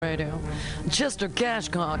Radio. Chester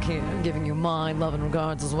Cashcock here, giving you my love and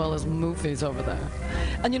regards as well as Moofy's over there.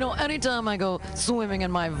 And you know, anytime I go swimming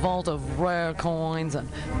in my vault of rare coins and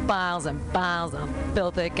piles of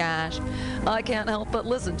filthy cash, I can't help but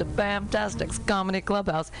listen to Bamtastic's Comedy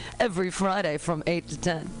Clubhouse every Friday from 8 to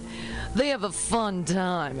 10. They have a fun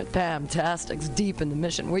time at Bamtastic's deep in the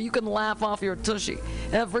Mission, where you can laugh off your tushy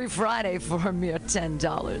every Friday for a mere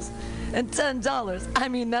 $10. And $10, I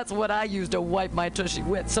mean, that's what I use to wipe my tushy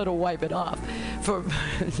with, so to wipe it off for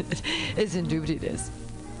it's indubitious.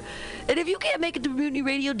 And if you can't make it to Mutiny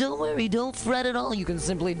Radio, don't worry, don't fret at all. You can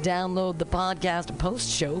simply download the podcast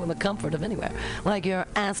post-show in the comfort of anywhere, like your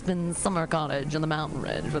Aspen summer cottage on the mountain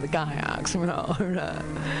ridge for the kayaks.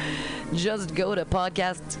 Just go to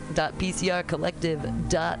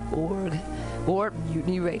podcast.pcrcollective.org or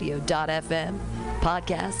mutinyradio.fm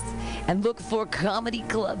podcasts and look for Comedy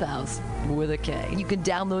Clubhouse with a K. You can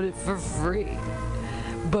download it for free.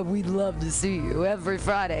 But we'd love to see you every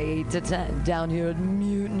Friday, 8 to 10, down here at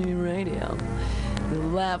Mutiny Radio.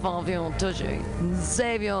 Laugh off your tushy and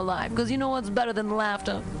save your life, because you know what's better than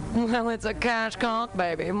laughter? Well, it's a cash cock,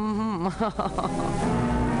 baby.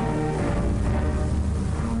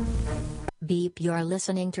 Beep, you're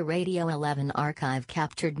listening to Radio 11 archive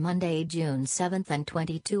captured Monday, June 7th and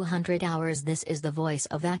 2200 hours. This is the voice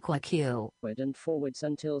of Aqua Q. Forward and forwards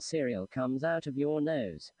until cereal comes out of your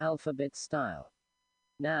nose, alphabet style.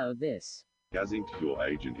 Now this. Gazink, your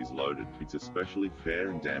agent is loaded. It's especially fair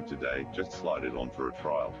and damp today. Just slide it on for a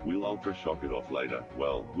trial. We'll ultra shock it off later.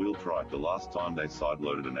 Well, we'll try. The last time they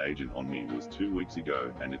side-loaded an agent on me was 2 weeks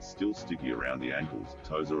ago, and it's still sticky around the ankles.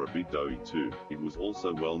 Toes are a bit doughy too. It was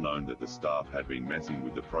also well known that the staff had been messing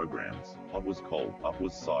with the programs. Hot was cold, up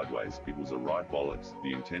was sideways. It was a right bollocks.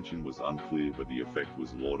 The intention was unclear, but the effect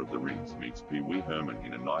was Lord of the Rings meets Pee Wee Herman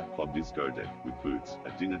in a nightclub discotheque with boots,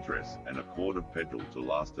 a dinner dress, and a quart of petrol to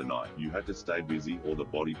last the night. You had to stay busy, or the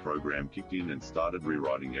body program kicked in and started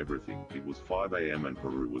rewriting everything. It was 5 a.m. and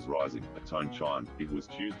Peru was rising. A tone chimed. It was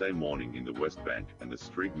Tuesday morning in the West Bank, and the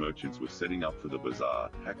street merchants were setting up for the bazaar.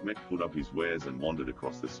 Hackmeck put up his wares and wandered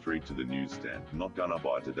across the street to the newsstand. Not gonna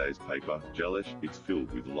buy today's paper, Jellish, it's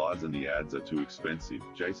filled with lies and the ads are too expensive.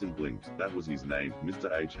 Jason blinked. That was his name.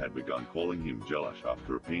 Mr. H had begun calling him Jellish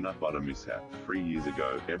after a peanut butter mishap. 3 years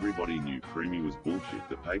ago, everybody knew Creamy was bullshit.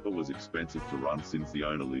 The paper was expensive to run since the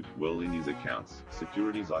owner lived well in his accounts.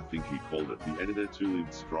 Securities, I think he called it. The editor too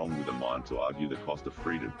lived strong with a mind to argue the cost of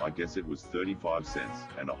freedom. I guess it was 35 cents,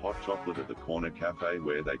 and a hot chocolate at the corner cafe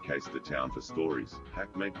where they cased the town for stories.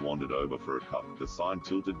 Hackmeck wandered over for a cup. The sign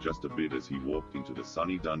tilted just a bit as he walked into the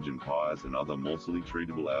sunny dungeon pies and other morsely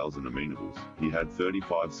treatable ales and amenables. He had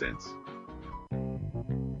 35 cents.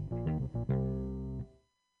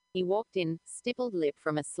 He walked in, stippled lip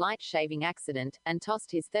from a slight shaving accident, and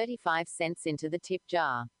tossed his 35 cents into the tip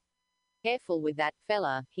jar. "Careful with that,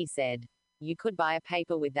 fella," he said. "You could buy a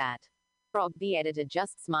paper with that." Frog the editor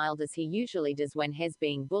just smiled as he usually does when he's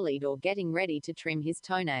being bullied or getting ready to trim his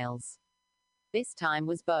toenails. This time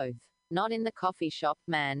was both. "Not in the coffee shop,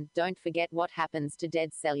 man. Don't forget what happens to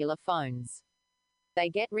dead cellular phones.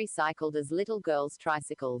 They get recycled as little girls'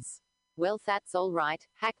 tricycles." "Well, that's all right,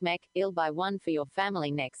 Hackmeck. I'll buy one for your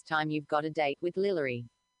family next time you've got a date with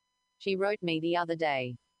Lillery. She wrote me the other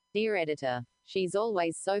day. Dear editor, she's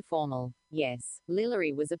always so formal." Yes,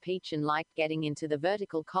 Lillery was a peach and liked getting into the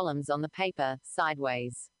vertical columns on the paper,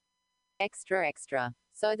 sideways. Extra extra.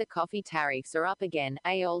 "So the coffee tariffs are up again,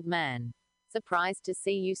 eh, old man? Surprised to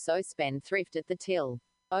see you so spendthrift at the till.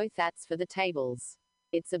 Oh, that's for the tables.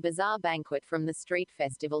 It's a bizarre banquet from the street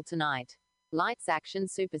festival tonight. Lights action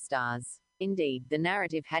superstars." Indeed, the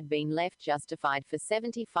narrative had been left justified for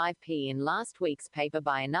 75p in last week's paper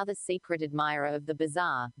by another secret admirer of the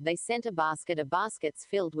bazaar. "They sent a basket of baskets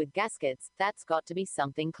filled with gaskets. That's got to be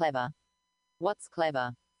something clever." "What's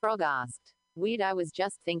clever?" Frog asked. "Weird, I was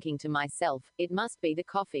just thinking to myself, it must be the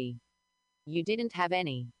coffee." "You didn't have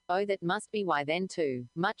any." "Oh, that must be why then too.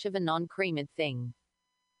 Much of a non-creamed thing.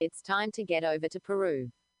 It's time to get over to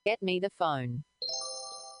Peru. Get me the phone."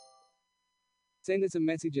 Send us a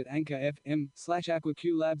message at Anchor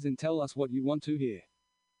FM/AquaQ Labs and tell us what you want to hear.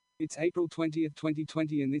 It's April 20th,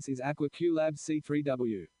 2020 and this is AquaQ Labs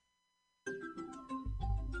C3W.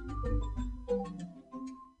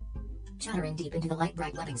 Chattering deep into the light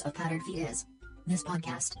bright webbings of patterned feet is this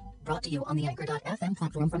podcast, brought to you on the Anchor.fm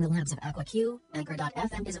platform from the labs of AquaQ.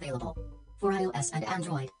 Anchor.fm is available for iOS and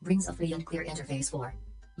Android, brings a free and clear interface for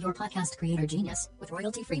your podcast creator genius, with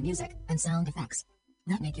royalty-free music and sound effects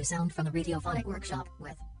that make you sound from the Radiophonic Workshop,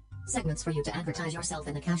 with segments for you to advertise yourself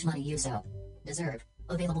in the cash money you so deserve.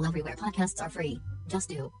 Available everywhere podcasts are free. Just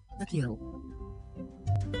do the Q.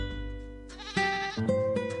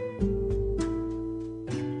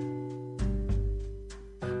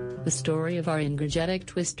 the story of our energetic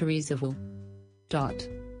twisteries of dot.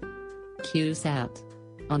 QSAT.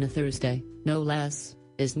 On a Thursday, no less,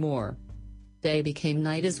 is more. Day became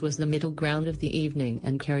night as was the middle ground of the evening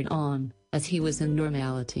and carried on, as he was in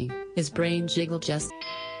normality, his brain jiggled just.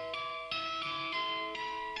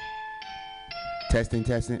 Testing.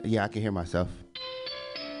 Yeah, I can hear myself.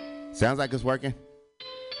 Sounds like it's working.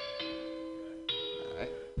 All right.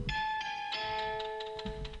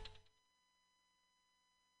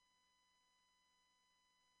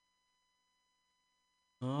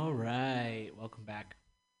 All right, welcome back.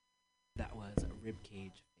 That was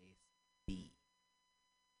Ribcage Face B.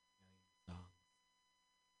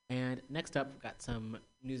 And next up, we've got some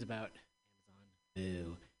news about Amazon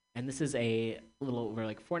Boo. And this is a little over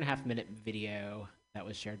 4.5 minute video that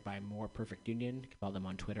was shared by More Perfect Union. You can follow them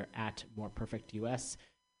on Twitter at MorePerfectUS.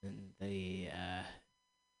 And the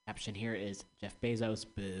caption here is Jeff Bezos,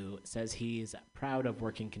 boo, says he's proud of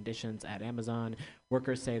working conditions at Amazon.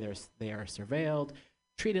 Workers say they are surveilled,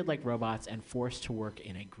 treated like robots, and forced to work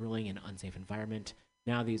in a grueling and unsafe environment.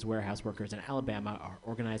 Now these warehouse workers in Alabama are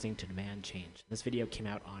organizing to demand change. This video came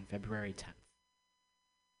out on February 10th.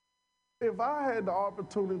 If I had the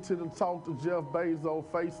opportunity to talk to Jeff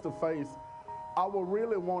Bezos face to face, I would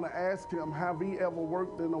really want to ask him, have he ever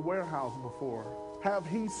worked in a warehouse before? Have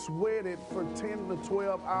he sweated for 10 to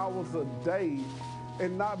 12 hours a day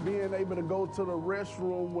and not being able to go to the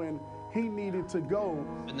restroom when he needed to go?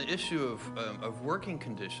 And the issue of working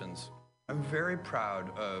conditions, I'm very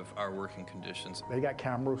proud of our working conditions. They got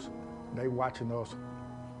cameras, they watching us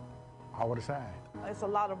all the time. It's a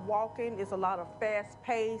lot of walking, it's a lot of fast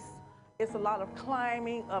pace, it's a lot of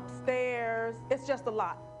climbing upstairs. It's just a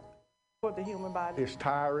lot for the human body. It's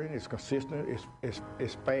tiring, it's consistent,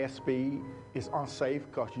 it's fast speed, it's unsafe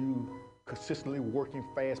because you consistently working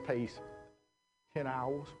fast pace 10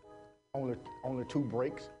 hours, only 2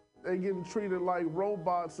 breaks. They're getting treated like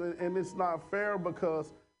robots, and it's not fair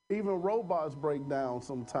because even robots break down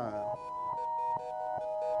sometimes.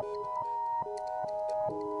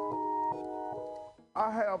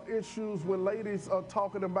 I have issues when ladies are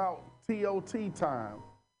talking about TOT time,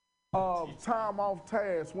 time off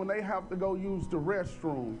task, when they have to go use the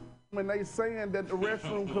restroom. When they saying that the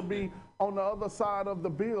restroom could be on the other side of the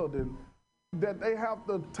building, that they have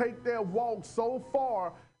to take their walk so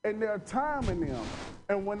far and they're timing them.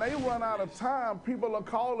 And when they run out of time, people are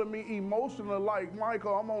calling me emotional like,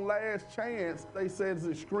 Michael, I'm on last chance. They said it's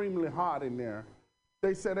extremely hot in there.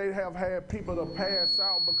 They said they have had people to pass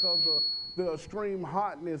out because of the extreme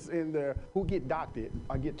hotness in there. Who get doctored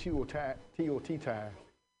or get TOT time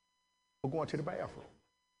for going to the bathroom?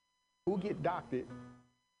 Who get doctored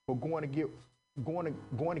for going to get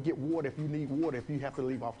water if you need water, if you have to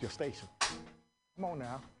leave off your station? Come on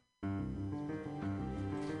now.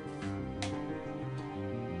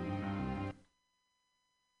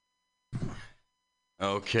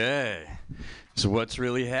 Okay, so what's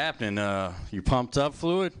really happening? You pumped up,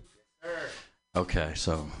 Fluid? Yes, sir. Okay,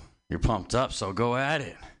 so you're pumped up, so go at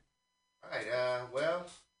it. All right, well,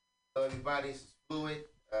 hello everybody, this is Fluid,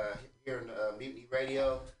 here on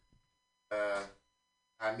MutinyRadio.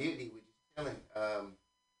 I'm Mutiny, we're just chilling.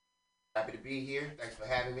 Happy to be here, thanks for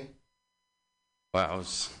having me. Wow, I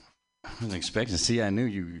wasn't expecting to see. I knew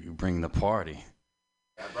you bring the party.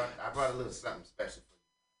 I brought a little something special for you.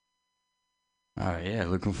 All right, yeah,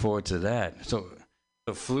 looking forward to that. So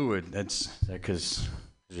Fluid, that's because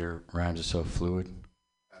your rhymes are so fluid.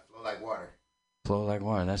 Flow like water. Flow like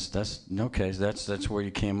water. That's okay. So that's where you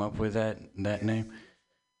came up with that name.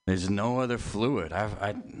 There's no other Fluid.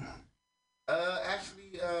 Actually,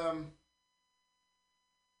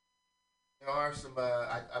 there are some.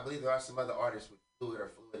 I believe there are some other artists with Fluid or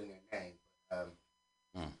Fluid in their name. But,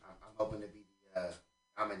 I'm hoping to be the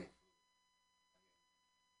dominant.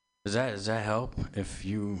 Does that help if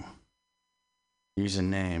you use a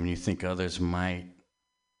name and you think others might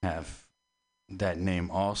have that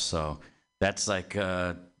name also? That's like,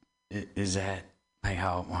 is that like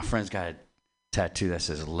how my friend's got a tattoo that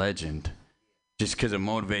says legend, just because it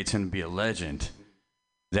motivates him to be a legend?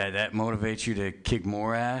 That motivates you to kick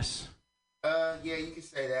more ass? Yeah, you can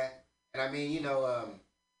say that. And I mean, the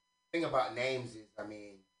thing about names is, I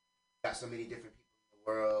mean, got so many different people in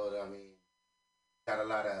the world. I mean, got a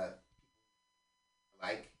lot of people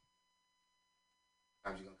alike.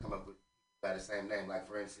 Sometimes you're gonna come up with by the same name. Like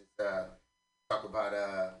for instance, talk about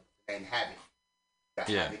the name Havoc. You got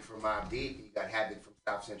Havoc from Mobb Deep, and you got Havoc from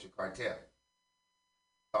South Central Cartel.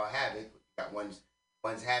 Called Havoc. You got one's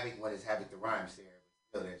Havoc, one is Havoc the Rhymes there,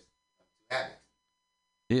 but still there's 2 Havocs.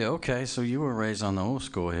 Yeah, okay. So you were raised on the old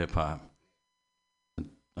school hip hop.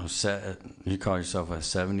 you call yourself a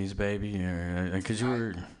 '70s baby, or because you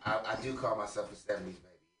were? I do call myself a '70s baby.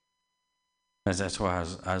 That's why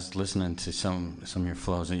I was listening to some of your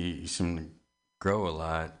flows, and you seem to grow a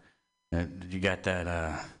lot. You got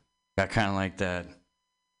that got kind of like that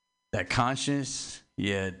conscious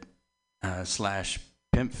yet slash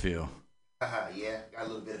pimp feel. Yeah, got a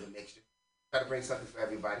little bit of a mixture. Try to bring something for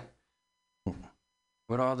everybody.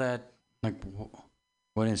 What all that, like,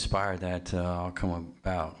 what inspired that to all come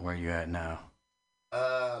about where you at now?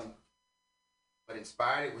 What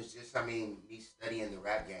inspired it was just, me studying the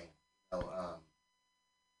rap game. You know,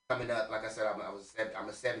 coming up, like I said, I'm a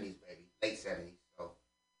 '70s baby, late '70s. So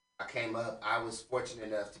I came up. I was fortunate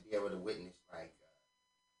enough to be able to witness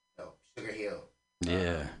Sugar Hill,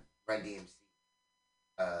 Run DMC,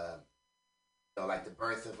 like the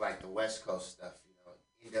birth of like the West Coast stuff.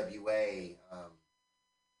 NWA,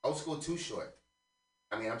 old school Too Short.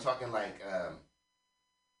 I'm talking like,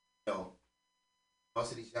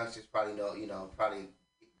 most of these youngsters probably know, probably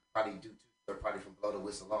do Too Short, probably from Blow the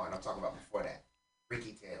Whistle on. I'm talking about before that,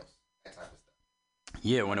 Ricky Tales, that type of stuff.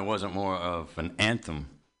 Yeah, when it wasn't more of an anthem.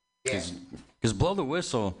 Yeah. Because Blow the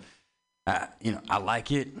Whistle, I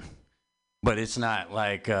like it, but it's not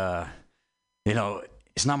like,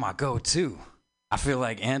 it's not my go-to. I feel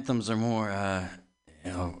like anthems are more,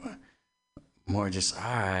 more just, all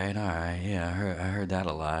right, yeah, I heard that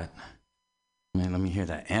a lot. Man, let me hear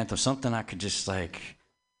that anthem, something I could just more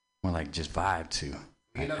like just vibe to.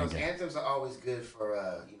 Those anthems are always good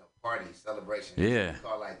for, parties, celebrations. Yeah. It's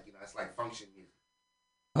called it's like function music.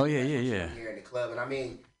 Oh, yeah. Here in the club,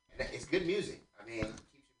 and it's good music. It keeps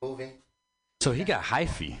you moving. So he got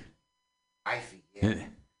hyphy. Hyphy, yeah.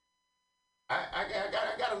 I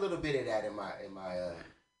got a little bit of that in my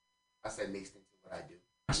I said mixed into what I do.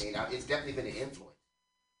 It's definitely been an influence.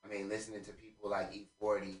 Listening to people like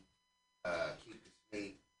E40, Keep the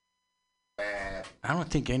Sneak, Fab. I don't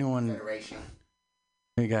think anyone. Federation.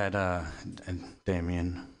 We got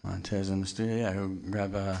Damian Montez in the studio. Yeah, he'll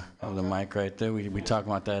grab the mic right there. We talk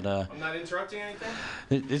about that. I'm not interrupting anything.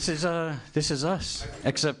 This is us.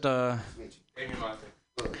 Except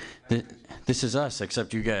this is us.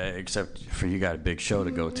 Except for you got a big show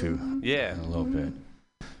to go to. Yeah, in a little bit.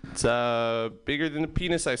 It's bigger than the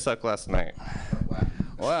penis I sucked last night.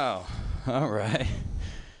 Wow. All right.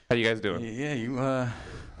 How you guys doing? Yeah, you. Yeah,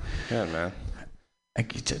 man.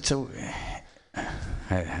 So.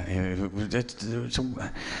 That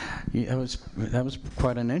was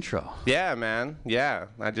quite an intro. Yeah, man. Yeah,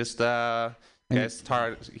 I just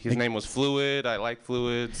his name was Fluid. I like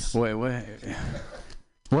fluids. Wait.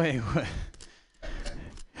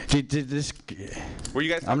 Did this? Were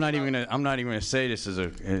you guys? I'm not even gonna say this is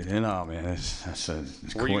man. It's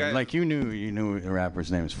cool. You guys, like you knew the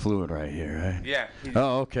rapper's name is Fluid right here, right? Yeah.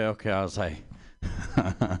 Oh, okay. I was like.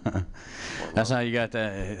 That's how you got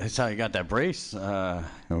that brace.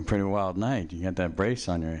 Pretty Wild Night. You got that brace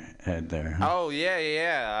on your head there. Huh? Oh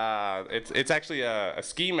yeah. It's actually a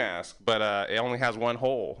ski mask, but it only has one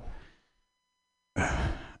hole.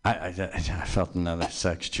 I felt another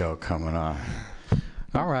sex joke coming on.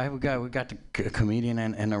 All right, we got the comedian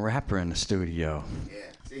and the rapper in the studio.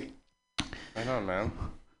 Yeah, see. I know, man.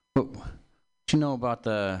 What you know about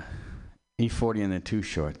the E40 and the Too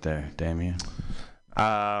Short there, Damien?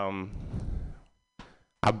 I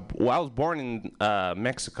was born in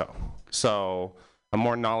Mexico, so I'm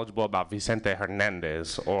more knowledgeable about Vicente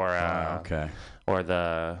Hernandez or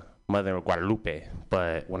the Mother of Guadalupe.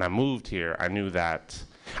 But when I moved here, I knew that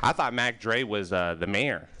I thought Mac Dre was the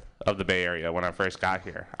mayor of the Bay Area when I first got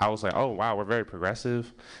here. I was like, oh wow, we're very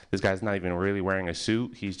progressive. This guy's not even really wearing a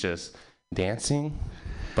suit; he's just dancing.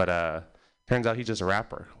 But turns out he's just a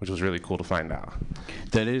rapper, which was really cool to find out.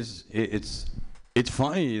 That is, it's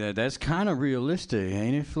funny that's kind of realistic,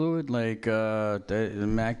 ain't it, Fluid? Like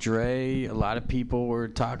Mac Dre, a lot of people were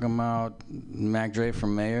talking about Mac Dre for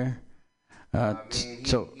mayor. He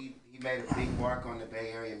made a big mark on the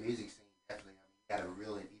Bay Area music scene. Definitely, he had a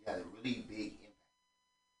really big impact.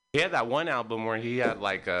 He had that one album where he had it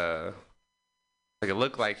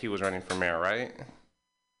looked like he was running for mayor, right?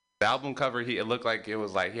 The album cover, it looked like it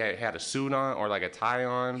was like he had a suit on or like a tie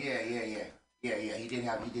on. Yeah. He did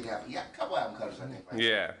have a couple album covers, I think. Right?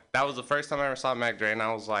 Yeah, that was the first time I ever saw Mac Dre, and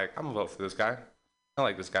I was like, I'm gonna vote for this guy. I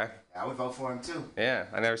like this guy. I would vote for him too. Yeah,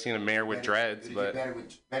 I never seen a mayor with dreads, but better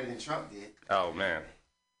than Trump did. Oh man.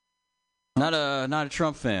 Not a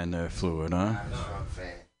Trump fan there, Fluid, huh? Not a Trump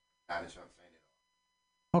fan at all.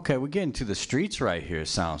 Okay, we're getting to the streets right here.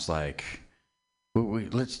 Sounds like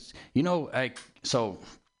let's you know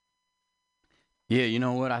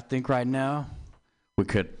what I think right now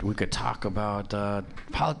we could talk about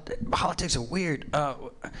politics are weird.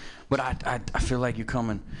 But I feel like you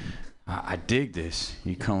coming. I dig this.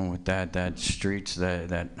 You coming with that streets,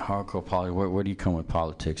 that hardcore politics. Where do you come with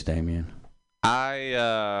politics, Damien?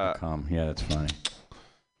 Come. Yeah, that's funny.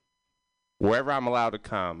 Wherever I'm allowed to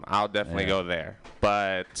come, I'll definitely go there.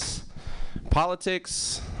 But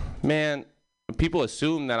politics, man, people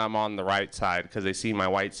assume that I'm on the right side because they see my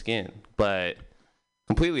white skin. But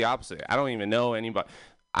completely opposite. I don't even know anybody.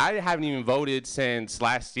 I haven't even voted since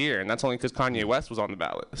last year, and that's only because Kanye West was on the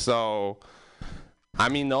ballot. So, I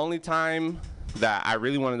mean, the only time that I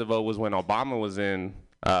really wanted to vote was when Obama was in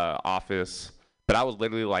office, but I was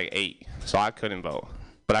literally like 8, so I couldn't vote.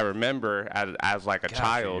 But I remember as like a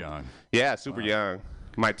child, yeah, super young.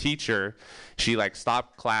 My teacher, she like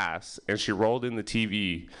stopped class and she rolled in the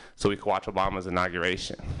TV so we could watch Obama's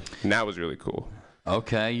inauguration, and that was really cool.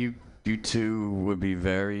 Okay, you two would be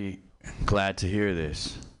very glad to hear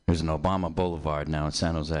this. There's an Obama Boulevard now in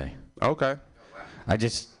San Jose. Okay.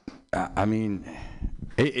 I mean,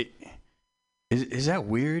 is that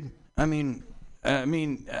weird? I mean,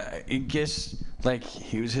 I guess like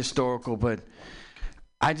he was historical, but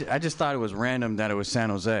I just thought it was random that it was San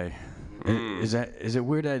Jose. Is it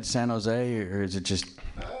weird that it's San Jose, or is it just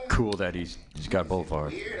cool that he's got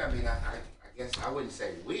Boulevard? Weird. I mean, I guess I wouldn't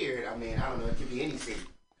say weird. I mean, I don't know. It could be any city.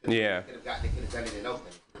 Yeah. They could have done it in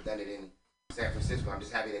Oakland. Could have done it in San Francisco. I'm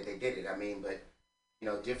just happy that they did it. I mean, but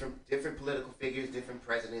different political figures, different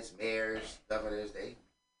presidents, mayors, governors. They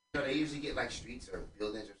usually get like streets or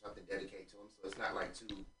buildings or something dedicated to them. So it's not like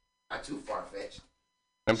not too far fetched.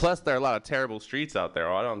 And plus, there are a lot of terrible streets out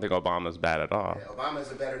there. I don't think Obama's bad at all. Yeah,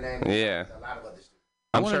 Obama's a better name than a lot of other streets.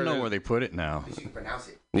 I want to know where they put it now. At least you can pronounce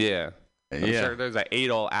it. Yeah. I'm sure there's an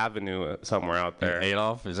Adolf Avenue somewhere out there.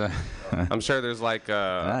 Adolf? Is that? I'm sure there's like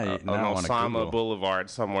an Osama Boulevard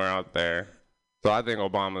somewhere out there. So I think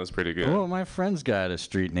Obama is pretty good. Well, my friend's got a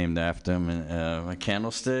street named after him, and my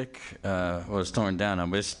Candlestick was torn down,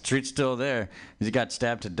 but his street's still there. He got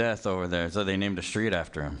stabbed to death over there, so they named a street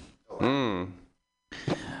after him.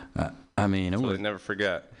 I mean, so they never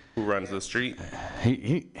forget who runs the street.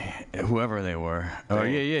 He whoever they were. Oh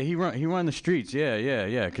yeah, he run the streets.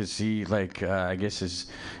 Yeah. Because he I guess his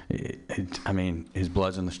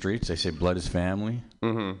blood's in the streets. They say blood is family.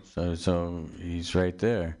 Mm-hmm. So he's right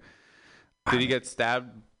there. Did he get stabbed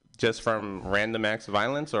just from random acts of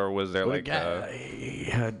violence, or was there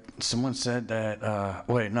someone said that?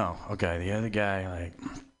 Wait, no. Okay, the other guy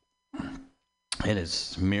hit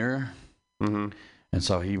his mirror. Mm-hmm. And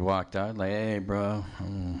so he walked out like, "Hey, bro,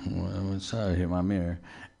 what's up?" Hit my mirror,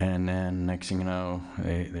 and then next thing you know,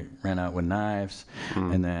 they ran out with knives,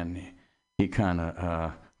 and then he kind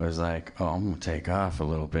of was like, "Oh, I'm gonna take off a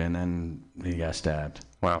little bit," and then he got stabbed.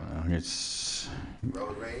 Wow, it's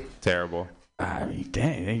road rage. Terrible.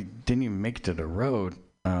 Dang, they didn't even make it to the road.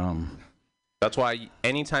 That's why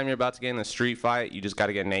anytime you're about to get in a street fight, you just got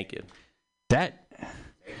to get naked.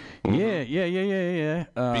 Yeah.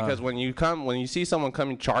 Because when you see someone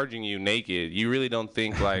coming charging you naked, you really don't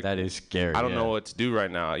think like that is scary. I don't know what to do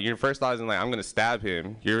right now. Your first thought isn't like I'm gonna stab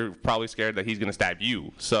him. You're probably scared that he's gonna stab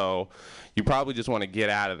you. So you probably just want to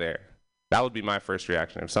get out of there. That would be my first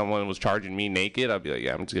reaction. If someone was charging me naked, I'd be like,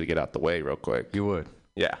 yeah, I'm just gonna get out the way real quick. You would?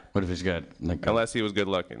 Yeah. What if he's got unless he was good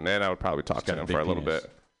looking, then I would probably talk to him for a little bit.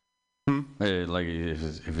 Like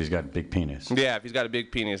if he's got a big penis. Yeah, if he's got a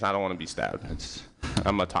big penis, I don't want to be stabbed.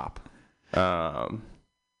 I'm a top. I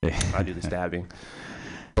do the stabbing.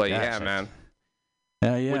 But yeah, man.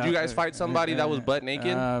 Yeah. Would you guys fight somebody that was butt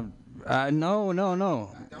naked? No.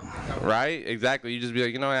 Right? Exactly. You just be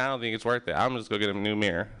like, I don't think it's worth it. I'm just gonna get him a new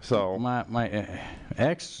mirror. So my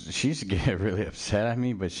ex, she used to get really upset at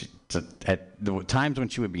me, but at the times when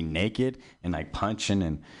she would be naked and like punching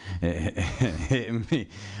and hitting me.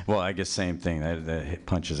 Well, I guess same thing. That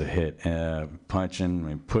punch is a hit. Punching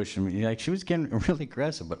and pushing me. Like she was getting really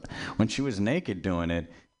aggressive, but when she was naked doing it,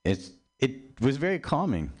 it was very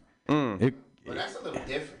calming. Well, that's a little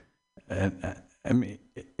different. I mean,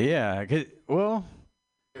 yeah. Well.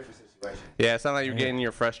 Different situation. Yeah, it sounds like you're getting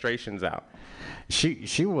your frustrations out.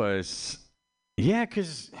 She was, yeah,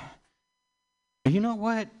 because you know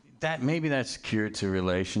what? Maybe that's cure to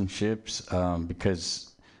relationships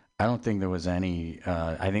because I don't think there was any.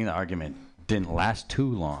 I think the argument didn't last too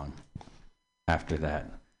long after that.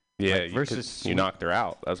 Yeah, you knocked her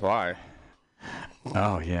out. That's why.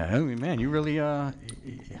 Oh yeah, I mean, man, you really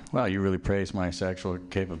you really praised my sexual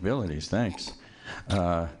capabilities. Thanks.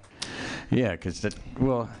 Yeah, because if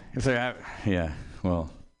they're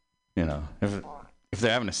if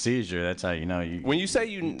they're having a seizure, that's how you know you. When you say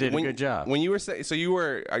you did a good job. When you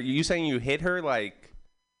were are you saying you hit her like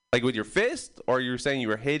Like with your fist, or you were saying you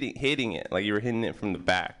were hitting it, like you were hitting it from the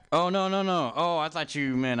back? Oh, no. Oh, I thought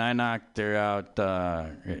you meant I knocked her out,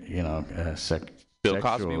 Bill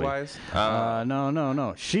Cosby-wise?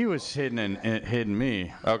 No. She was hitting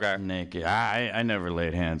me. Okay. Naked. I never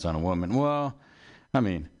laid hands on a woman. Well, I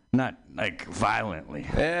mean, not like violently.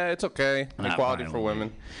 Yeah, it's okay. Not Equality violently. for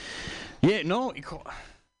women. Yeah, no.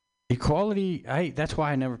 Equality, that's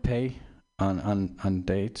why I never pay on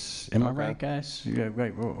dates. Am I right, guys? Yeah,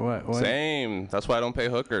 right. What? Same. That's why I don't pay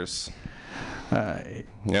hookers. Yeah,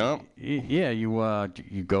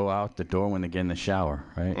 you go out the door when they get in the shower,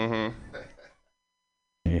 right? Mm-hmm.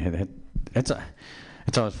 Yeah,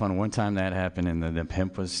 it's always fun. One time that happened, and the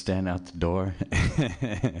pimp was standing out the door.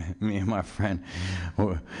 Me and my friend,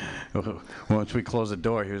 once we closed the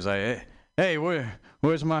door, he was like, "Hey,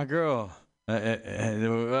 where's my girl?"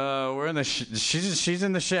 We're in the she's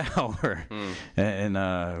in the shower,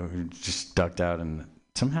 and just ducked out, and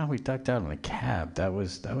somehow we ducked out in a cab. That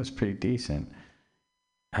was pretty decent.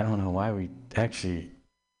 I don't know why we actually.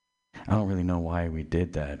 I don't really know why we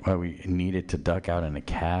did that. Why we needed to duck out in a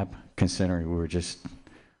cab, considering we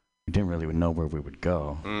didn't really know where we would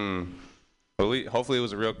go. Hopefully it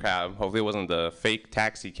was a real cab. Hopefully it wasn't the fake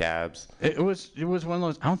taxi cabs. It was one of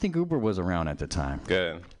those. I don't think Uber was around at the time.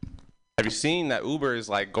 Good. Have you seen that Uber is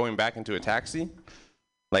like going back into a taxi?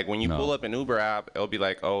 Like when you pull up an Uber app, it'll be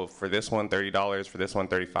like, oh, for this one $30, for this one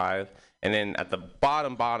 $35, and then at the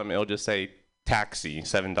bottom it'll just say taxi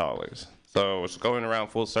 $7. So it's going around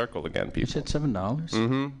full circle again, people. You said $7?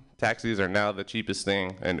 Mm-hmm. Taxis are now the cheapest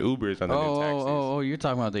thing, and Ubers are the new taxis. Oh, you're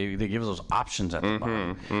talking about they give us those options at the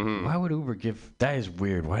bottom. Mm-hmm. Why would Uber give? That is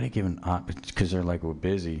weird. Why they give an option? Because they're like, we're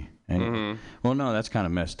busy. And well, no, that's kind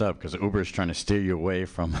of messed up because Uber is trying to steer you away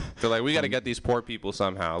from. They're like, we got to get these poor people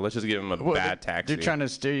somehow. Let's just give them a bad taxi. They're trying to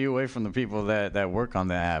steer you away from the people that work on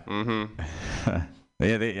the app.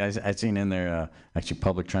 Yeah, I seen in there actually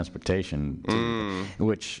public transportation,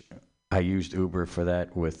 which I used Uber for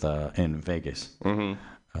that with in Vegas.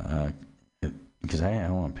 Because I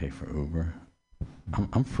don't want to pay for Uber.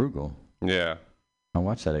 I'm frugal. Yeah. I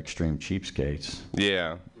watch that Extreme Cheapskates.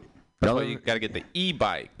 Yeah. That's why you got to get the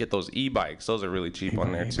e-bike. Get those e-bikes. Those are really cheap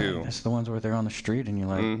on there, too. That's the ones where they're on the street and you're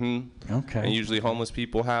like, okay. And usually homeless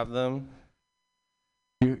people have them.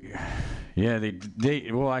 Yeah,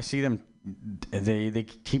 well, I see them. They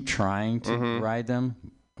keep trying to ride them,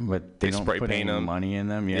 but they don't put any money in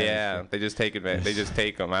them. Yeah, they just take advantage. They just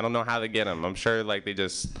take them. I don't know how they get them. I'm sure like they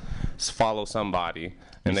just follow somebody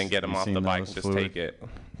and then get them off the bike and just take it.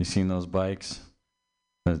 You seen those bikes?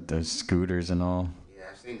 Those scooters and all? Yeah,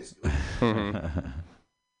 I've seen the scooter.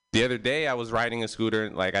 The other day I was riding a scooter,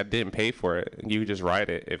 like I didn't pay for it. You could just ride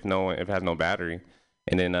it if it has no battery.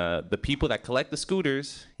 And then the people that collect the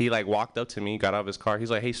scooters, he like walked up to me, got out of his car. He's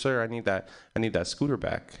like, "Hey sir, I need that scooter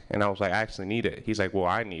back." And I was like, "I actually need it." He's like, "Well,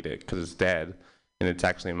 I need it because it's dead and it's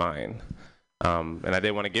actually mine." And I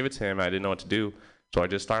didn't want to give it to him. I didn't know what to do. So I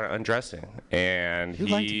just started undressing, and he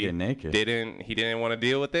like to get naked. didn't want to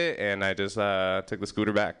deal with it, and I just took the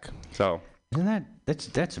scooter back. So isn't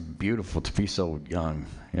that's beautiful to be so young?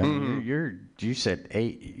 I mean, you said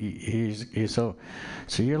 8. So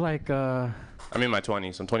you're like I'm in my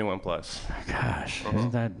 20s. I'm 21 plus. Gosh,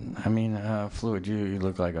 isn't that? I mean, Fluid, you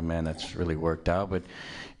look like a man that's really worked out, but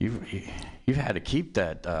you've had to keep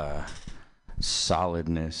that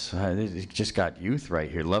solidness. He's just got youth right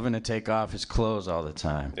here, loving to take off his clothes all the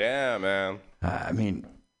time. Yeah, man. I mean,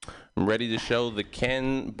 I'm ready to show the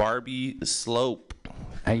Ken Barbie slope.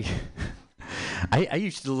 I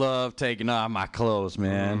used to love taking off my clothes,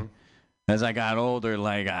 man. As I got older,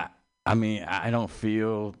 like I mean, I don't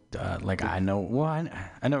feel like I know. Well,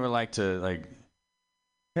 I never like to like,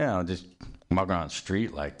 just walk around the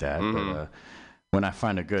street like that. But when I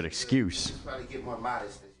find a good excuse, you probably get more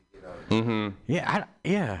modest as you get older.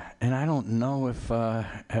 Yeah, and I don't know if I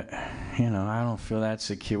don't feel that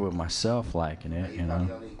secure with myself liking it. You know,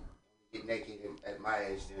 only get naked at my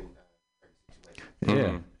age during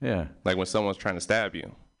Yeah. Like when someone's trying to stab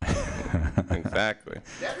you. Exactly.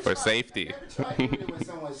 For safety. When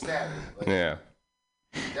someone stabbed me, but yeah.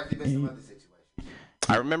 Definitely been some other situations.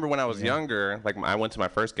 I remember when I was younger, like I went to my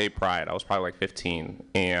first gay pride. I was probably like 15,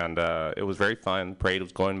 and it was very fun. The parade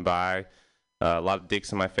was going by, a lot of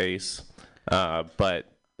dicks in my face, but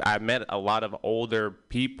I met a lot of older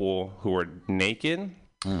people who were naked,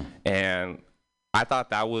 and I thought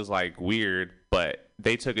that was like weird, but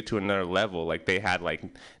they took it to another level. Like they had like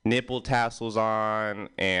nipple tassels on,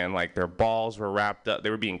 and like their balls were wrapped up. They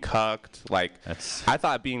were being cucked. Like I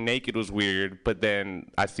thought being naked was weird, but then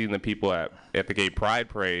I seen the people at the gay pride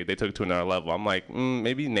parade. They took it to another level. I'm like,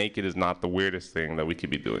 maybe naked is not the weirdest thing that we could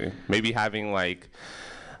be doing. Maybe having like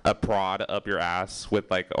a prod up your ass with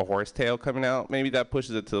like a horse tail coming out, maybe that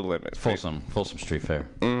pushes it to the limit. Folsom Street Fair.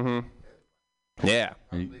 Mm-hmm. Yeah.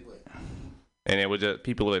 And it was just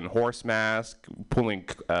people in horse masks pulling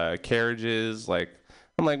carriages. Like,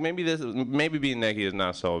 I'm like, maybe being naked is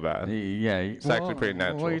not so bad. Yeah, it's actually pretty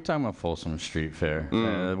natural. Well, you're talking about Folsom Street Fair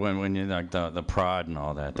when you like the prod and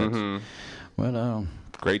all that. That's, well,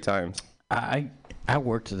 great times. I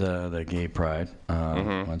worked the gay pride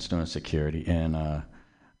once doing security, and I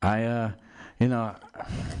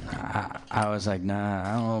was like, nah,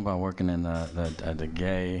 I don't know about working in the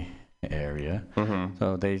gay area.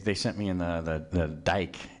 So they sent me in the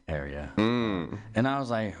dyke area, and I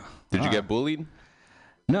was like, did you get bullied?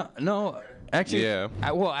 No, actually, yeah.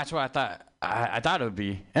 Well, that's what I thought. I thought it would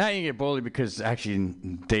be, and I didn't get bullied because actually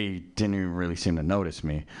they didn't even really seem to notice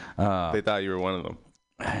me. They thought you were one of them.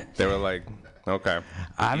 They were like, okay,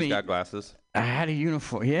 he's got glasses. I had a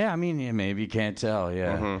uniform. Yeah, I mean, maybe you can't tell.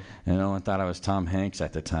 Yeah, and no one thought I was Tom Hanks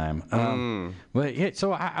at the time. But yeah,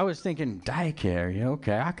 so I was thinking dyke area.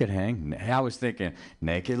 Okay, I could hang. I was thinking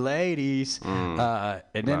naked ladies. And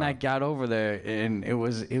then I got over there, and there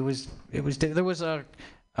was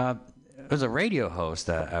a radio host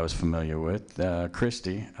that I was familiar with,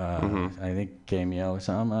 Christy. I think gave me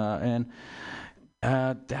some, and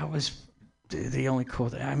that was the only cool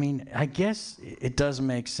thing. I mean, I guess it does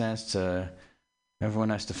make sense to everyone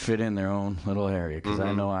has to fit in their own little area, because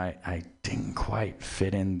I know I didn't quite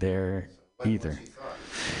fit in there either.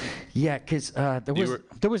 Yeah, because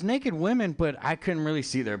there was naked women, but I couldn't really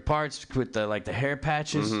see their parts with the hair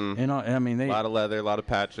patches. You know, I mean, a lot of leather, a lot of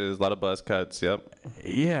patches, a lot of buzz cuts. Yep.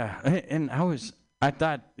 Yeah, and I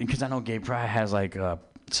thought, because I know gay pride has like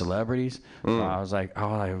celebrities. So I was like,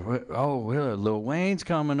 Lil Wayne's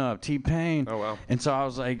coming up, T-Pain. Oh wow. And so I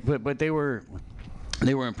was like, but they were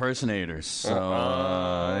impersonators. So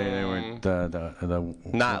they were the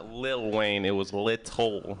not Lil Wayne. It was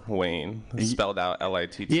Little Wayne, spelled out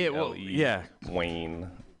Little. Yeah, Wayne.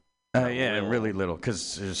 Yeah, really little,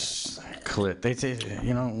 because there's clit. They say,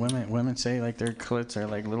 women say like their clits are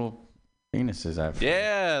like little penises.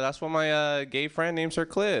 Yeah, that's what my gay friend names her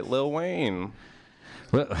clit, Lil Wayne.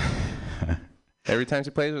 Well, every time she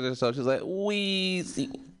plays with herself, she's like, Wheezy.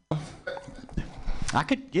 I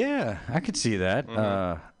could see that.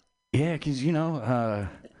 Yeah, because I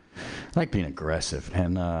like being aggressive,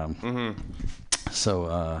 and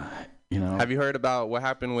so Have you heard about what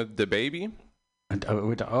happened with DaBaby?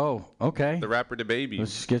 Okay. The rapper DaBaby.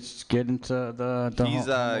 Let's get into the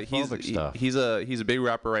homophobic stuff. He's a big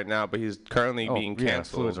rapper right now, but he's currently being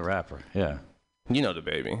canceled. Yeah, as a rapper. Yeah. You know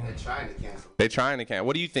DaBaby. They're trying to cancel.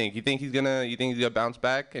 What do you think? You think he's gonna bounce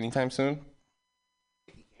back anytime soon?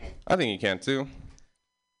 I think he can too.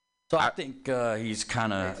 So I think he's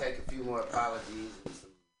kind of take a few more apologies.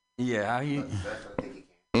 Yeah, I think he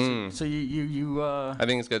can. So you I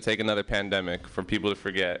think it's gonna take another pandemic for people to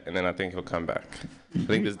forget, and then I think he'll come back. I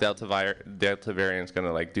think this Delta variant's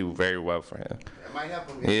gonna do very well for him. That might help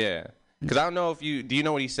him. Yeah, because I don't know if do you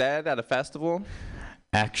know what he said at a festival?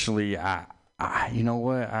 Actually, you know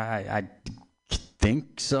what? I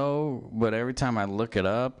think so, but every time I look it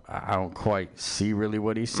up, I don't quite see really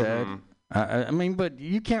what he said. I mean, but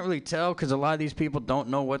you can't really tell because a lot of these people don't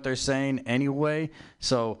know what they're saying anyway.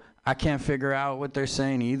 So I can't figure out what they're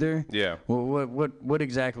saying either. Yeah. Well, what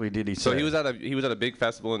exactly did he say? So he was at a big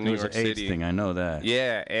festival in New York City. It was an AIDS thing, I know that.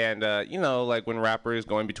 Yeah, and like when rappers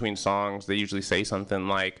go in between songs, they usually say something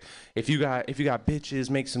like, "If you got bitches,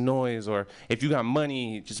 make some noise," or "If you got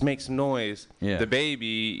money, just make some noise." Yeah.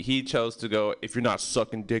 DaBaby, he chose to go, "If you're not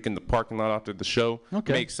sucking dick in the parking lot after the show,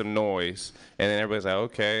 make some noise." And then everybody's like,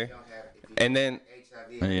 "Okay." And then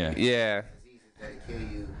yeah.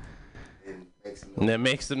 And then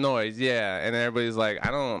make some noise, yeah. And then everybody's like,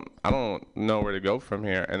 I don't know where to go from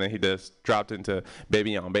here. And then he just dropped into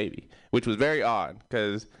Baby on Baby, which was very odd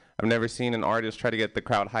because I've never seen an artist try to get the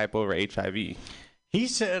crowd hype over HIV. He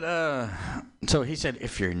said,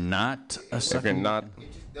 if you're not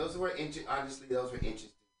those were interesting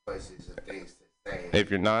choices of things to say. If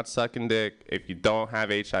you're not sucking dick, if you don't have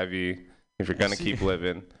HIV, if you're gonna keep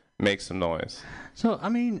living, make some noise. So I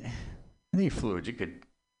mean, I think Fluid, you could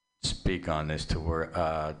speak on this to where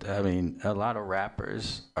I mean, a lot of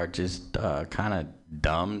rappers are just kind of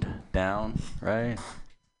dumbed down, right?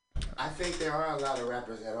 I think there are a lot of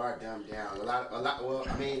rappers that are dumbed down. A lot. Well,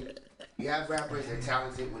 I mean, you have rappers that are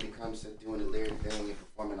talented when it comes to doing the lyric thing and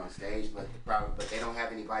performing on stage, but they don't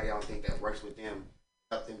have anybody, I don't think, that works with them,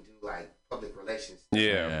 help them do like public relations.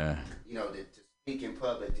 Yeah. To speak in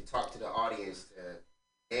public, to talk to the audience, to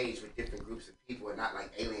engage with different groups of people, and not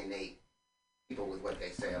like alienate people with what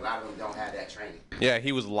they say. A lot of them don't have that training. Yeah,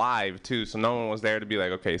 he was live too, so no one was there to be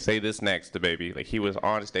like, okay, say this next to baby. Like he was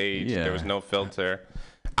on stage. Yeah. There was no filter.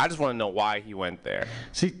 I just want to know why he went there.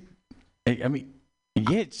 See, I mean,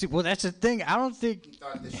 yeah. See, well, that's the thing. I don't think He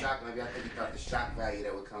thought the shock. Maybe I think he thought the shock value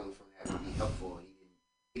that would come from that would be helpful.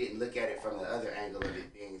 He didn't look at it from the other angle of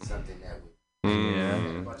it being something that would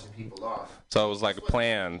get a bunch of people off. So it was like a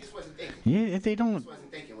plan. He just wasn't thinking. Yeah, they don't. He just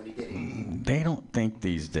wasn't thinking when he did it. They don't think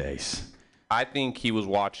these days. I think he was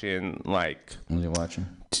watching like. Was he watching?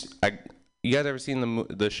 You guys ever seen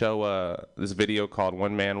the show? This video called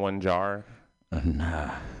 "One Man, One Jar."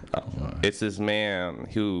 Nah. It's this man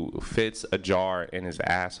who fits a jar in his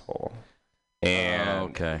asshole. And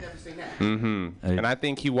okay. And I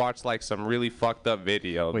think he watched like some really fucked up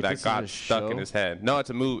video that got stuck in his head. No,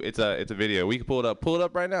 it's a move. It's a video. We can pull it up. Pull it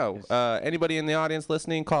up right now. Anybody in the audience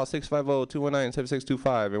listening, call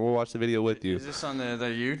 650-219-7625 and we'll watch the video with you. Is this on the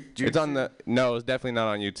YouTube? It's on the. No, it's definitely not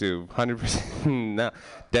on YouTube. 100%. No,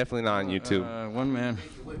 definitely not on YouTube. One man.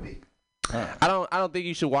 I don't think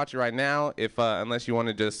you should watch it right now if unless you want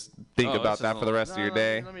to just think about that for the rest of your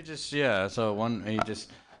day. Let me just So he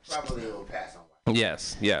just. Probably will pass on.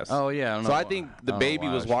 Yes. Oh yeah. I think the baby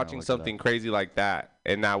was watching something crazy like that,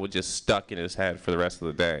 and that was just stuck in his head for the rest of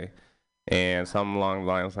the day. And something along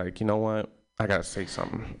the lines like, you know what? I gotta say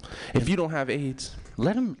something. If you don't have AIDS,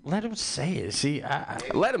 let him say it. See,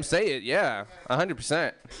 let him say it. Yeah,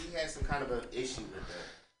 100%. He had some kind of an issue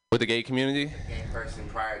with the gay community. The gay person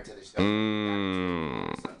prior to the show.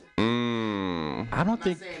 I don't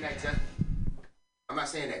think. I'm not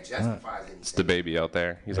saying that justifies anything. It's the baby out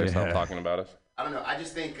there. He's like, stop talking about us. I don't know. I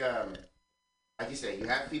just think, like you said, you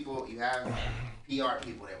have PR people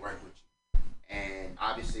that work with you. And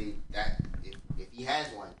obviously, that if he has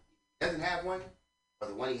one, if he doesn't have one, or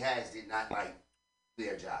the one he has did not, do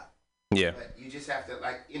their job. Yeah. But you just have to,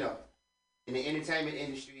 in the entertainment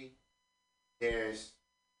industry, there's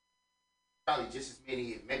probably just as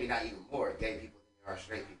many, maybe not even more, gay people than there are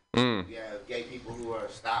straight people. You have gay people who are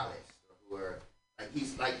stylists, or who are...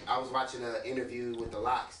 I was watching an interview with the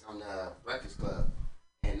Locks on the Breakfast Club,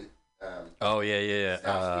 and yeah.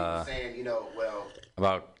 People saying,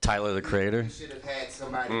 about Tyler the Creator. You should have had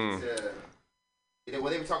somebody to. They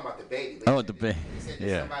were talking about the baby. The baby. He said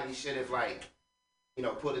that somebody should have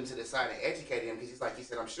pulled him to the side and educated him because he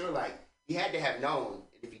said I'm sure he had to have known.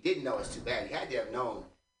 And if he didn't know, it's too bad. He had to have known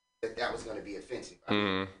that was going to be offensive. I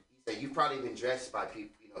mean, he said you've probably been dressed by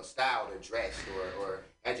people, styled or dressed or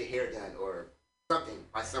had your hair done or something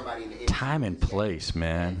by somebody in the industry. Time and place,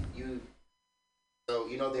 man. So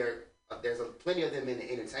there's plenty of them in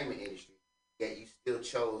the entertainment industry, yet you still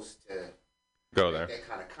chose to go there. That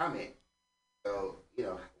kind of comment. So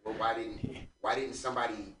why didn't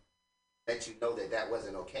somebody let you know that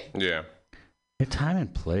wasn't okay? Yeah. Time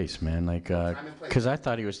and place, man. Because I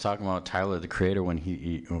thought he was talking about Tyler the Creator when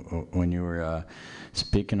when you were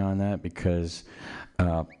speaking on that because.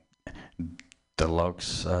 The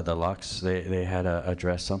Lux, they had to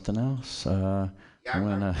address something else. I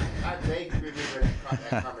vaguely remember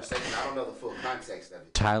that conversation. I don't know the full context of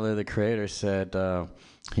it. Tyler, the Creator, said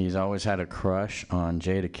he's always had a crush on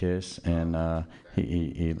Jadakiss, and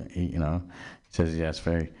he says he has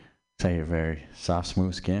very soft,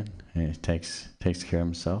 smooth skin, and he takes care of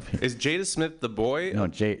himself. Is Jada Smith the boy? No,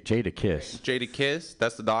 Jadakiss. Jadakiss,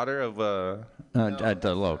 that's the daughter of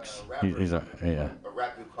the Lux. He's a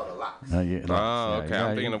rap group called the Locks. Okay.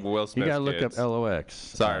 I'm thinking of Will Smith. You gotta look up LOX.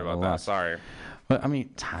 Sorry about that. Sorry. But I mean,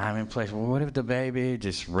 time and place. Well, what if the baby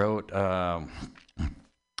just wrote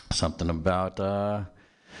something about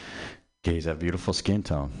gays have beautiful skin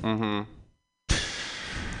tone? I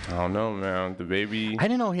don't know, man. The baby. I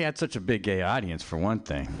didn't know he had such a big gay audience. For one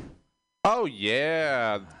thing. Oh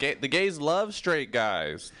yeah, the gays love straight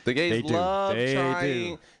guys. The gays love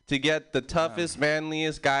trying to get the toughest,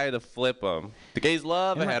 manliest guy to flip them. The gays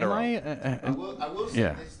love a hetero. I will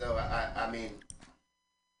say this though. I mean,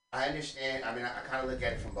 I understand. I mean, I kind of look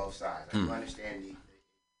at it from both sides. I do understand him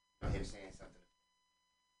saying something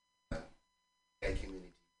to the gay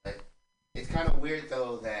community, but it's kind of weird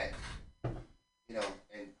though that and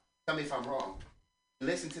tell me if I'm wrong.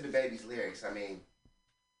 Listen to the baby's lyrics. I mean.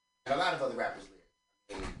 And a lot of other rappers' lyrics.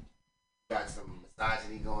 I mean, you got some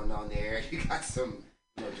misogyny going on there. You got some,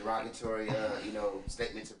 derogatory,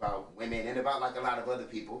 statements about women and about a lot of other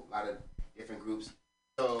people, a lot of different groups.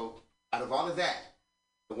 So, out of all of that,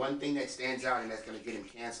 the one thing that stands out and that's going to get him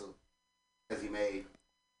canceled because he made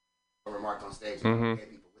a remark on stage about gay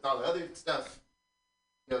people. With all the other stuff,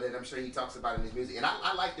 that I'm sure he talks about in his music, and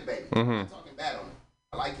I like the baby. I'm not talking bad on him.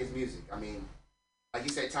 I like his music. I mean. Like you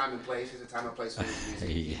said, time and place. There's a time and place for his music.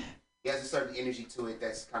 He has a certain energy to it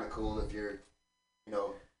that's kind of cool if you're you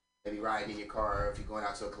know, maybe riding in your car, or if you're going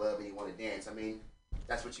out to a club and you want to dance. I mean,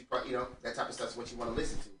 that's what that type of stuff's what you want to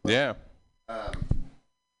listen to. But, Yeah.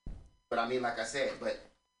 But I mean, like I said, but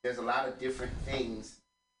there's a lot of different things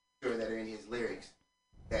sure that are in his lyrics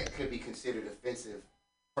that could be considered offensive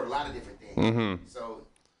for a lot of different things. Mm-hmm. So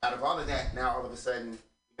out of all of that, now all of a sudden he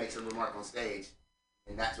makes a remark on stage,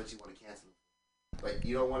 and that's what you want to cancel him for. But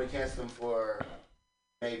you don't want to cancel him for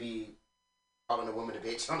maybe calling a woman a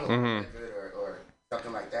bitch on the record or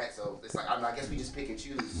something like that. So it's like, I guess we just pick and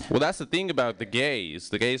choose. Well, that's the thing about the gays.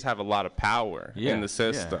 The gays have a lot of power in the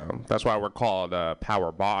system. That's why we're called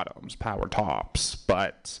power bottoms, power tops.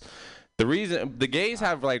 But the reason the gays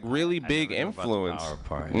have like really big influence. The power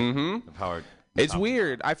part. Mm-hmm. The power. It's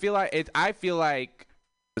weird. I feel like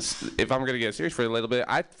if I'm gonna get serious for a little bit,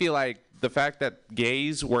 I feel like the fact that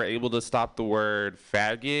gays were able to stop the word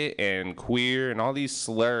faggot and queer and all these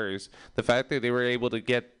slurs, the fact that they were able to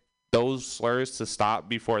get those slurs to stop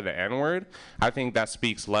before the N-word, I think that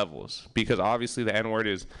speaks levels, because obviously the N-word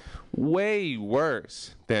is way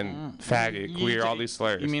worse than faggot, queer, all these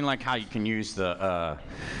slurs. You mean like how you can use the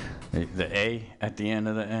A at the end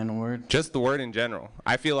of the N-word? Just the word in general.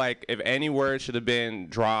 I feel like if any word should have been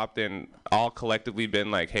dropped and all collectively been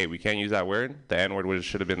like, hey, we can't use that word, the N-word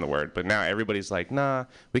should have been the word. But now everybody's like, nah,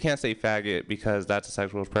 we can't say faggot because that's a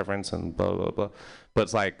sexual preference and blah, blah, blah. But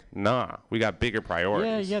it's like, nah, we got bigger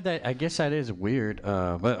priorities. Yeah, I guess that is weird.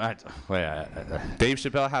 But Dave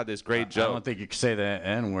Chappelle had this great joke. I don't think you can say the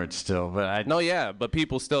N-word still, but but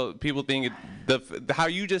people think how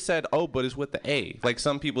you just said, oh, but it's with the A. Like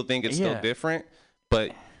some people think it's still different,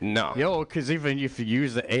 but no. Because even if you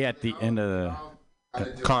use the A at the end of the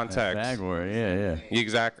context, bag word, yeah.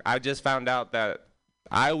 Exactly. I just found out that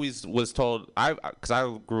I always was told, because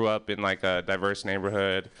I grew up in like a diverse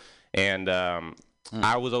neighborhood, and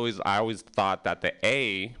I always thought that the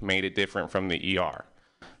A made it different from the ER.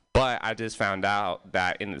 But I just found out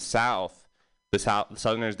that in the South, the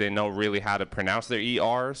Southerners didn't know really how to pronounce their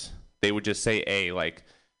ERs. They would just say A, like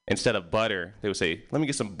instead of butter, they would say, let me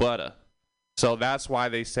get some butter. So that's why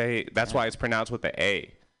it's pronounced with the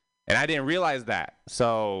A. And I didn't realize that.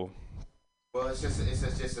 So well, it's just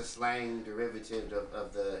a slang derivative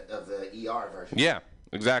of the ER version. Yeah,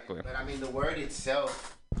 exactly. But I mean, the word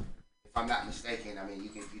itself, if I'm not mistaken, I mean, you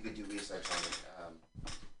could do research on it.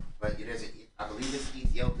 But I believe it's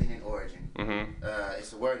Ethiopian in origin. Mm-hmm.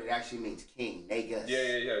 It's a word that actually means king, negus.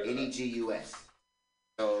 Yeah. Negus.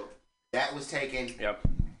 So that was taken. Yep.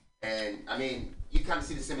 And I mean, you kind of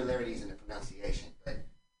see the similarities in the pronunciation, but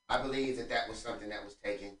I believe that was something that was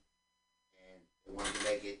taken, and they wanted to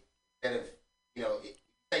make it instead of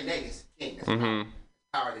say negus, king. That's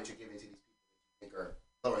power that you're giving to these people that you think are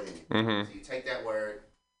lower than you. Mm-hmm. So you take that word,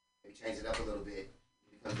 maybe change it up a little bit,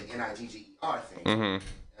 it becomes the Nigger thing.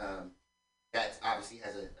 Mm-hmm. That obviously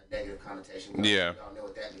has a negative connotation. We all know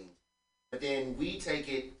what that means. But then we take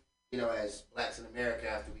it, as blacks in America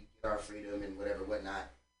after we get our freedom and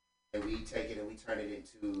whatnot, and we take it and we turn it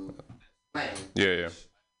into slang. Yeah.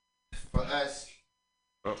 For us,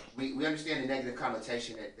 we understand the negative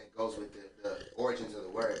connotation that goes with the origins of the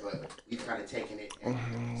word, but we've kind of taken it and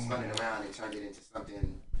spun it around and turned it into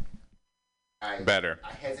something better.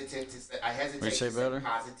 I hesitate to say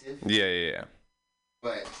positive. Yeah.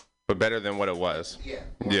 But better than what it was. Yeah.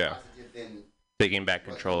 Positive than taking back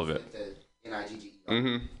control of it. The Nigger.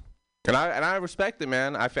 Mm-hmm. And I respect it,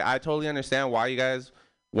 man. I totally understand why you guys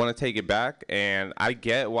want to take it back, and I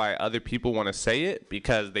get why other people want to say it,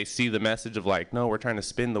 because they see the message of like, no, we're trying to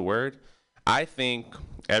spin the word. I think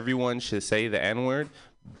everyone should say the N-word,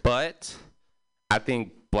 but I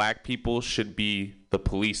think black people should be the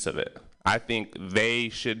police of it. I think they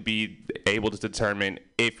should be able to determine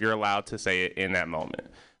if you're allowed to say it in that moment.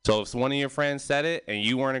 So if one of your friends said it and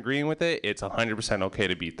you weren't agreeing with it, it's 100% okay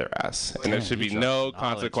to beat their ass. And there should be no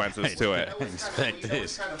consequences to it. What's kind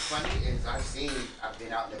of funny is I've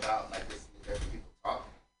been out and about like this, different people talk.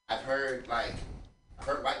 I've heard white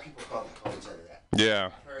people call each other that. Yeah.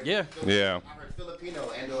 I've heard Filipino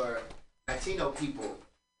and or Latino people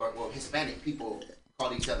or Hispanic people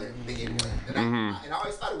call each other the N-word. And I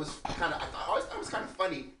always thought it was kind of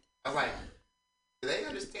funny. I was like, do they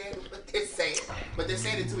understand what they're saying? But they're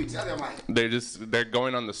saying it to each other. I'm like, they're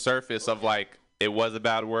going on the surface of like, it was a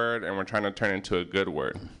bad word and we're trying to turn it into a good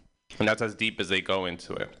word. And that's as deep as they go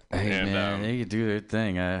into it. Hey, man, they can do their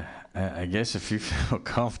thing. I guess if you feel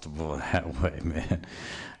comfortable that way, man.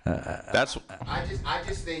 I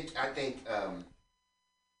think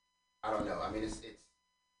I don't know. I mean, it's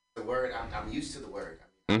the word. I'm used to the word.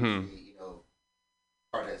 I mean,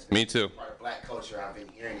 part of me too. Part of black culture. I've been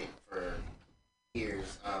hearing it for years.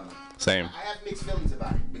 honest. Same. I have mixed feelings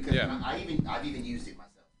about it because I've even used it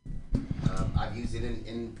myself. I've used it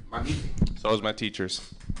in my music. So is my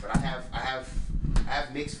teachers. But I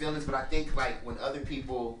have mixed feelings. But I think like when other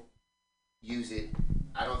people use it,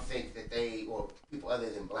 I don't think that they, or people other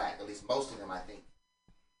than black, at least most of them, I think.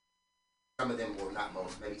 Some of them, or not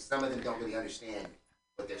most, maybe some of them don't really understand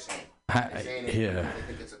what they're saying. They're saying it because they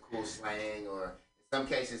think it's a cool slang, or in some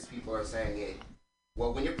cases people are saying it.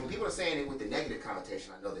 Well, when people are saying it with the negative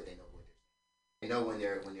connotation, I know that they know what they're saying. They know when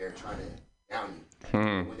they're trying to down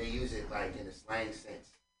you. When they use it like in a slang sense,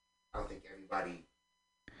 I don't think everybody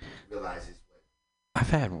realizes what. I've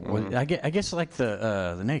had, I guess like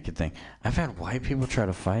the naked thing. I've had white people try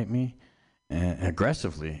to fight me.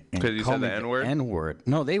 Aggressively. Because you said the N-word? N-word.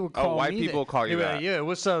 No, they would call me. Oh, white people call you that. Yeah,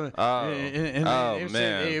 what's up? Man.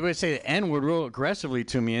 They would say the N-word real aggressively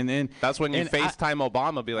to me. And then that's when you FaceTime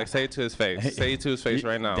Obama, be like, say it to his face. Say it to his face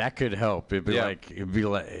right now. That could help. It'd be like,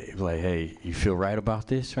 hey, you feel right about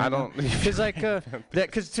this right now? Because like,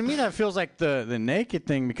 because to me that feels like the naked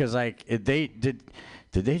thing, because like did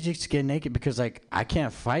they just get naked? Because like I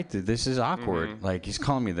can't fight it. This is awkward. Like he's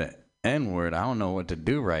calling me the N-word. I don't know what to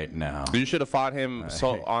do right now. You should have fought him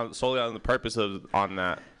solely on the purpose on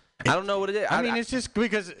that. I don't know what it is. I mean, it's just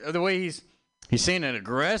because of the way he's saying it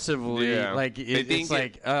aggressively. Yeah. Like it's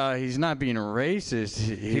like he's not being racist.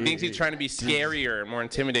 He thinks he's trying to be scarier, more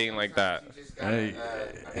intimidating, like that.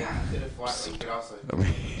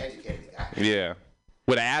 Yeah,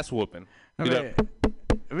 with an ass whooping.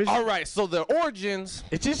 All right, so the origins.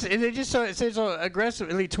 It says so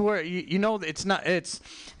aggressively to where it's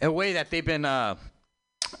a way that they've been I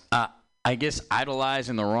guess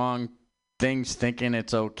idolizing the wrong things, thinking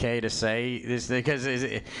it's okay to say this because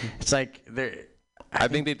it's like I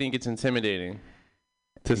think they think it's intimidating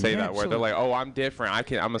to say that word. They're like, oh, I'm different. I'm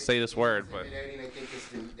gonna say this word, but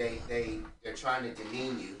they think they're trying to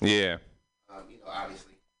demean you. Yeah. Obviously.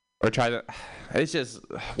 Or try to. It's just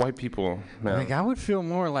white people, man. Like I would feel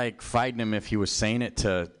more like fighting him if he was saying it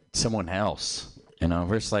to someone else.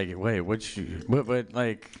 Versus like, wait, but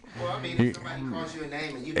like. Well, I mean, if somebody calls you a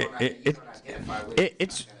name and you don't identify with it,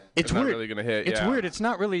 it's not weird. Really gonna hit. It's weird. It's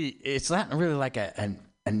not really like a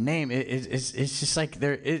name. It's just like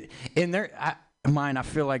in their mind. I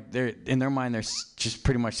feel like in their mind they're just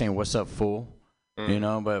pretty much saying, "What's up, fool?"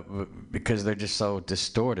 But because they're just so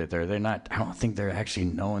distorted, they're not. I don't think they're actually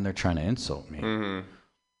knowing they're trying to insult me.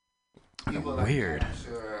 Weird. I'm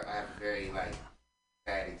sure I have a very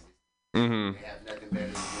bad existence. They have nothing better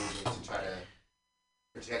to do than to try to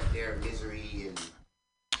project their misery and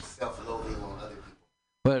self-loathing on other people.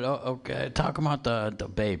 But okay, talk about the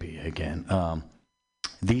baby again.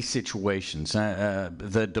 These situations,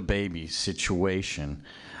 the baby situation.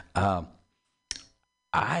 I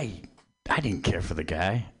didn't care for the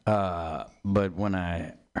guy, but when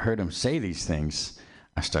I heard him say these things,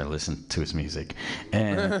 I started listening to his music,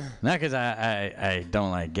 and not because I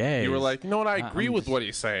don't like gays. You were like, you know what? I agree with what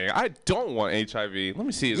he's saying. I don't want HIV. Let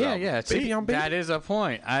me see his album. Yeah. See, that is a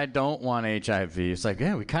point. I don't want HIV. It's like,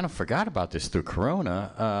 we kind of forgot about this through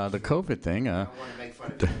Corona, the COVID thing. I don't want to make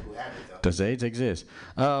fun of people who have it, though. Does AIDS exist?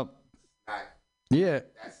 Yeah.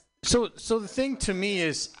 So the thing to me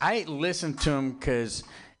is, I listened to him because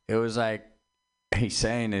it was like he's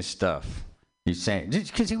saying this stuff. He's saying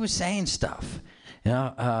because he was saying stuff.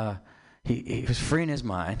 He was freeing his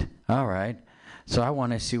mind. All right. So I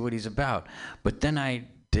want to see what he's about. But then I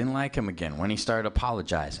didn't like him again when he started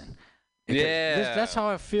apologizing. That's how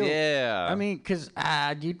I feel. Yeah. I mean, because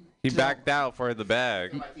he backed out for the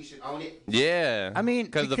bag. Like he should own it. Yeah. I mean,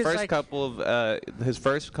 because the first couple of his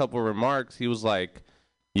first couple of remarks, he was like,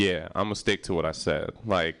 "Yeah, I'm gonna stick to what I said.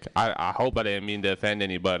 Like, I hope I didn't mean to offend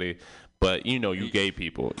anybody." But, you gay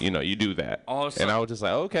people, you do that. Also, and I was just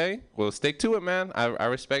like, okay, well, stick to it, man. I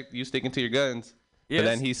respect you sticking to your guns. Yes. But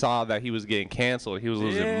then he saw that he was getting canceled. He was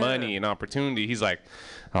losing money and opportunity. He's like,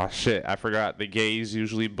 oh, shit, I forgot the gays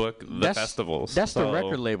usually book the festivals. That's the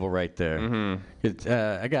record label right there.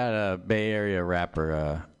 I got a Bay Area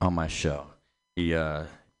rapper on my show. He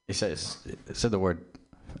said the word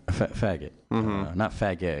faggot. Not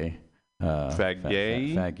faggot.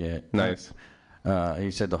 Faggot. Nice. He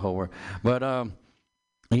said the whole word, but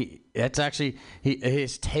that's actually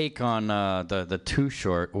his take on the Too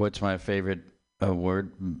Short. What's my favorite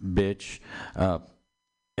word? Bitch.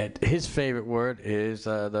 His favorite word is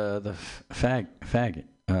the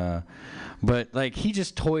faggot. But like he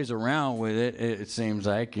just toys around with it. It seems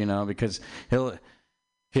like because he'll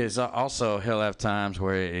have times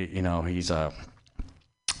where he's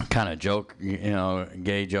kind of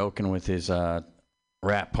gay joking with his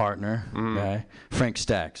rap partner guy, Frank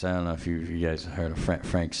Stacks. I don't know if you guys heard of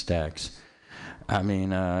Frank Stacks. I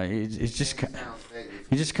mean, it's just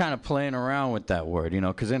he's just kind of playing around with that word, you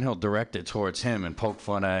know, because then he'll direct it towards him and poke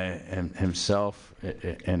fun at himself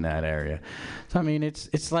in that area. So I mean,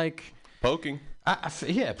 it's like poking.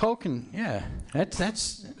 Yeah, poking. Yeah,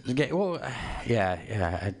 that's gay. Well,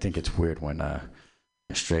 yeah. I think it's weird when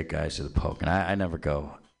straight guys do the poking. I never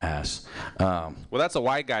go ass. Well, that's a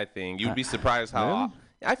white guy thing. You'd be surprised how. Really?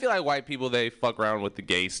 I feel like white people, they fuck around with the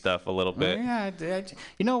gay stuff a little bit. Yeah,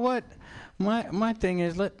 you know what? My thing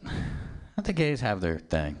is let the gays have their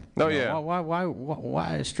thing. Oh, you yeah. know,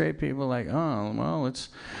 why straight people like, oh well, it's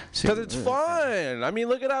because it's fun. I mean,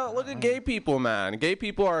 look at gay people, man. Gay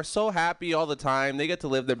people are so happy all the time. They get to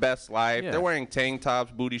live their best life. Yeah. They're wearing tank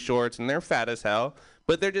tops, booty shorts, and they're fat as hell.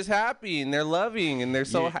 But they're just happy and they're loving and they're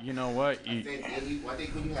so. You know what? I think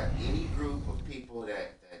when you have any group of people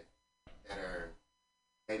that are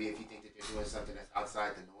maybe if you think that they're doing something that's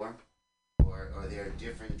outside the norm, or they're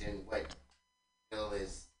different than what still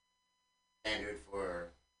is standard for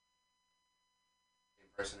in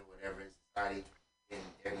person or whatever in society, then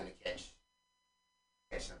they're gonna catch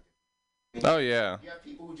something. I mean, Oh, yeah. You have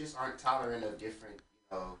people who just aren't tolerant of different,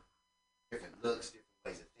 different looks, different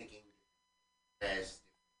ways of thinking, best.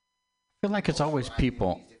 I feel like it's always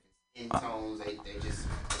people. In tones, they just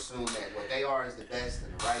assume that what they are is the best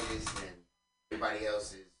and the rightest, and everybody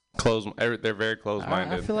else is They're very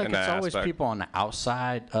closed-minded. I feel like in it's that always aspect. people on the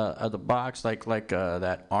outside of the box, like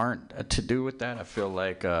that aren't to do with that. I feel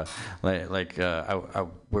like I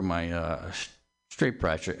wear my straight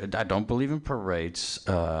pride shirt. I don't believe in parades,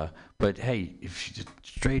 but hey, if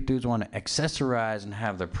straight dudes want to accessorize and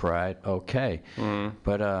have their pride, okay.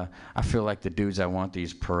 But I feel like the dudes that want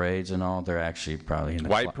these parades and all, they're actually probably in the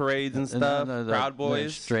White parades and stuff, Proud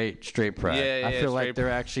Boys. Straight pride. Yeah, I feel like straight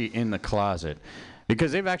they're actually in the closet.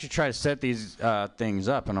 Because they've actually tried to set these things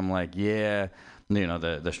up, and I'm like, yeah,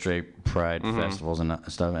 the straight pride festivals and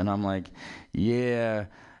stuff, and I'm like, yeah,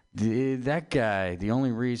 that guy. The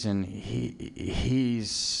only reason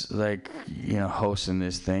he's like, hosting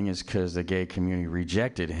this thing is because the gay community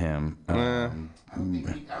rejected him. I don't think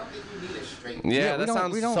we need a straight. Yeah, that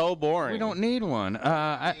sounds so boring. We don't need one.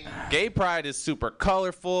 Gay pride is super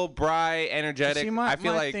colorful, bright, energetic. See, I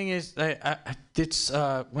feel like thing is, it's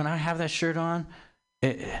when I have that shirt on.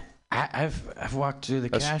 I've walked through the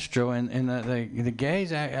Castro and the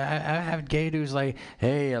gays. I have gay dudes like,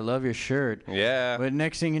 hey, I love your shirt. Yeah. But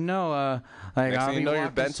next thing you know, like I'll be you're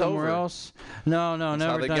walking bent somewhere over. else. No,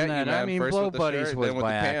 never done that. I mean, First blow with the buddies shirt, was then with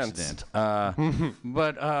by the pants. accident.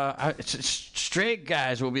 But straight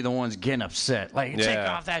guys will be the ones getting upset. Like, take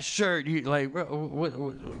off that shirt. You like,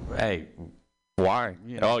 hey. Why?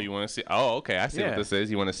 Oh, you want to see? Oh, okay. I see what this is.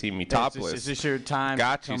 You want to see me topless? Is this your time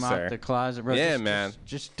Got to you, come sir. out the closet, bro? Yeah, man.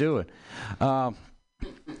 Just do it.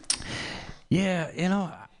 Yeah,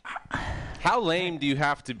 How lame do you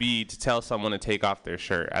have to be to tell someone to take off their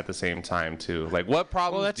shirt at the same time, too? Like, what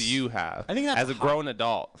problems do you have I think that's as a grown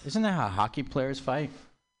adult? Isn't that how hockey players fight?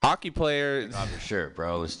 Hockey players. Take off your shirt,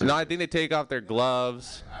 bro. Let's do No, it. I think they take off their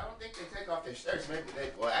gloves. I don't think they take off their shirts. Maybe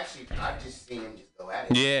actually, I've just seen them just go at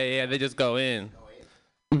it. Yeah, they just go in.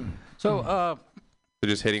 So, They're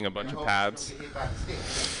just hitting a bunch of pads.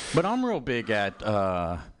 but I'm real big at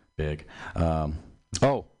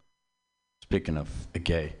speaking of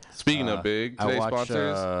gay. Speaking of big, I today's watched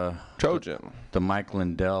sponsors, Trojan. The Mike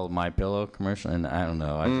Lindell My Pillow commercial, and I don't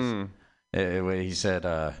know. He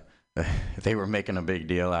said they were making a big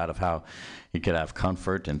deal out of how you could have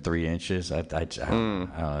comfort in 3 inches. I don't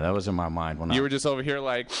know. That was in my mind when You were just over here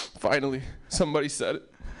like, finally, somebody said it.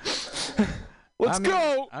 Let's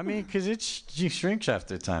go. I mean, because it shrinks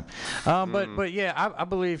after time. But yeah, I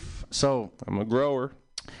believe so. I'm a grower.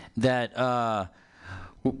 That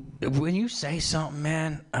when you say something,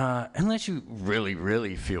 man, unless you really,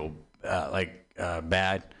 really feel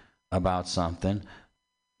bad about something,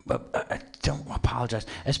 but don't apologize.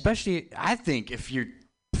 Especially, I think if you're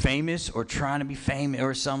famous or trying to be famous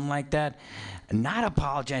or something like that, not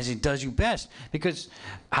apologizing does you best, because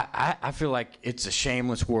I feel like it's a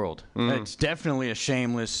shameless world. It's definitely a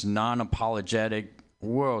shameless, non-apologetic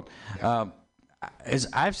world. As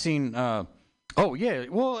I've seen, the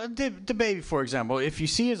baby, for example, if you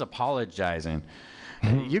see us apologizing,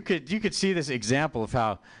 you could see this example of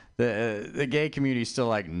how the gay community is still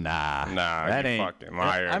like, nah, that you ain't fucking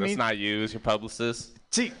liar. That's not you. It's your publicist.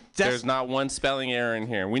 See, there's not one spelling error in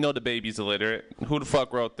here. We know the baby's illiterate. Who the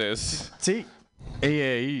fuck wrote this? See,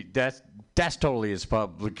 yeah, that's totally his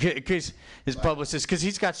publicist, because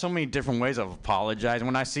he's got so many different ways of apologizing.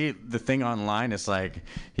 When I see the thing online, it's like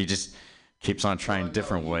he just keeps on trying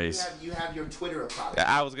different ways. You have your Twitter apology.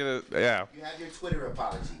 I was gonna, yeah. You have your Twitter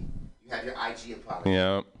apology. You have your IG apology.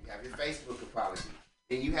 Yep. You have your Facebook apology.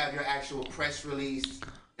 Then you have your actual press release,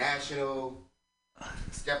 national,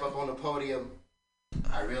 step up on the podium.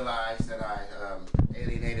 I realized that I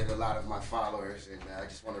alienated a lot of my followers, and I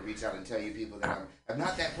just want to reach out and tell you people that I'm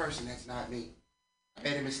not that person. That's not me. I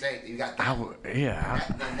made a mistake. You got that.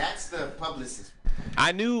 And that's the publicist.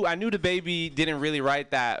 I knew the baby didn't really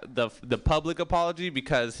write the public apology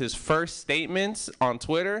because his first statements on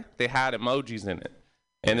Twitter, they had emojis in it.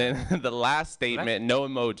 And then the last statement, no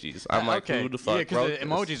emojis. I'm like, who the fuck wrote this? The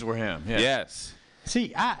emojis were him. Yeah. Yes.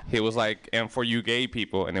 See, he was like, and for you gay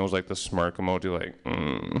people, and it was like the smirk emoji, like,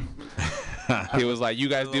 He was like, you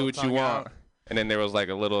guys do what you want. And then there was like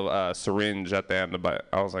a little syringe at the end of it.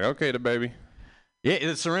 I was like, okay, the baby. Yeah,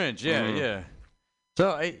 the syringe. Yeah, yeah.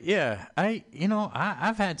 So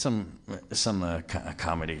I've had some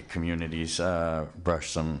comedy communities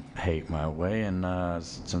brush some hate my way, and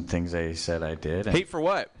some things they said I did. And, hate for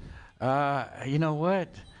what? You know what?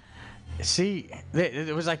 See,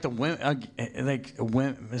 it was like the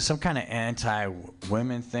women, some kind of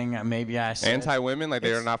anti-women thing. Maybe I said anti-women, like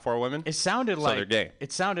they're not for women. It sounded like they're gay.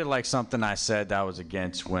 It sounded like something I said that was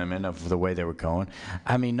against women of the way they were going.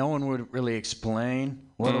 I mean, no one would really explain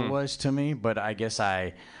what it was to me, but I guess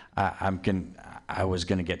I was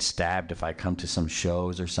gonna get stabbed if I come to some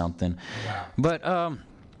shows or something. Wow. But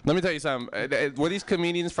let me tell you something. Were these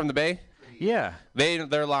comedians from the Bay? Yeah.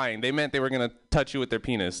 They're lying. They meant they were going to touch you with their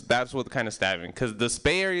penis. That's what kind of stabbing. Because the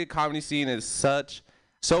Bay Area comedy scene is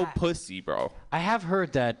so pussy, bro. I have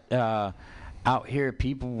heard that out here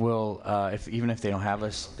people will, even if they don't have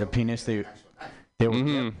a penis, they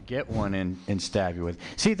will get one and stab you with.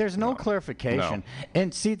 See, there's no clarification. No.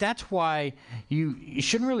 And see, that's why you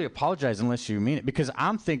shouldn't really apologize unless you mean it. Because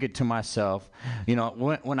I'm thinking to myself,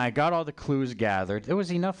 when I got all the clues gathered, there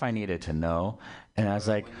was enough I needed to know. And I was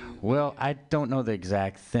like, well, I don't know the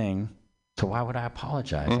exact thing, so why would I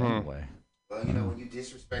apologize anyway? Well, when you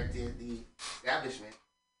disrespected the establishment,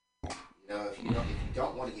 if you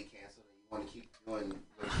don't want to get canceled and you want to keep doing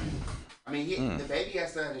what you... I mean, the baby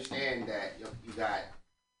has to understand that you got...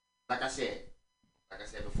 Like I said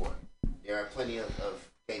before, there are plenty of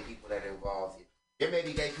gay people that are involved. There may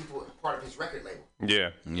be gay people part of his record label.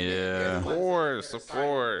 Yeah. Yeah. Of course. They're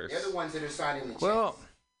the ones that are signing the checks. Well...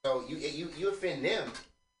 So you offend them,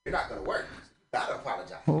 you're not going to work. You got to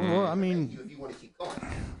apologize. Well, I mean, if you want to keep going.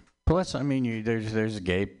 Plus, I mean, there's a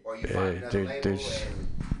gay. Or you find another label, and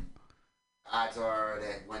odds are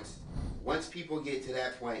that once people get to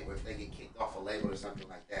that point where if they get kicked off a label or something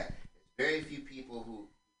like that, there's very few people who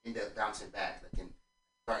end up bouncing back that can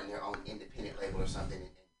start their own independent label or something and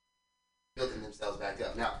building themselves back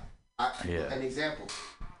up. Now, an example.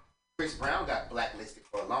 Chris Brown got blacklisted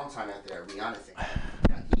for a long time after that Rihanna thing.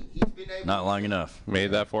 He's been able not long enough. Made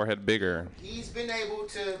that forehead bigger. He's been able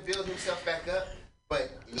to build himself back up, but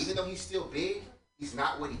even though he's still big, he's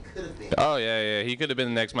not what he could have been. Oh yeah. He could have been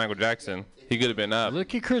the next Michael Jackson. He could have been up.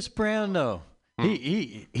 Look at Chris Brown though.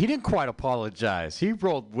 He didn't quite apologize. He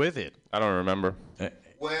rolled with it. I don't remember.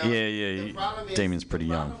 Well, yeah. Damien's pretty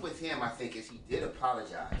young. The problem with him, I think, is he did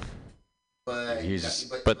apologize. But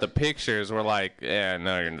the pictures were like, yeah,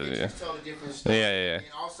 no, you're not. Pictures told a different story. Yeah. And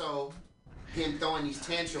also, him throwing these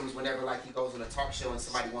tantrums whenever like he goes on a talk show and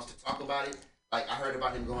somebody wants to talk about it. Like I heard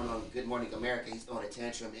about him going on Good Morning America. He's throwing a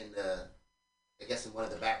tantrum in in one of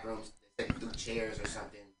the back rooms. They said he threw chairs or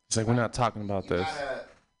something. It's like we're not talking about this.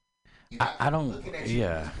 I don't. Looking at you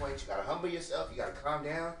at this point, you gotta humble yourself. You gotta calm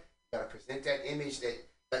down. You gotta present that image that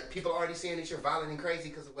like people are already saying that you're violent and crazy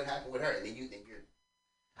because of what happened with her, and then you're.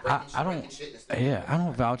 I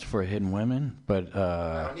don't vouch for hidden women, but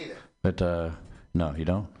I don't either. But no, you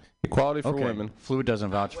don't. Equality for women. Fluid doesn't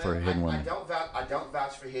vouch for hidden women. I don't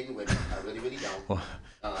vouch for hidden women. I really don't.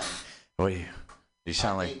 Well, you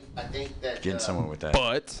sound like I think that getting someone with that.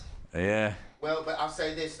 But yeah. Well, but I'll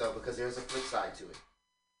say this though, because there's a flip side to it.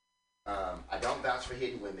 I don't vouch for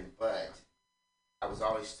hidden women, but I was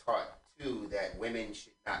always taught too that women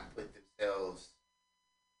should not put themselves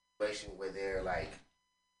in a situation where they're like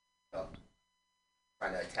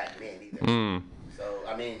trying to attack men either. So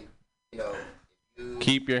I mean,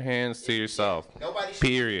 keep your hands to yourself. Nobody should.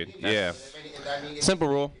 Period. Yeah. Simple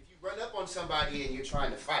rule. If you run up on somebody and you're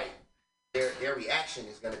trying to fight, their reaction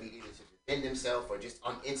is going to be either to defend themselves or just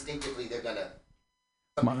instinctively they're going to.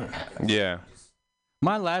 Yeah.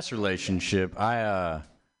 My last relationship, I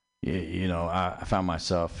found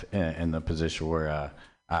myself in the position where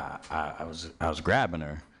I was grabbing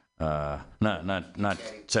her. Not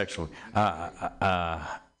sexually.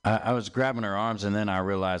 I was grabbing her arms, and then I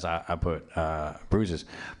realized I put bruises.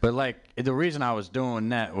 But like the reason I was doing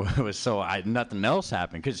that was so nothing else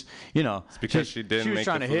happened, because it's because she didn't was make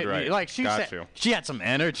trying the to food hit right. me. Like she had some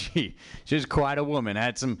energy. She was quite a woman,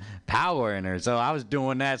 had some power in her. So I was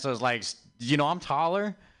doing that. So it's like, I'm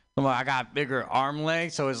taller. I got bigger arm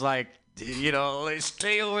length. So it's like, like,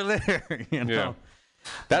 stay over there. Yeah.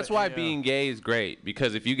 That's why being gay is great,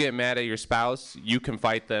 because if you get mad at your spouse, you can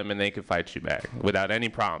fight them and they can fight you back without any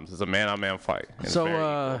problems. It's a man-on-man fight. So,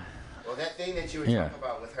 well, that thing that you were talking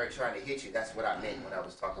about with her trying to hit you, that's what I meant when I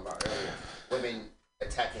was talking about earlier. Women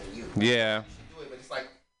attacking you. Yeah. You should do it, but it's like,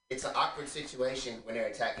 it's an awkward situation when they're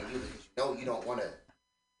attacking you, because you don't want to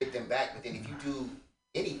hit them back. But then if you do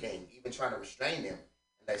anything, even trying to restrain them,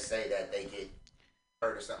 and they say that they get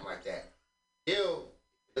hurt or something like that, still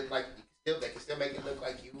look like they can still make it look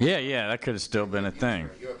like you. Yeah, that could have still been a thing.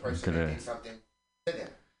 You're a person that did something to them.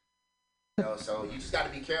 So you just got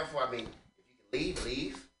to be careful. I mean, if you can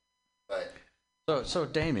leave. But so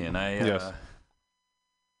Damien, yes.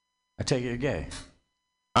 I take it you're gay.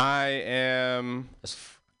 I am.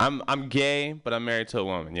 I'm gay, but I'm married to a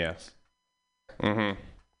woman. Yes.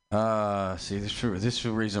 See, this is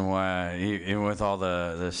the reason why, even with all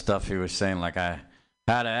the stuff he was saying, like I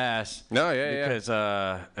had to ask. No, yeah,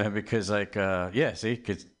 because like, see,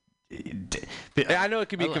 because. I know it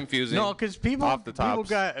can be confusing. No, because people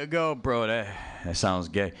go, bro, that sounds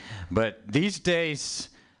gay. But these days,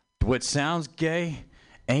 what sounds gay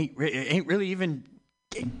ain't really even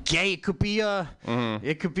gay. It could be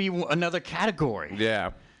it could be another category.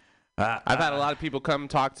 Yeah. I've had a lot of people come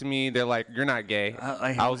talk to me. They're like, "You're not gay."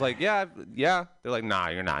 I was like, "Yeah." They're like, "Nah,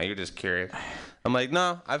 you're not. You're just curious." I'm like,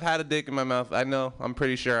 "No, I've had a dick in my mouth. I know. I'm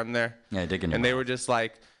pretty sure I'm there." Yeah, dick in your mouth. And they were just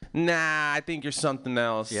like, "Nah, I think you're something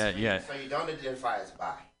else." Yeah. So you don't identify as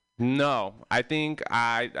bi? No, I think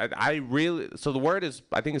I really. So the word is,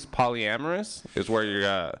 I think it's polyamorous. Is where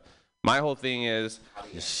you're. My whole thing is,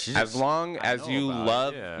 as long as you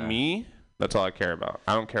love me. That's all I care about.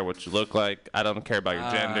 I don't care what you look like. I don't care about your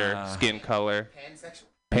gender, skin color.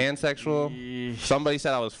 Pansexual? Somebody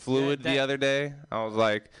said I was fluid the other day. I was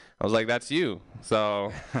like, that's you.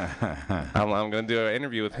 So I'm gonna do an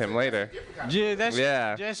interview with him later. Yeah,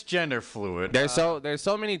 that's gender fluid. There's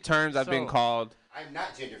so many terms I've been called. I'm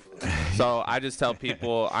not gender fluid. So I just tell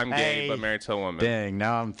people I'm gay but married to a woman. Dang,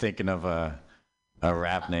 now I'm thinking of a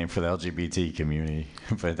rap name for the LGBT community,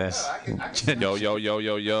 but that's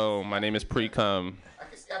yo. My name is Pre-Cum. I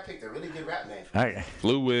can see I picked a really good rap name.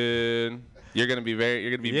 Fluid. You're gonna be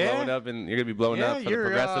blowing up, and you're gonna be blowing up for the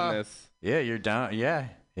progressiveness. You're down. Yeah,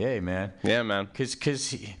 man. Yeah, man. Cause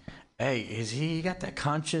he got that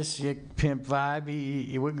conscious pimp vibe.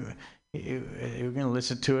 We're gonna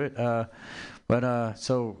listen to it. But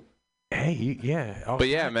so. Hey, yeah. But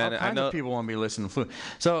yeah, man, I know people want to be listening to Fluid.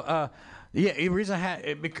 So, yeah, the reason I had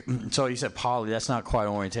it, so you said poly, that's not quite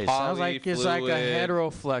orientation. Sounds like it's like a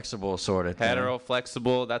hetero-flexible sort of thing.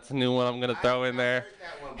 Hetero-flexible, that's a new one I'm going to throw in there.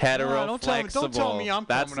 Hetero-flexible. Don't tell me I'm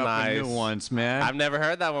coming up with new ones, man. I've never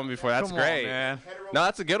heard that one before. That's great. Man. No,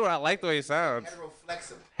 that's a good one. I like the way it sounds.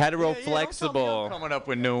 Hetero-flexible. I'm coming up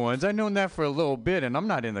with new ones. I've known that for a little bit, and I'm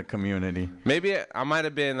not in the community. Maybe I might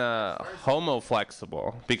have been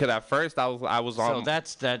homo-flexible, because at first I was on. So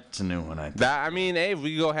that's a new one, I think. I mean, hey, if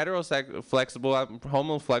we go hetero-flexible,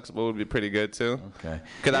 homo-flexible would be pretty good too. Okay.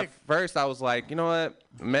 Because at first I was like, you know what,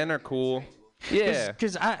 men are cool. Yeah.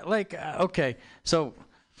 Because I like okay, so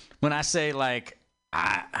when I say like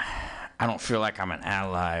I don't feel like I'm an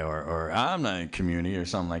ally or I'm not in community or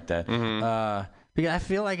something like that. Because I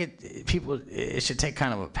feel like it should take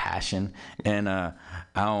kind of a passion, and I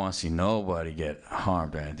don't want to see nobody get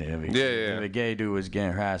harmed right there. If a gay dude was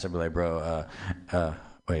getting harassed, I'd be like, bro,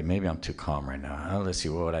 wait, maybe I'm too calm right now. Let's see,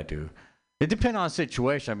 what would I do? It depends on the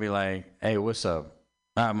situation. I'd be like, hey, what's up?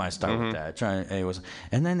 I might start with that. Hey, what's up?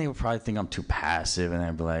 And then they would probably think I'm too passive, and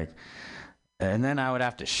I'd be like, and then I would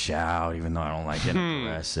have to shout, even though I don't like getting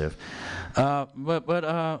aggressive. But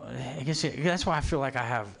I guess that's why I feel like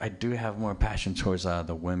I do have more passion towards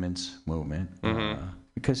the women's movement,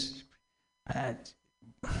 because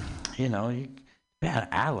you know, you got an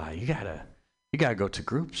ally. You gotta go to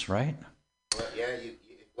groups, right? Well, yeah.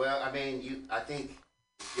 Well, I mean, I think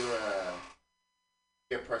if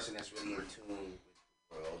you're a person that's really in tune with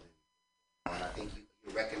the world, and I think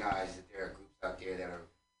you recognize that there are groups out there that are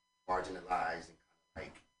marginalized and kind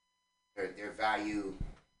of like their value,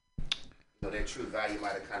 their true value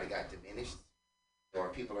might have kind of got diminished, or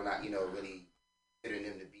people are not, really considering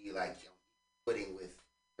them to be like footing with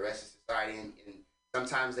the rest of society, and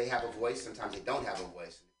sometimes they have a voice, sometimes they don't have a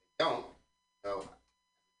voice, and if they don't,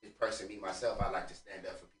 this person, me myself, I like to stand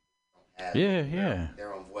up for people who don't have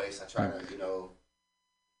their own voice. I try to, you know,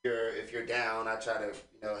 if you're down, I try to,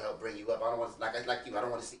 you know, help bring you up. I don't want to, like you, I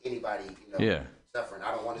don't want to see anybody, you know, suffering.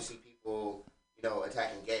 I don't want to see people, you know,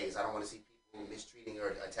 attacking gays. I don't want to see people mistreating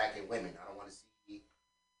or attacking women. I don't want to see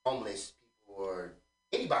homeless people or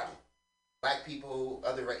anybody, black people,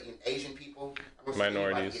 other Asian people, I don't see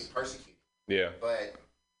anybody get persecuted. Yeah. But,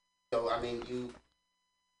 so, I mean,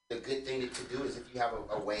 the good thing to do is if you have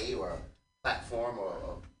a way or a platform or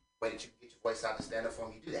a way that you can get your voice out to stand up for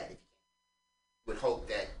them, you do that if you can. You would hope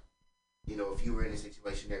that, you know, if you were in a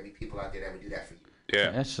situation, there'd be people out there that would do that for you.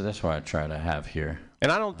 Yeah. That's what I try to have here.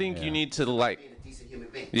 And I don't think you need to, like, being a decent human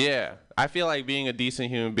being. Yeah. I feel like being a decent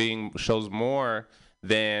human being shows more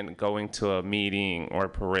than going to a meeting or a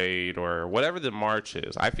parade or whatever the march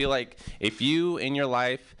is. I feel like if you, in your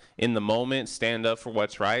life, in the moment, stand up for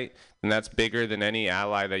what's right, then that's bigger than any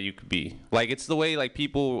ally that you could be. Like, it's the way, like,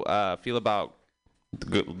 people feel about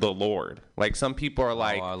the Lord. Like, some people are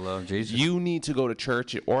like, I love Jesus. You need to go to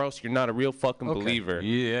church or else you're not a real fucking believer.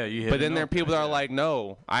 Yeah, you hit But then it there are up. people that are like,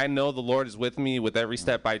 no, I know the Lord is with me with every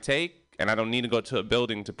step I take, and I don't need to go to a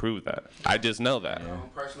building to prove that. I just know that.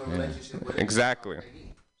 Personal relationship with Exactly.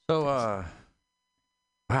 So,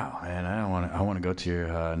 wow, and I want to go to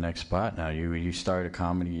your next spot now. You started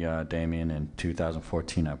comedy, Damien, in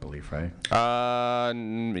 2014, I believe, right?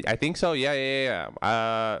 I think so. Yeah.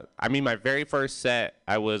 I mean, my very first set,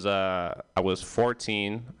 I was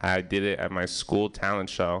 14. I did it at my school talent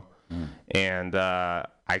show, and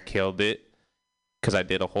I killed it because I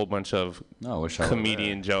did a whole bunch of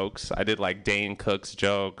comedian jokes. I did like Dane Cook's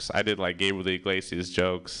jokes. I did like Gabriel Iglesias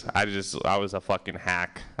jokes. I was a fucking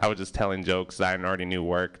hack. I was just telling jokes that I already knew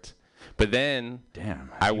worked. But then,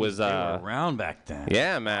 they was were around back then.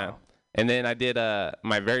 Yeah, man. Wow. And then I did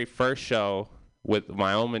my very first show with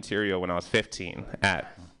my own material when I was 15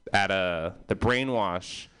 at the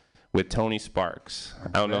Brainwash with Tony Sparks.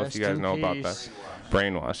 I don't know if you guys know about that.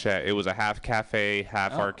 Brainwash, yeah. It was a half cafe,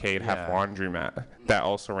 half arcade, half laundromat that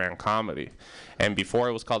also ran comedy. And before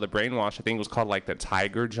it was called the Brainwash, I think it was called like the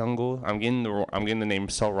Tiger Jungle. I'm getting the name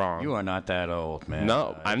so wrong. You are not that old, man.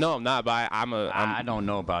 No, I know I'm not, but I don't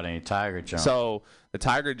know about any Tiger Jungle. So the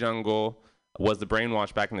Tiger Jungle was the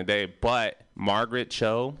Brainwash back in the day, but Margaret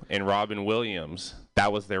Cho and Robin Williams,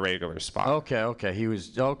 that was their regular spot. Okay.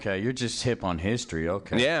 You're just hip on history.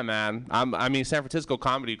 Okay. Yeah, man. I mean, San Francisco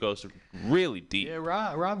comedy goes really deep.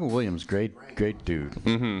 Yeah, Robin Williams, great dude.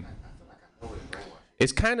 Mm-hmm.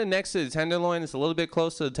 It's kind of next to the Tenderloin. It's a little bit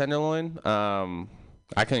close to the Tenderloin.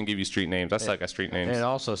 I couldn't give you street names. That's like a street names. It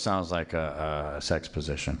also sounds like a sex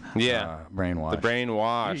position. Yeah. Brainwash. The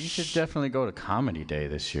Brainwash. You should definitely go to Comedy Day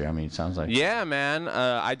this year. I mean, it sounds like. Yeah, man.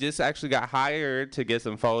 I just actually got hired to get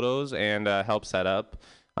some photos and help set up.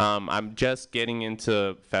 I'm just getting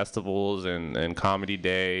into festivals and comedy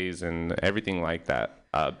days and everything like that.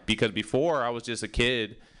 Because before I was just a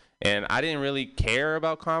kid and I didn't really care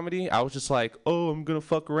about comedy. I was just like, oh, I'm going to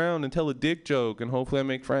fuck around and tell a dick joke and hopefully I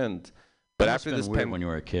make friends. But after this weird when you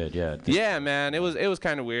were a kid, yeah. Yeah, man, it was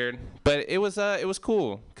kind of weird, but it was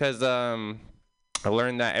cool because I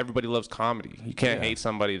learned that everybody loves comedy. You can't hate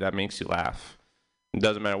somebody that makes you laugh. It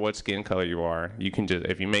doesn't matter what skin color you are. You can just,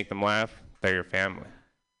 if you make them laugh, they're your family.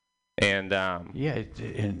 And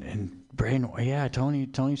Tony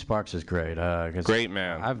Sparks is great. Great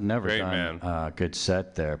man. I've never done a good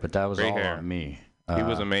set there, but that was all on me. He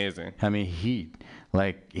was amazing. I mean, he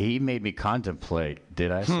made me contemplate.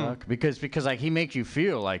 Did I suck? Because like he makes you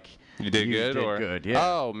feel like you did good. Yeah.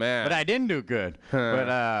 Oh man. But I didn't do good.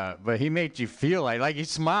 But he made you feel like he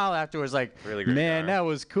smiled afterwards, like really great man, guy. That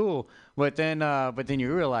was cool. But then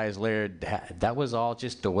you realize later that was all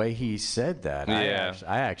just the way he said that. Yeah.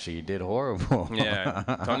 I actually did horrible. Yeah.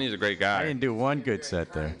 Tony's a great guy. I didn't do one good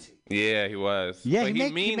set there. Yeah, he was. Yeah, but he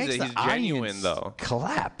means it. He's genuine though.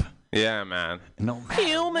 Clap. Yeah, man. No matter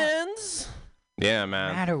humans. Yeah, man.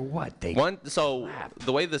 No matter what so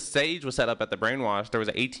the way the stage was set up at the Brainwash, there was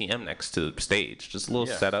an ATM next to the stage, just a little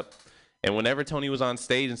setup. And whenever Tony was on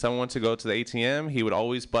stage and someone wanted to go to the ATM, he would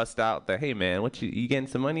always bust out the, hey man, what you getting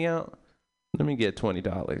some money out? Let me get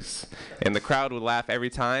 $20. And the crowd would laugh every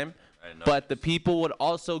time. But the people would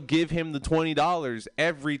also give him the $20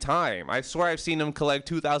 every time. I swear I've seen him collect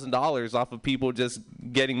 $2,000 off of people just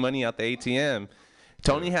getting money out the ATM.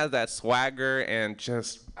 Tony has that swagger and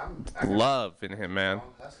just love in him, man.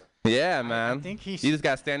 Yeah, man. I think you just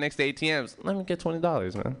got to stand next to ATMs. Let me get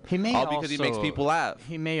 $20, man. He may all because he makes people laugh.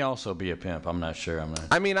 He may also be a pimp. I'm not sure.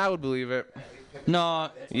 I mean, I would believe it. No.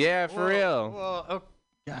 Yeah, for real. Well,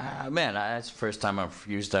 man, that's the first time I've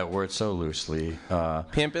used that word so loosely.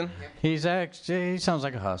 Pimping? He sounds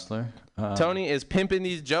like a hustler. Tony is pimping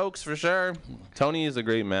these jokes for sure. Tony is a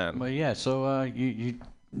great man. But yeah, so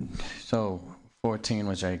so 14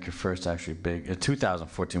 was like your first actually big.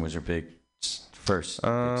 2014 was your big first.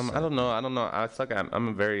 I don't know. I suck.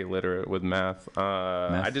 I'm very illiterate with math.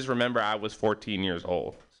 I just remember I was 14 years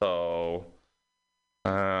old. So,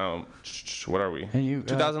 what are we?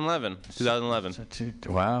 2011. 2011.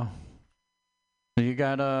 Wow. You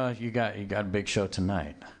got a big show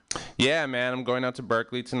tonight. Yeah, man. I'm going out to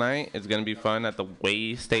Berkeley tonight. It's gonna be fun at the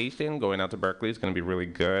Way Station. Going out to Berkeley is gonna be really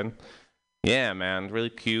good. Yeah, man. Really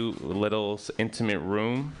cute, little intimate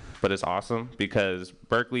room, but it's awesome because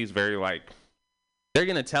Berkeley is very like. They're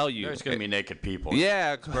gonna tell you. There's gonna be naked people.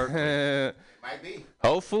 Yeah, might be.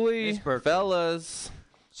 Hopefully, fellas.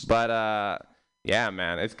 But yeah,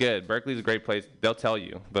 man, it's good. Berkeley's a great place. They'll tell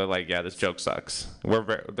you. They're like, yeah, this joke sucks.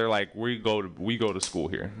 They're like, we go to school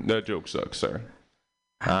here. That joke sucks, sir.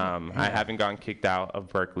 I haven't gotten kicked out of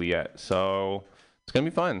Berkeley yet, so it's gonna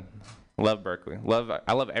be fun. Love Berkeley.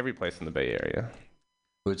 I love every place in the Bay Area.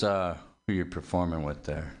 Who you performing with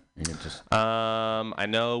there? You can just. I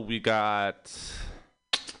know we got.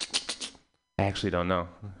 I actually don't know.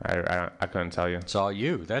 I couldn't tell you. It's all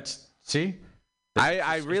you. See.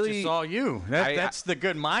 I really. It's just all you. That's the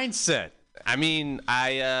good mindset. I mean,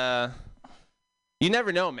 you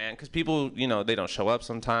never know, man, because people, they don't show up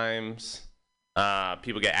sometimes.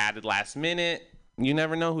 People get added last minute. You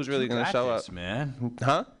never know who's really going to show up, man.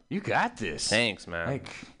 Huh? You got this. Thanks, man.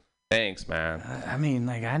 Thanks, man. I mean,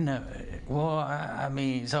 I know. Well, I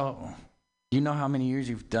mean, so you know how many years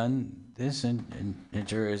you've done this, and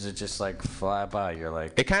or is it just like fly by? You're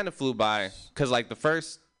like, it kind of flew by, cause the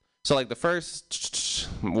first 8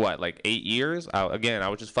 years, I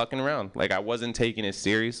was just fucking around. Like I wasn't taking it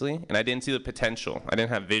seriously, and I didn't see the potential. I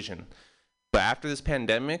didn't have vision. But after this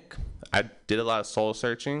pandemic, I did a lot of soul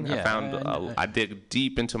searching. Yeah, I dig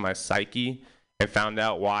deep into my psyche and found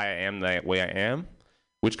out why I am the way I am,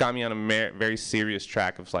 which got me on a very serious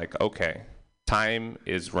track of like, okay, time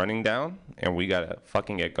is running down, and we gotta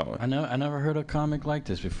fucking get going. I never heard a comic like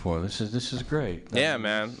this before. This is great. Yeah,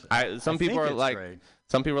 man. Some people are like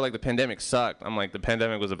the pandemic sucked. I'm like, the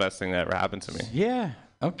pandemic was the best thing that ever happened to me. Yeah.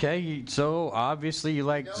 Okay. So obviously you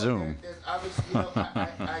like Zoom.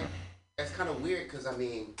 That's kind of weird because I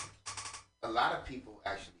mean, a lot of people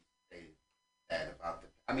actually say that about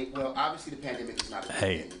obviously the pandemic is not a good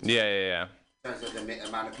thing. Yeah. In terms of the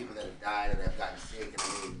amount of people that have died or that have gotten sick, and I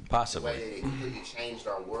mean, possibly the way that it completely changed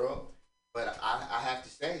our world. But I have to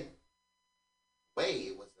say,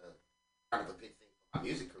 it was a kind of a good thing for my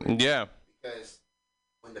music career. Yeah. Because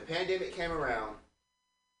when the pandemic came around,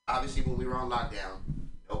 obviously when we were on lockdown,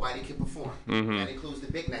 nobody could perform. Mm-hmm. That includes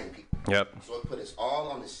the big name people. Yep. So it put us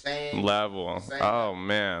all on the same level.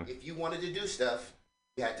 Man. If you wanted to do stuff,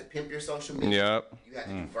 you had to pimp your social media. Yep. You had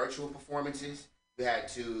to do virtual performances. You had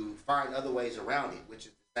to find other ways around it, which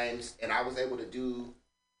is the same. And I was able to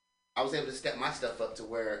step my stuff up to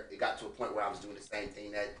where it got to a point where I was doing the same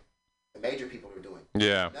thing that the major people were doing.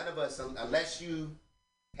 Yeah. None of us, unless you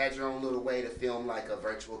had your own little way to film like a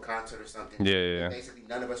virtual concert or something. Yeah. Basically,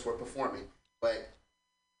 none of us were performing, but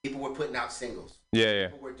people were putting out singles. Yeah.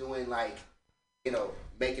 People were doing like,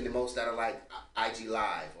 making the most out of like IG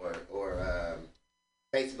Live or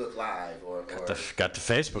Facebook Live or got the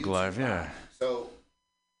Facebook YouTube Live, yeah. So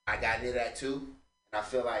I got into that too, and I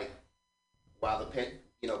feel like while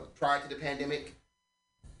prior to the pandemic,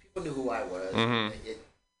 people knew who I was. Mm-hmm.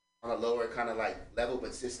 On a lower kind of like level,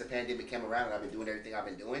 but since the pandemic came around and I've been doing everything I've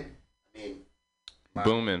been doing, I mean,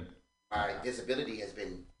 booming. My visibility has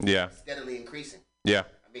been steadily increasing. Yeah.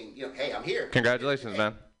 I mean, hey, I'm here. Congratulations,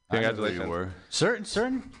 man. Congratulations. You were.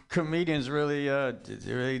 Certain comedians really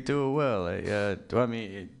do it well.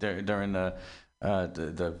 During the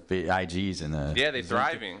IGs and the they're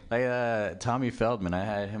thriving. Like Tommy Feldman, I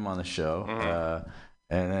had him on the show,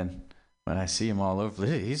 and then when I see him all over,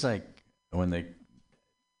 he's like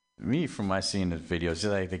from my seeing the videos, he's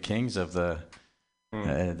like the kings of the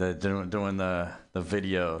doing the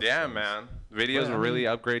videos. Yeah, man, videos will really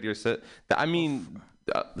upgrade your set. I mean.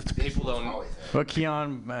 People don't. Well,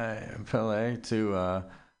 Keon Pele too,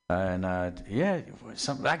 I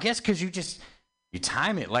guess because you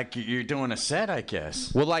time it like you're doing a set, I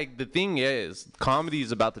guess. Well, like the thing is, comedy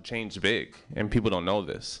is about to change big, and people don't know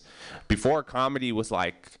this. Before, comedy was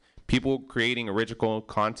like people creating original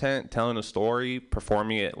content, telling a story,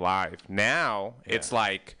 performing it live. Now it's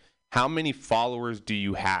like, how many followers do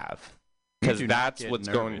you have? Because that's what's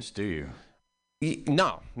going. Do you?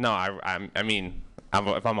 No. I mean.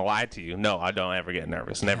 If I'm gonna lie to you, no, I don't ever get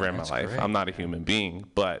nervous. Never in my life. Great. I'm not a human being,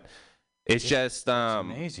 but it's just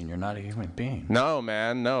amazing. You're not a human being. No,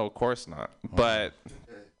 man. No, of course not. But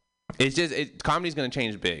comedy's going to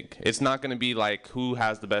change big. It's not going to be like who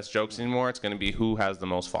has the best jokes anymore. It's going to be who has the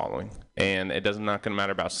most following. And it not going to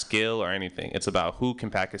matter about skill or anything. It's about who can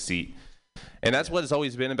pack a seat. And that's what it's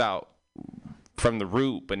always been about from the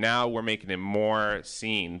root. But now we're making it more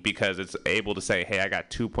seen because it's able to say, hey, I got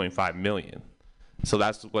 2.5 million. So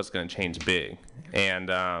that's what's going to change big. And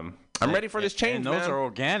I'm ready for this change, and those man. are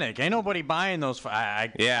organic. Ain't nobody buying those.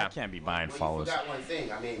 I can't be buying followers. You forgot one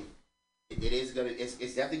thing. I mean, it's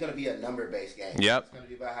definitely gonna be a number-based game. Yep. It's gonna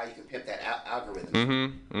be about how you can pimp that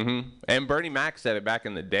algorithm. And Bernie Mac said it back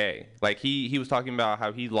in the day. Like he was talking about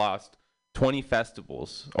how he lost 20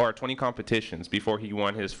 festivals or 20 competitions before he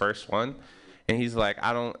won his first one. And he's like,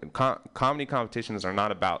 comedy competitions are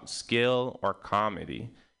not about skill or comedy.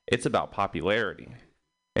 It's about popularity.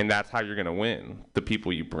 And that's how you're going to win, the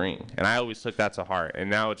people you bring. And I always took that to heart. And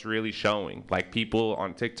now it's really showing. Like people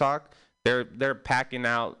on TikTok, they're packing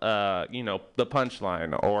out, the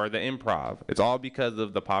punchline or the improv. It's all because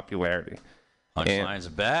of the popularity. Punchline's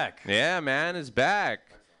back. Yeah, man, it's back.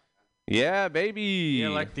 Yeah, baby. Yeah,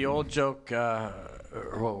 like the old joke,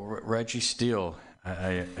 Reggie Steele.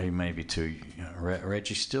 I maybe too.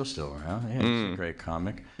 Reggie Steele still around. Yeah, he's a great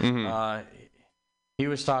comic. He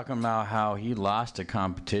was talking about how he lost a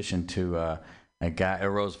competition to a guy at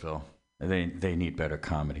Roseville. They need better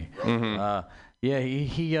comedy.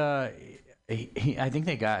 He I think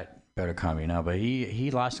they got better comedy now, but he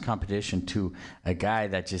lost competition to a guy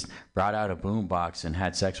that just brought out a boombox and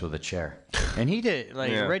had sex with a chair. And he did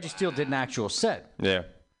Reggie Steele did an actual set. Yeah.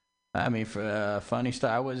 I mean, for funny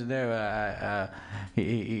stuff. I wasn't there.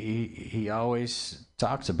 He always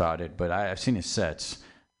talks about it, but I've seen his sets.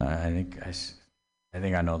 I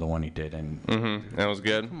think I know the one he did, and that was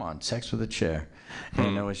good. Come on, sex with a chair,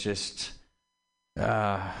 and it was just,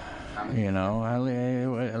 like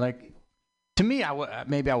to me,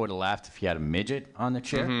 maybe I would have laughed if he had a midget on the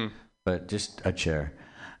chair, but just a chair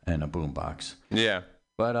and a boombox. Yeah.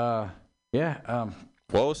 But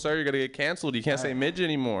whoa, sir, you're gonna get canceled. You can't say midget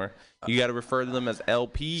anymore. You got to refer to them as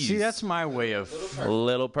LPs. See, that's my way of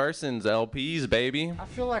little persons, LPs, baby. I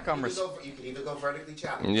feel like I'm. You can either go vertically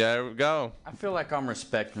challenged. Yeah, there we go. I feel like I'm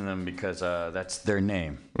respecting them because that's their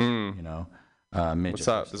name. Midget. What's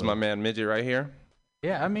up? This is my man Midget right here.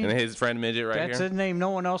 Yeah, I mean, and his friend Midget right here. That's a name no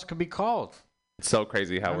one else could be called. It's so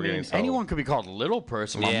crazy how we're getting told. Anyone could be called a little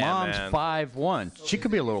person. My mom's 5'1". So she could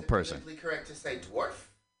be a little person. Is it correct to say dwarf?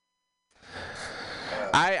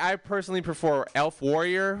 I personally prefer Elf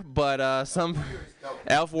Warrior, but some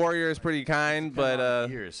Elf Warrior is pretty kind, but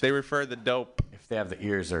they refer the dope. If they have the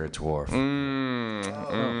ears, they're a dwarf.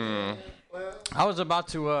 I was about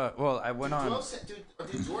to. I went on. Do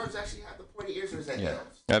dwarves actually have the pointy ears, or is that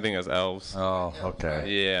elves? I think it's elves. Oh,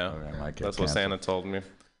 okay. Yeah, that's what Santa told me.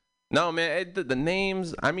 No, man, the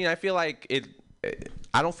names. I mean, I feel like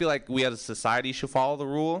I don't feel like we as a society should follow the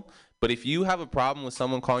rule. But if you have a problem with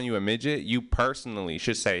someone calling you a midget, you personally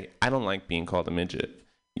should say, I don't like being called a midget.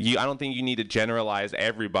 I don't think you need to generalize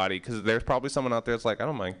everybody because there's probably someone out there that's like, I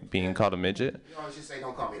don't mind being called a midget. You always just say,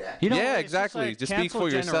 don't call me that. Yeah, exactly. Like just speak for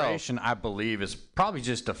yourself. Generation, I believe, is probably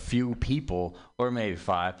just a few people, or maybe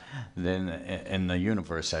 5, then in the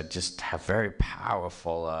universe that just have very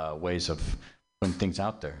powerful ways of putting things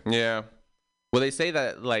out there. Yeah. Well, they say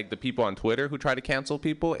that like the people on Twitter who try to cancel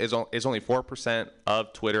people is only 4%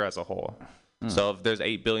 of Twitter as a whole. So if there's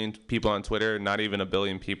 8 billion people on Twitter, not even 1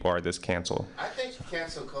 billion people are this canceled. I think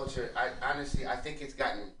cancel culture. I think it's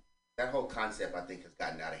gotten that whole concept. I think has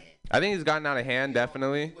gotten out of hand. I think it's gotten out of hand,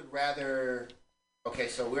 definitely. We would rather. Okay,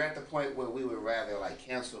 so we're at the point where we would rather like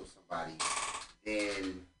cancel somebody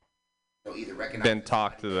than either recognize than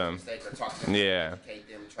talk to them. Or talk to them, educate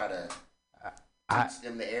them, try to. Teach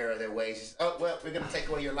them the error of their ways. Oh, well, we're going to take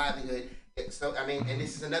away your livelihood. So, I mean, and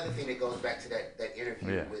this is another thing that goes back to that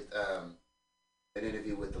interview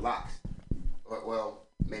with the Locks. Well,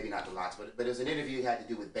 maybe not the Locks, but it was an interview that had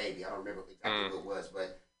to do with Baby. I don't remember exactly what it was,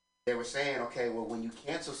 but they were saying, okay, well, when you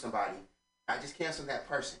cancel somebody, not just canceling that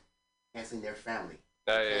person, canceling their family,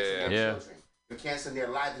 canceling their children, you're canceling their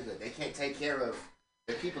livelihood. They can't take care of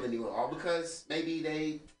their people anymore, all because maybe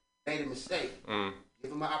they made a mistake. Give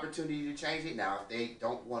them an opportunity to change it. Now, if they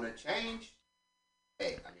don't want to change,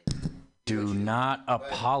 hey, I mean, do not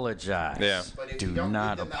apologize. Yeah. Do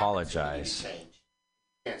not apologize.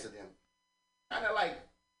 Cancel them. Kind of like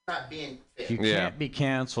not being fair. You can't be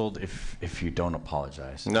canceled if you don't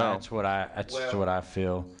apologize. No, that's what I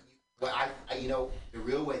feel. Well, I the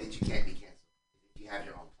real way that you can't be canceled is if you have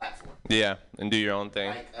your own platform. Yeah, and do your own thing.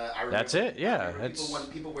 Like, I remember, that's it. Yeah, when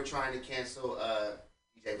people were trying to cancel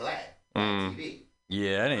DJ Vlad on TV.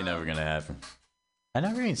 Yeah, that ain't never gonna happen. I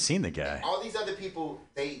never even seen the guy. All these other people,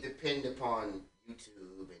 they depend upon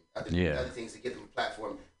YouTube and other things to give him a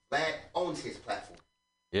platform. Vlad owns his platform.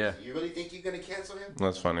 Yeah. So you really think you're gonna cancel him?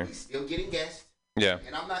 That's funny. He's still getting guests. Yeah.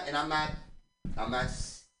 And I'm not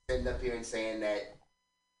sitting up here and saying that,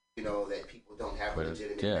 you know, that people don't have a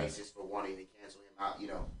legitimate basis for wanting to cancel him out. You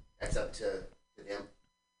know, that's up to them.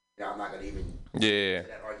 You know, I'm not gonna even get to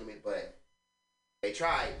that argument, but they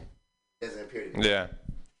tried. Doesn't appear to be. Yeah.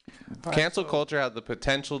 Cancel culture has the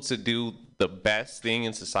potential to do the best thing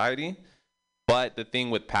in society, but the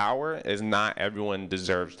thing with power is not everyone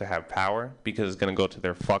deserves to have power because it's gonna go to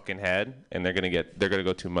their fucking head and they're gonna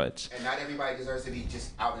go too much. And not everybody deserves to be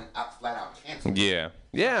just flat out canceled. Yeah.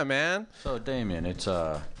 Yeah, man. So Damien, it's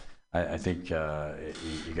I think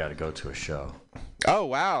you got to go to a show. Oh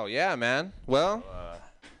wow, yeah, man. Well,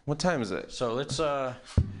 what time is it? So let's I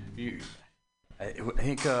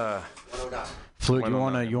think Flute, you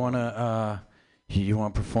wanna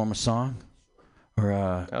perform a song, or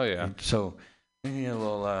oh yeah. So we need a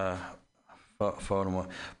little photo,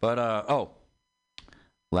 but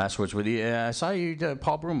last words with you. I saw you,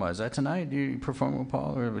 Paul Bruma. Is that tonight? Do you perform with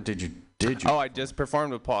Paul, or did you? Oh, I just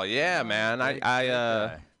performed with Paul. Yeah, man.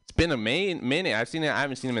 It's been a minute. I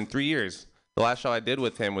haven't seen him in 3 years. The last show I did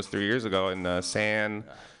with him was 3 years ago in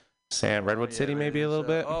Redwood City, maybe a little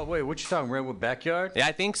bit. Oh wait, what you talking? Redwood Backyard? Yeah,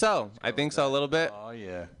 I think so. A little bit. Oh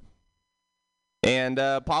yeah. And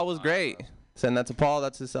Paul was great. Send that to Paul.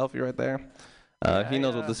 That's his selfie right there. He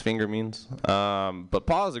knows what this finger means. But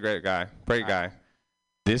Paul is a great guy. Great guy.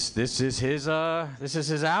 This is his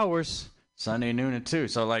hours. Sunday noon at 2.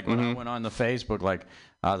 So like when I went on the Facebook, like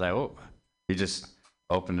I was like, oh, he just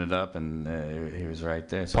opened it up and he was right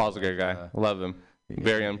there. So Paul's a great guy. Love him.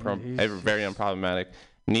 Very unproblematic.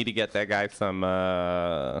 Need to get that guy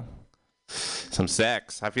some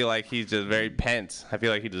sex. I feel like he's just very pent. I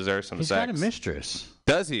feel like he deserves some sex. He's got a mistress.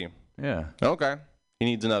 Does he? Yeah. Okay. He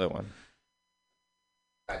needs another one.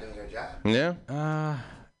 Not doing her job. Yeah.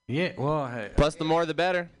 Yeah. Well, hey, plus the more the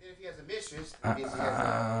better. If he has a mistress, that means he has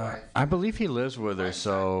a wife. I believe he lives with her,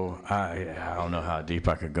 so I don't know how deep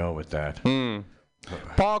I could go with that.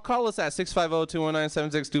 Paul, call us at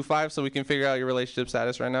 650-219-7625 so we can figure out your relationship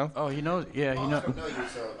status right now. Oh, he knows. Yeah, he knows. I don't know you,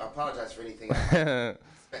 so I apologize for anything I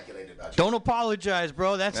speculated about you. Don't apologize,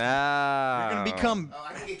 bro. That's you're gonna become. Oh,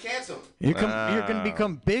 I can get canceled. You're gonna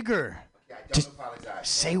become bigger. Okay, I don't Just apologize.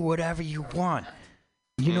 say whatever you want.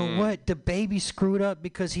 You know what? The baby screwed up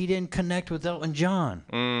because he didn't connect with Elton John.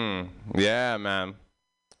 Yeah, man.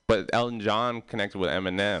 But Elton John connected with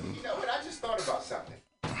Eminem. You know what? I just thought about something.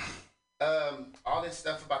 All this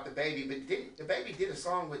stuff about the baby, but the baby did a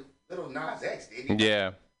song with Little Nas X, didn't he?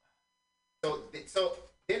 Yeah. So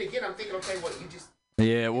then again, I'm thinking, okay, what you just.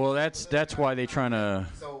 Yeah, well, that's why they trying to.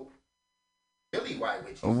 So really, why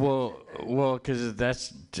would you? Well, because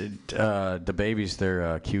that's the baby's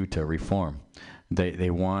their cue to reform. They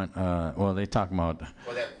want they talk about.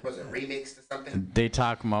 Well, that was a remix to something. They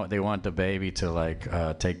talk about they want the baby to like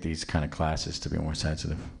take these kind of classes to be more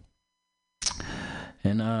sensitive.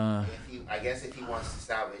 And I guess if he wants to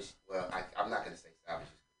salvage, well, I'm not gonna say salvage.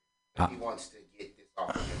 If he wants to get this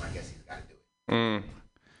off of him, I guess he's got to do it.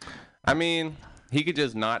 I mean, he could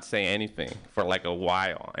just not say anything for like a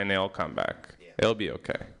while, and they'll come back. Yeah. It'll be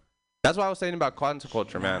okay. That's what I was saying about cancel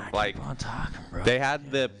culture, man. Like, they had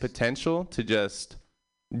the potential to just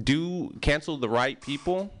cancel the right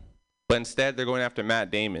people, but instead they're going after Matt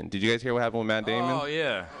Damon. Did you guys hear what happened with Matt Damon? Oh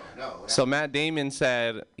yeah. No. So Matt Damon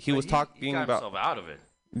said he was talking he got about. himself out of it.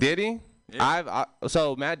 Did he? Yeah.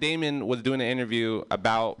 So Matt Damon was doing an interview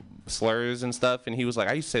about slurs and stuff, and he was like,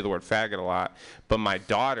 I used to say the word faggot a lot, but my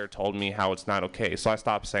daughter told me how it's not okay, so I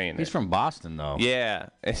stopped saying it. He's from Boston, though. Yeah.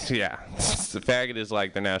 Yeah. The faggot is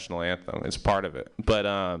like the national anthem. It's part of it. But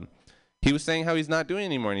he was saying how he's not doing it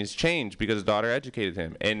anymore, and he's changed because his daughter educated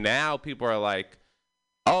him. And now people are like,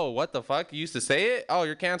 oh, what the fuck? You used to say it? Oh,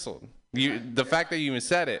 you're canceled. The fact that you even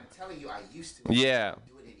said it. I'm telling you, I used to. Yeah.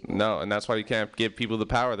 No, and that's why you can't give people the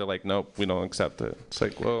power. They're like, nope, we don't accept it. It's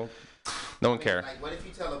like, well, no one cares. Like, what if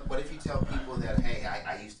you tell people that, hey,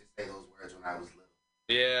 I used to say those words when I was little.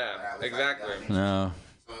 Yeah, exactly. Like, No.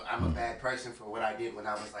 So I'm a bad person for what I did when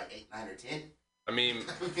I was like 8, 9, or 10. I mean,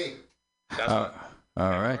 that's all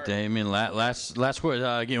right, Damien. Last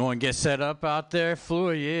word. You want to get set up out there,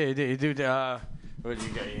 Fluid? Yeah, you do. What do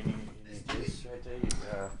you got? You need this right there.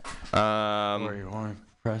 Where you want to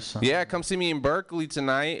press something? Yeah, come see me in Berkeley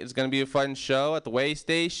tonight. It's gonna be a fun show at the Way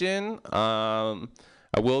Station.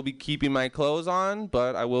 I will be keeping my clothes on,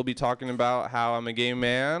 but I will be talking about how I'm a gay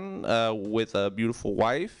man with a beautiful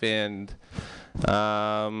wife, and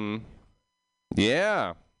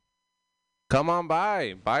yeah, come on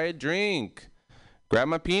by, buy a drink, grab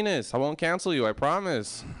my penis. I won't cancel you, I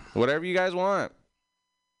promise. Whatever you guys want.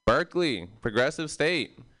 Berkeley, progressive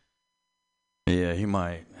state. Yeah, he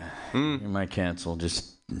might. He might cancel.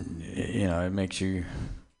 Just it makes you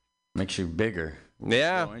bigger.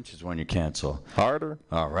 Yeah. 4 inches when you cancel. Harder.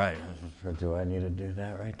 All right. Do I need to do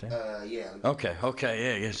that right there? Yeah. Okay.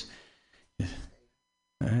 Yeah. Yes.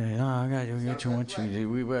 No, I got you.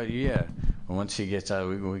 Once he gets out,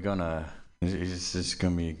 we're gonna. It's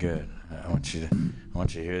gonna be good. I want you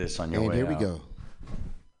to hear this on your way out. And here we go.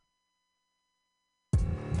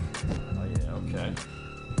 Oh yeah. Okay.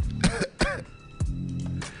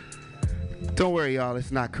 Don't worry, y'all.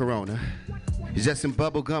 It's not Corona. It's just some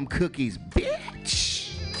bubblegum cookies,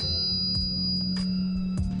 bitch.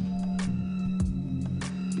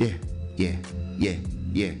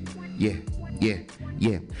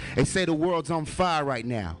 Yeah. They say the world's on fire right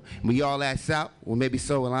now. We all ass out. Well, maybe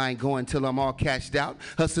so. Well, I ain't going till I'm all cashed out.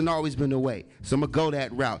 Hustling always been the way, so I'ma go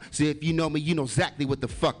that route. See, if you know me, you know exactly what the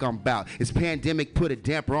fuck I'm about. This pandemic put a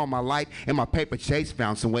damper on my life, and my paper chase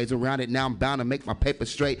found some ways around it. Now I'm bound to make my paper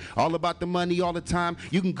straight. All about the money all the time.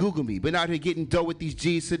 You can Google me. Been out here getting dough with these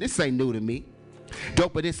G's, so this ain't new to me.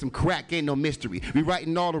 Doper than some crack, ain't no mystery.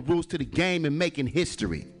 Rewriting all the rules to the game and making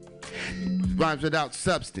history. Rhymes without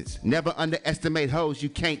substance. Never underestimate hoes, you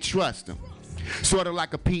can't trust them. Sort of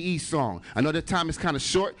like a PE song. I know the time is kind of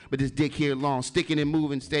short, but this dick here long. Sticking and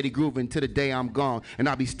moving, steady grooving till the day I'm gone. And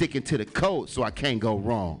I'll be sticking to the code so I can't go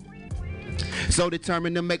wrong. So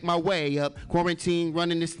determined to make my way up. Quarantine,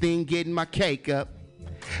 running this thing, getting my cake up.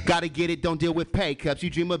 Gotta get it, don't deal with pay cups.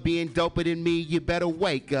 You dream of being doper than me, you better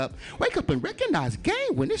wake up. Wake up and recognize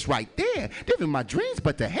game when it's right there. Living my dreams,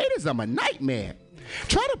 but the haters, I'm a nightmare.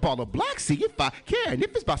 Try to ball a block, see if I care. And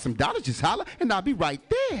if it's about some dollars, just holler and I'll be right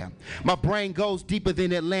there. My brain goes deeper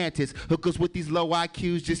than Atlantis. Hookers with these low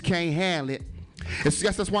IQs just can't handle it. It's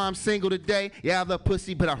guess that's why I'm single today. Yeah, I love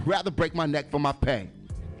pussy, but I'd rather break my neck for my pay.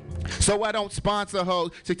 So I don't sponsor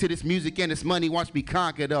hoes. Stick to this music and this money, watch me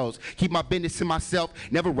conquer those. Keep my business to myself,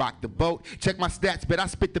 never rock the boat. Check my stats, but I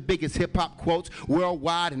spit the biggest hip-hop quotes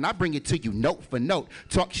worldwide, and I bring it to you note for note.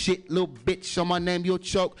 Talk shit, little bitch, on my name you'll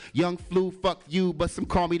choke. Young flu, fuck you, but some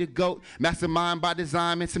call me the GOAT. Mastermind by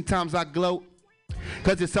design, and sometimes I gloat.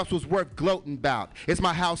 Cause this stuff was worth gloating about. It's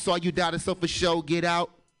my house, all you doubted, so for show, get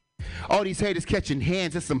out. All these haters catching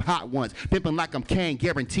hands, and some hot ones. Pimping like I'm Kane,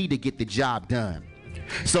 guaranteed to get the job done.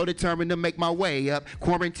 So determined to make my way up.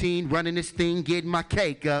 Quarantine, running this thing, getting my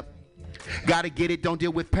cake up. Gotta get it, don't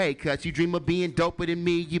deal with pay cuts. You dream of being doper than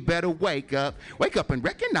me, you better wake up. Wake up and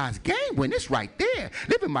recognize game when it's right there.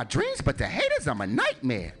 Living my dreams, but the haters, I'm a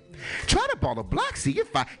nightmare. Try to ball a block, see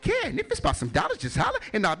if I can. And if it's about some dollars, just holler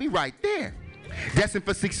and I'll be right there. Destined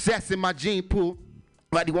for success in my gene pool.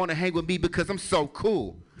 Nobody wanna hang with me because I'm so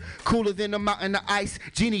cool. Cooler than a mountain of ice,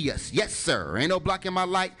 genius, yes sir. Ain't no blocking my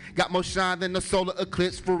light, got more shine than the solar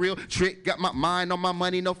eclipse, for real. Trick, got my mind on my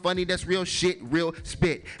money, no funny, that's real shit, real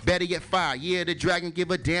spit. Better get fire, yeah, the dragon give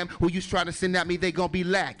a damn. Who you trying to send at me, they gon' be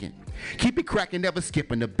lacking. Keep it cracking, never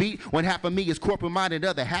skipping the beat. One half of me is corporate minded,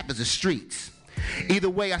 other half is the streets. Either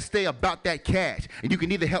way, I stay about that cash, and you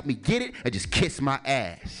can either help me get it or just kiss my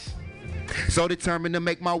ass. So determined to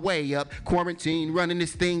make my way up. Quarantine, running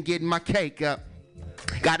this thing, getting my cake up.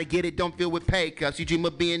 Gotta get it, don't feel with pay cups. You dream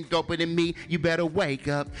of being doper than me, you better wake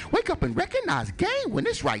up. Wake up and recognize game when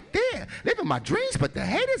it's right there. Living my dreams, but the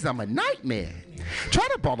haters, I'm a nightmare. Try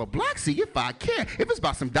to ball a block, see if I can. If it's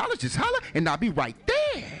about some dollars, just holler and I'll be right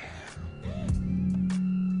there.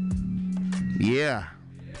 Yeah.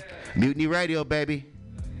 Mutiny Radio, baby.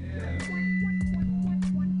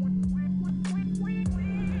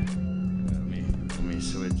 Let me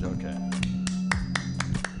switch, okay.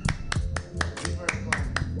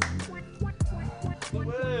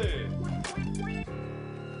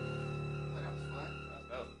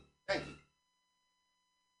 Thank you.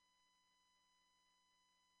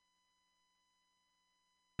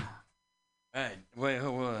 All right, wait,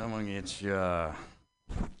 I'm gonna get you.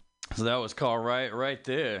 So that was called right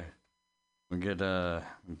there. We're gonna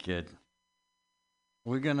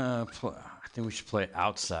play. I think we should play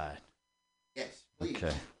outside. Yes, please.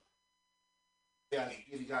 Okay. Yeah,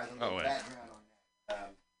 give you guys a little background on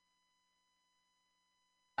that.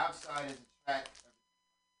 Outside is a track.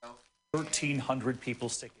 1,300 people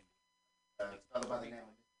sick. It's all about the name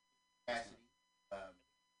of Cassidy.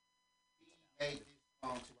 He made this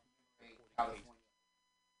song to commemorate California.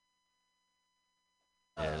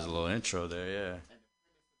 Yeah, there's a little intro there, yeah. And the premise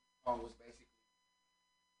of the song was basically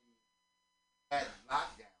at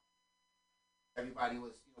lockdown. Everybody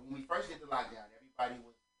was, when we first did the lockdown, everybody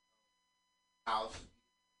was house.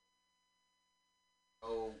 So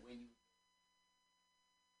when you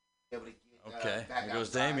were able to get back here goes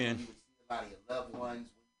outside, Damien. you would see a lot of your loved ones.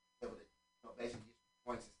 When you were able to basically just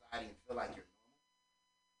join society.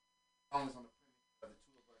 song is on the premise of the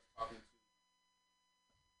two of us talking to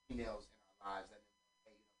females in our lives. That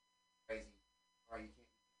hey, crazy, or you can't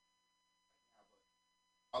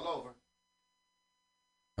all over.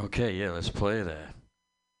 Okay, yeah, let's play that.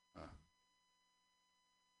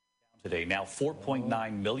 Today, now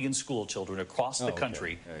 4.9 million school children across the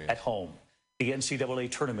country at home. The NCAA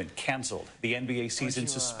tournament canceled. The NBA season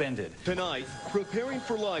suspended. Tonight, preparing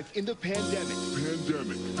for life in the pandemic.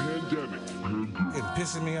 Pandemic. It's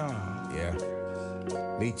pissing me off.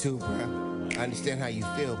 Yeah. Me too, bro. I understand how you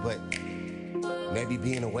feel, but maybe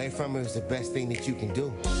being away from her is the best thing that you can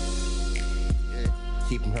do. Yeah.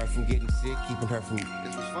 Keeping her from getting sick, keeping her from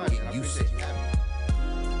getting you sick.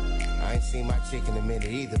 I ain't seen my chick in a minute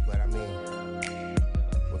either, but I mean,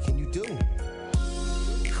 what can you do?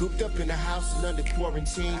 Cooped up in the house and under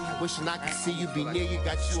quarantine. Wishing I could see you, be near you,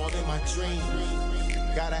 got you all in my dreams.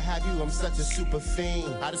 Gotta have you, I'm such a super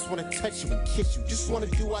fiend. I just wanna touch you and kiss you, just wanna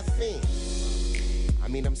do our thing. I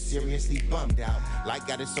mean, I'm seriously bummed out. Like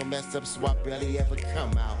got it so messed up so I barely ever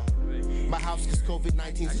come out. My house cause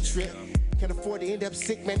COVID-19's a trip. Can't afford to end up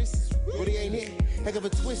sick, man, this really ain't it. Heck of a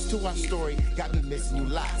twist to our story, got me missing you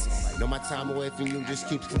lots. Know my time away from you just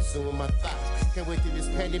keeps consuming my thoughts. Can't wait till this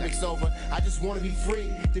pandemic's over, I just wanna be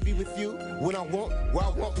free. To be with you, when I want, where I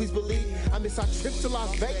want, please believe. I miss our trip to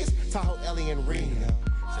Las Vegas, Tahoe, Ellie, and Reno.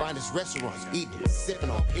 Finest restaurants, eating, sipping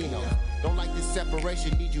on Pinot. Don't like this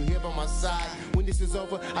separation, need you here by my side. When this is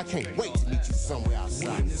over, I can't wait to meet you somewhere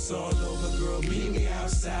outside. When it's all over, girl, meet me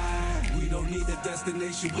outside. We don't need a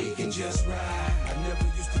destination, we can just ride. I never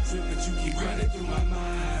used to trip, but you keep running through my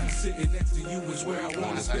mind. Sitting next to you is where I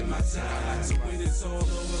wanna spend my time. So when it's all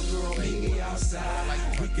over, girl, meet me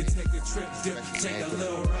outside. We can take a trip, dip, take a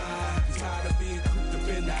little ride. I'm tired of being cooped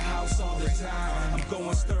up in the house all the time. I'm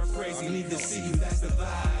going stir crazy, need to see you, that's the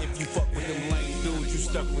vibe. If you fuck with them lame dudes, you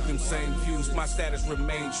stuck with them same views. My status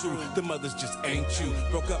remain true, the mothers just ain't you.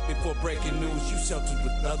 Broke up before breaking news, you sheltered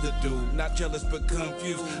with other dude. Not jealous but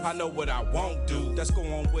confused, I know what I won't do. That's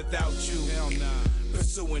going on without you. Hell nah.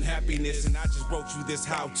 Pursuing happiness, and I just wrote you this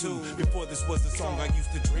how-to. Before this was a song, I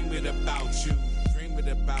used to dream it about you.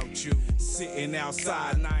 About you, sitting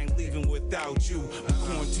outside and I ain't leaving without you. When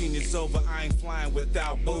quarantine is over, I ain't flying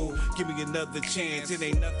without boo. Give me another chance, it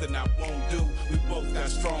ain't nothing I won't do. We both got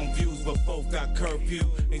strong views, but both got curfew.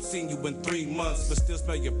 Ain't seen you in 3 months, but still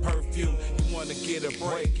smell your perfume. You wanna get a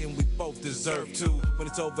break, and we both deserve to. When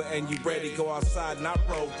it's over and you ready, go outside, not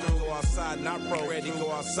roll through. Go outside, not roll ready.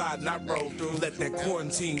 Go outside, not roll through. Let that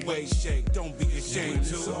quarantine wave shake. Don't be ashamed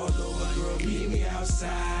to. When it's all over, girl, meet me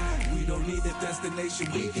outside. We don't need a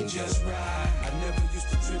destination, we can just ride. I never used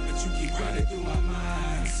to trip, but you keep running through my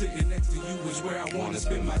mind. Sitting next to you is where I wanna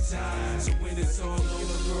spend my time. So when it's all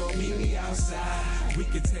over, girl, meet me outside. We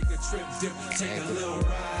can take a trip, dip, take a little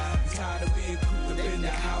ride. I'm tired of being cooped up in the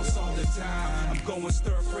house all the time. I'm going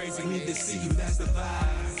stir crazy, need to see you, that's the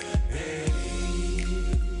vibe. Hey.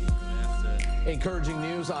 Encouraging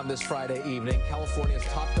news on this Friday evening. California's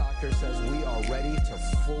top doctor says we are ready to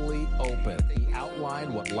fully open. He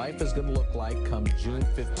outlined what life is going to look like come June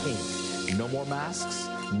 15th. No more masks,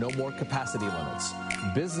 no more capacity limits.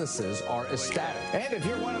 Businesses are ecstatic. And if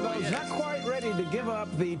you're one of those not quite ready to give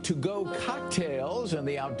up the to-go cocktails and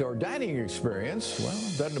the outdoor dining experience, well,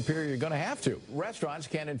 it doesn't appear you're going to have to. Restaurants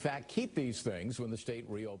can, in fact, keep these things when the state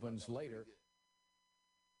reopens later.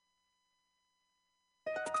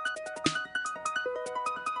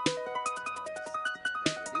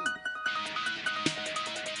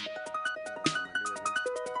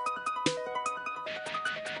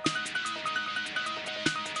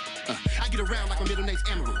 Around like my middle name's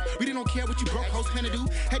Emerald. Really don't care what you broke hoes plan to do.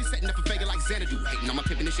 Haters setting up a figure like Xanadu. Hating on my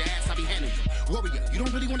pimpin' this your ass, I be handling you. Warrior, you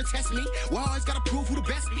don't really wanna test me? Well, I always gotta prove who the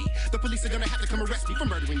best be. The police are gonna have to come arrest me for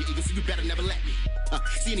murdering your ego, so you better never let me.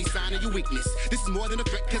 See any sign of your weakness? This is more than a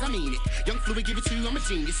threat, cause I mean it. Young fluid, give it to you, I'm a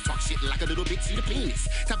genius. Talk shit like a little bitch, see the penis.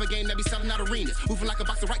 Type of game that be selling out arenas. Moving like a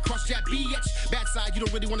boxer, right cross jab, bitch. Bad side, you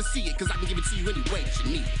don't really wanna see it, cause I can give it to you any way that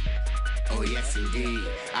you need it. Oh yes indeed,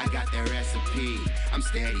 I got that recipe. I'm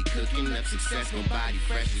steady cooking up success, nobody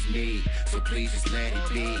fresh as me. So please just let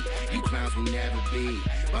it be. You clowns will never be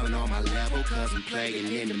ballin' on my level, cause I'm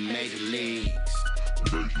playing in the major leagues.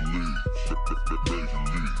 Major league.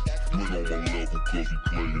 You ain't on my level cause we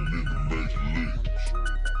playing in the major league.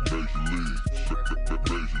 Major league.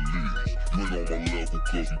 You ain't on my level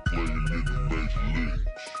cause we playing in the major league.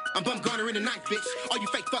 I'm bum gunner in the ninth, bitch. All you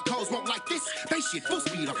fake fuck hoes won't like this. They shit full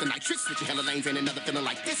speed off the nitrous. Switching hella lanes ain't another feeling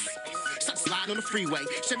like this. Such glide on the freeway.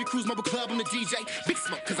 Chevy Cruise Mobile Club on the DJ. Big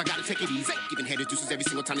smoke, cause I gotta take it easy. Giving head deuces every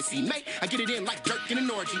single time they see me. I get it in like dirt in an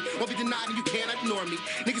orgy. Won't be denied and you cannot ignore me.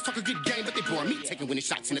 Niggas talk a good game, but they bore me. Taking winning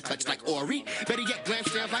shots in the clutch like Ori. Better yet, glam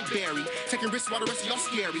stands like Barry. Taking risks while the rest of y'all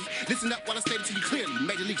scary. Listen up while I state it to you clearly.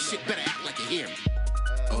 Major league shit, better act like you hear me.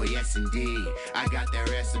 Oh yes indeed, I got that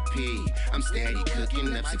recipe. I'm steady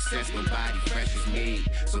cooking up success, my body fresh as me.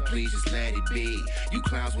 So please just let it be. You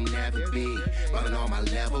clowns will never be ballin' on my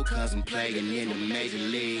level, cause I'm playing in the major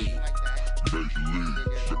league. Major league.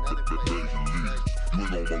 You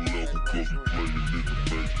ain't on my level, cause I'm playing in the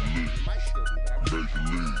major league. Major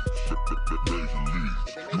league.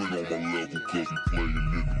 You ain't on my level, cause I'm playing in the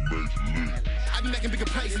major league. I be making bigger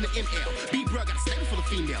plays in the ML. B-Bro got a stable full of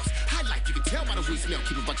females. High life, you can tell by the weed smell.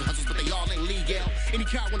 Keep a bunch of hustles, but they all ain't legal. Any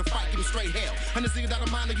cow wanna fight, give him straight hell. $100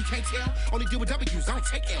 mind, no, you can't tell. Only deal with W's, I don't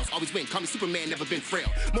take L's. Always win, call me Superman, never been frail.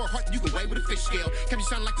 More heart than you can weigh with a fish scale. Kept you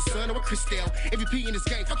shining like the sun or a crystal. MVP in this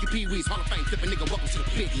game, fuck your Pee-wees. Hall of Fame, flip a nigga, welcome to the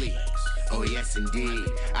big leagues. Oh yes indeed,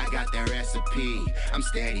 I got that recipe. I'm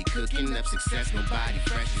steady cooking up success, my body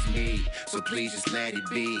fresh as me. So please just let it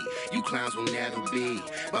be. You clowns will never be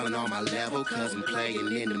ballin' on my level, cause I'm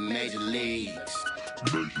playing in the major leagues.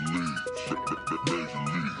 Major league. Major league.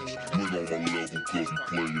 You ain't on my level, cause I'm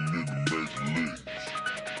playing in the major league.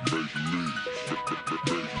 Major league.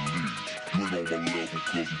 Major league. You ain't on my level,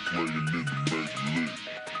 cause I'm playing in the major league.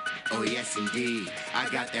 Oh yes indeed, I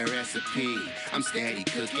got that recipe. I'm steady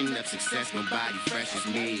cooking up success, my body fresh as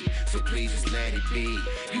me. So please just let it be.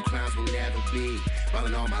 You clowns will never be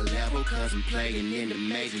ballin' on my level, cause I'm playing in the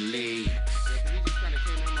major league.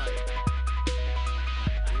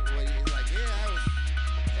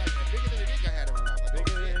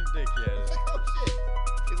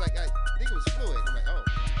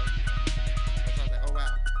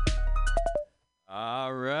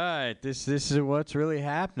 All right, this is what's really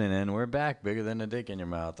happening, and we're back. Bigger than a dick in your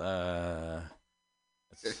mouth.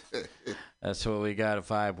 That's what we got to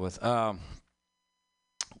vibe with.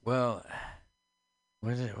 Well,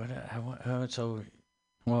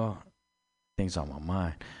 things on my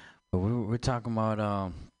mind, but we're talking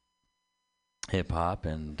about hip hop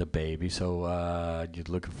and the baby. So, you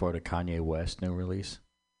looking for the Kanye West new release?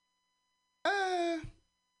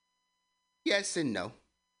 Yes and no.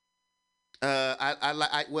 I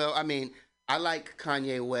like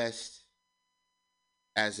Kanye West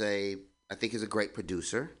I think he's a great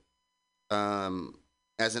producer.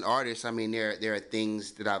 As an artist, I mean, there are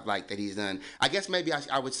things that I've liked that he's done. I guess maybe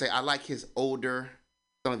I would say I like some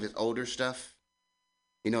of his older stuff.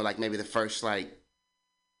 You know, like maybe the first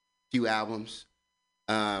few albums.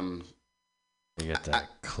 You get that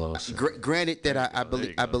closer. Granted that I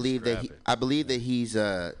believe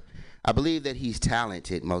that he's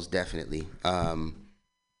talented, most definitely.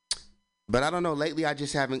 But I don't know. Lately, I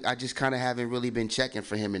just kind of haven't really been checking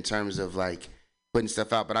for him in terms of putting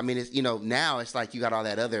stuff out. But I mean, it's now it's like you got all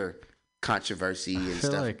that other controversy and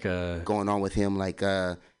stuff going on with him,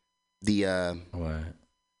 the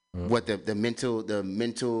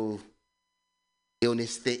mental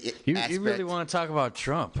illness thing. You really want to talk about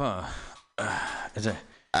Trump, huh?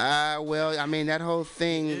 Well, I mean, that whole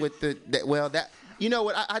thing with you know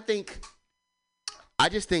what? I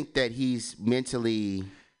just think that he's mentally,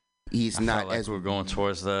 he's not as we're going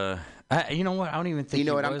towards the. You know what? I don't even think. You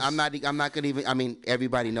know what? I'm not gonna even. I mean,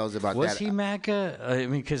 everybody knows about that. Was he MAGA? I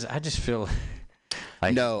mean, because I just feel.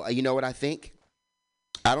 No, you know what I think?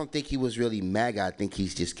 I don't think he was really MAGA. I think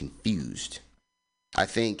he's just confused. I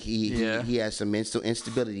think he has some mental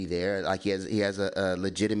instability there. Like he has a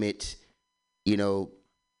legitimate,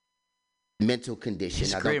 mental condition.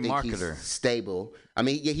 He's a great marketer. He's stable. I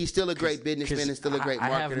mean, yeah, he's still a great businessman and still a great marketer.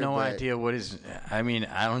 I have no idea what his. I mean,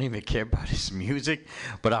 I don't even care about his music,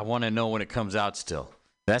 but I want to know when it comes out. Still,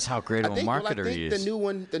 that's how great of a marketer he is. The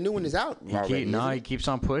new one is out already. He keeps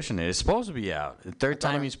on pushing it. It's supposed to be out. The third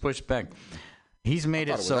time he's pushed back. He's made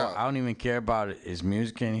it so I don't even care about his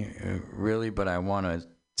music really, but I want to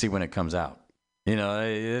see when it comes out. And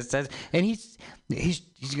he's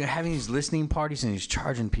having these listening parties and he's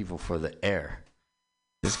charging people for the air.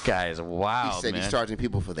 This guy is wild. He said he's charging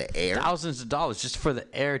people for the air, thousands of dollars just for the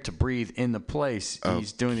air to breathe in the place. Okay.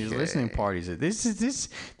 He's doing these listening parties.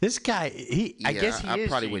 This guy. I guess he I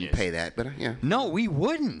probably wouldn't pay that, but yeah. No, we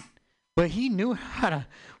wouldn't. But he knew how to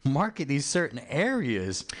market these certain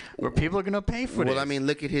areas where people are going to pay for this. Well, I mean,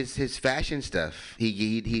 look at his fashion stuff.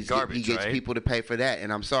 He gets people to pay for that,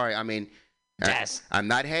 and I'm sorry. I mean. Yes. I'm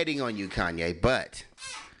not hating on you, Kanye, but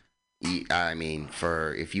I mean,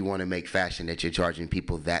 if you want to make fashion that you're charging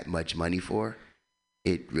people that much money for,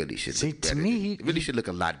 it really should look better. It really should look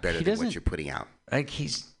a lot better than what you're putting out.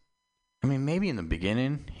 I mean, maybe in the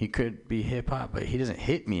beginning he could be hip hop, but he doesn't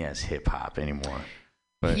hit me as hip hop anymore.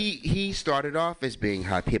 But He started off as being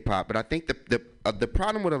hip hop, but I think the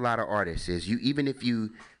problem with a lot of artists is even if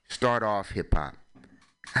you start off hip hop,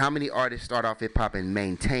 how many artists start off hip hop and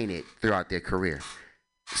maintain it throughout their career?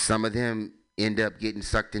 Some of them end up getting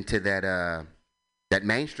sucked into that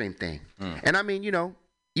mainstream thing. And I mean, you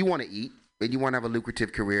want to eat, and you want to have a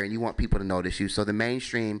lucrative career, and you want people to notice you. So the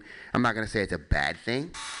mainstream, I'm not going to say it's a bad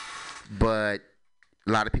thing, but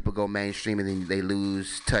a lot of people go mainstream and then they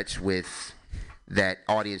lose touch with that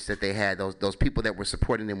audience that they had, those people that were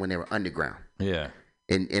supporting them when they were underground. Yeah.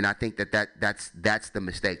 And I think that's the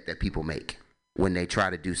mistake that people make when they try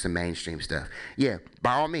to do some mainstream stuff. Yeah,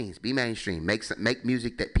 by all means, be mainstream. Make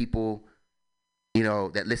music that people,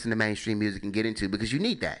 that listen to mainstream music and get into, because you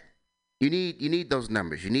need that. You need those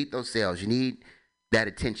numbers. You need those sales. You need that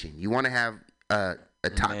attention. You want to have a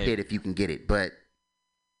top hit if you can get it, but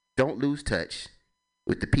don't lose touch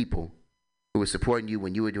with the people who were supporting you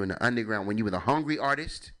when you were doing the underground, when you were the hungry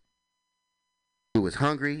artist who was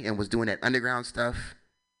hungry and was doing that underground stuff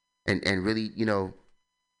and really,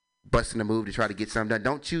 busting a move to try to get something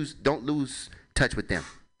done. Don't lose touch with them.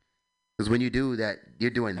 Because when you do that,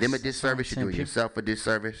 you're doing them a disservice, you're doing yourself a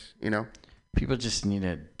disservice, People just need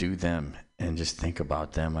to do them and just think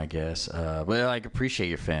about them, I guess. But appreciate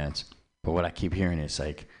your fans. But what I keep hearing is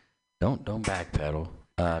don't backpedal.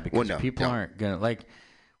 Because people aren't gonna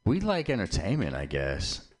we like entertainment, I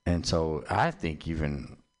guess. And so I think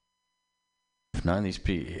even if none of these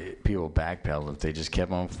people backpedal, if they just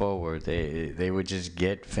kept on forward, they would just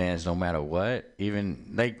get fans no matter what.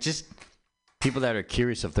 Even just people that are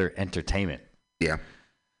curious of their entertainment. Yeah.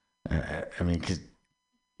 I mean, because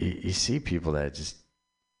you see people that just,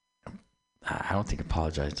 I don't think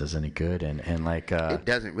apologize does any good, and it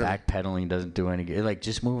doesn't really. Backpedaling doesn't do any good.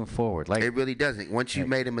 Just moving forward. It really doesn't. Once you've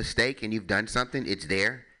made a mistake and you've done something, it's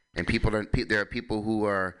there. And there are people who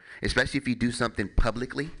are, especially if you do something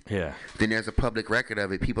publicly, then there's a public record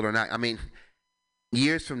of it. People are not, I mean,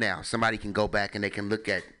 years from now, somebody can go back and they can look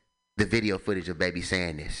at the video footage of Baby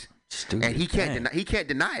saying this. Stupid and he can't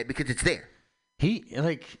deny it because it's there.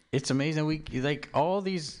 It's amazing. We, all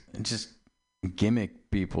these just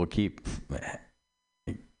gimmick people keep,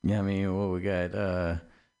 I mean, what we got,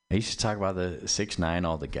 I used to talk about the 6ix9ine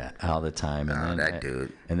all the time, and then, that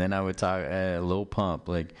dude. And then I would talk Lil Pump.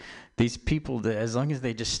 These people, as long as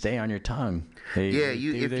they just stay on your tongue, if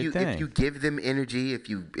you give them energy,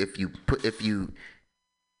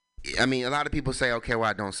 I mean, a lot of people say, okay, well,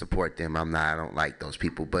 I don't support them. I don't like those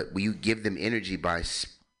people. But will you give them energy by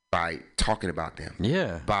talking about them?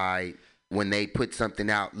 Yeah. By when they put something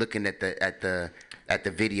out, looking at the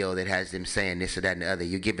video that has them saying this or that and the other,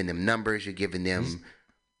 you're giving them numbers. You're giving them.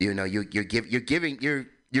 You're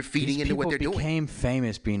feeding into what they're doing. People became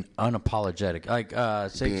famous being unapologetic.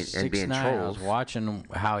 6ix9ine, I was watching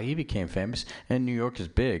how he became famous, and New York is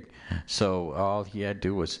big, so all he had to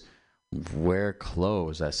do was wear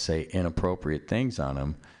clothes that say inappropriate things on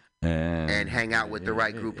him, and hang out with the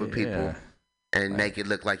right group of people, and make it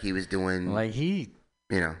look like he was doing. He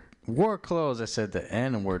wore clothes that said the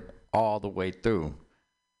N-word all the way through.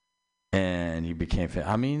 And he became famous.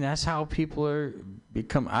 I mean, that's how people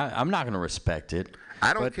become. I'm not going to respect it.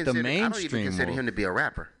 I don't even consider him to be a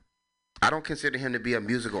rapper. I don't consider him to be a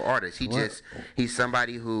musical artist. He's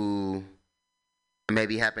somebody who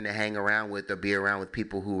maybe happened to hang around with or be around with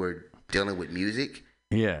people who were dealing with music.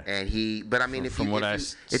 Yeah. And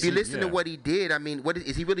if you listen to what he did, I mean,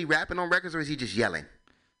 is he really rapping on records or is he just yelling?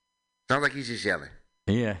 Sounds like he's just yelling.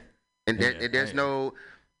 Yeah. And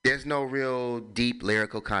there's no real deep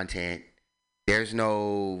lyrical content. There's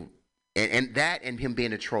no, and him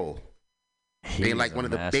being a troll, being one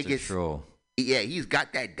of the biggest troll. Yeah, he's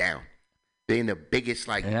got that down. Being the biggest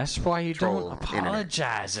and that's why you don't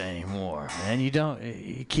apologize anymore, man.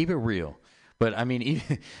 You keep it real. But I mean,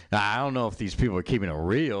 I don't know if these people are keeping it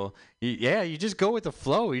real. You just go with the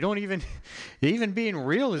flow. You don't even being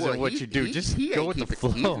real isn't what you do. Just go with the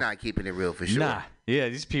flow. He's not keeping it real for sure. Nah, yeah,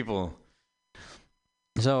 these people.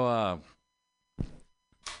 So,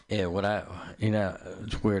 it's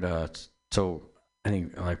weird. So I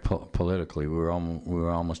think politically, we were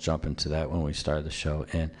almost jumping to that when we started the show,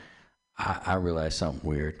 and I realized something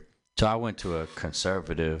weird. So I went to a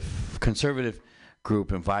conservative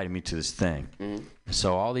group invited me to this thing. Mm-hmm.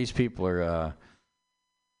 So all these people are,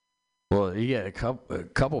 a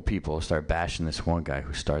couple people start bashing this one guy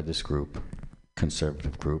who started this group,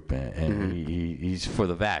 conservative group, and he's for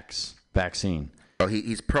the vaccine. Oh,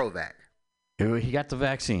 he's pro-vac. He got the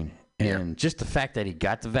vaccine. And just the fact that he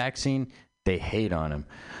got the vaccine they hate on him.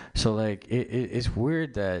 So like it's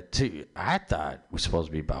weird that I thought it was supposed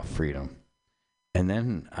to be about freedom, and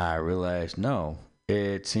then I realized no,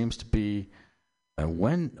 it seems to be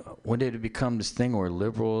when did it become this thing where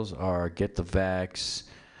liberals are get the vax,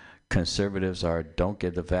 conservatives are don't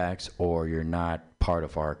get the vax, or you're not part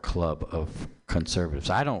of our club of conservatives.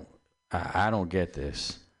 I don't get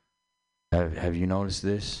this. Have you noticed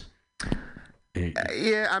this?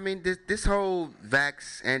 Yeah, I mean, this whole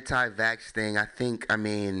anti-vax thing, I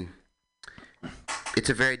mean, it's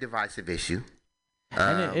a very divisive issue.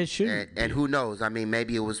 And it should. And who knows? I mean,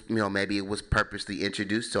 maybe it was purposely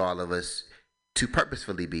introduced to all of us to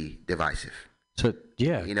purposefully be divisive. So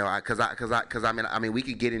yeah, because I mean, we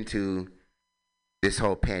could get into this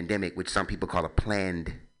whole pandemic, which some people call a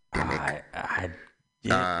planned demic.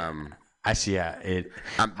 I see. Yeah,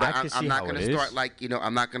 I'm not going to start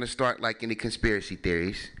I'm not going to start like any conspiracy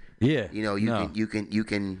theories. Yeah, you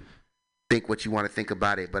can think what you want to think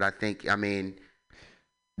about it, but I mean,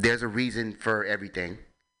 there's a reason for everything,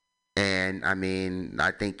 and I mean,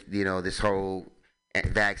 I think this whole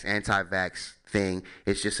anti-vax thing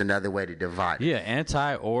is just another way to divide. Yeah,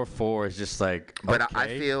 anti or for is just like. But okay,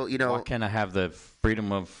 I feel why can't I have the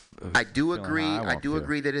freedom of I do agree. I do feel.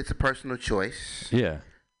 agree that it's a personal choice. Yeah.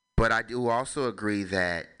 But I do also agree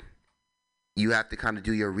that you have to kind of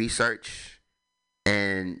do your research,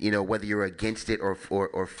 and whether you're against it or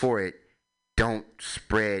for it, don't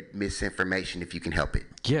spread misinformation if you can help it.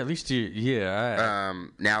 Yeah, at least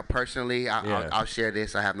now, personally, I'll share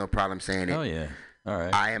this. I have no problem saying it. Oh yeah, all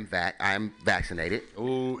right. I am vaccinated.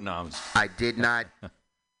 Oh no, I did not.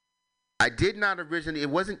 I did not originally.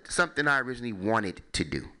 It wasn't something I originally wanted to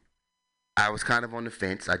do. I was kind of on the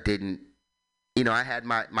fence. I didn't. I had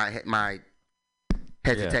my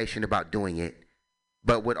hesitation about doing it,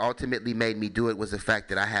 but what ultimately made me do it was the fact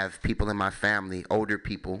that I have people in my family, older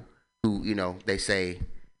people, who they say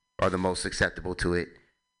are the most susceptible to it,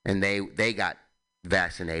 and they got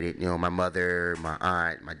vaccinated. My mother, my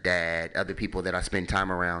aunt, my dad, other people that I spend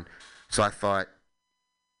time around. So I thought,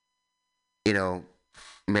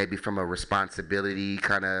 maybe from a responsibility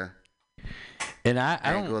kind of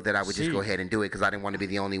angle that I would just go ahead and do it, because I didn't want to be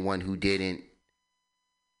the only one who didn't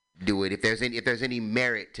do it. If there's any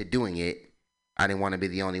merit to doing it, I didn't want to be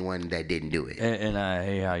the only one that didn't do it. And I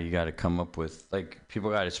hate how you got to come up with, like,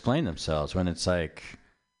 people got to explain themselves when it's like,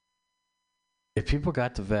 if people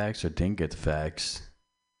got the vax or didn't get the vax,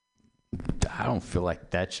 I don't feel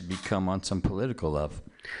like that should become on some political level.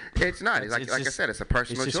 It's not. Like I said, it's a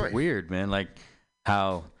personal choice. It's just weird, man. Like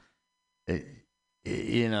how,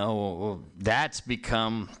 that's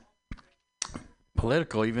become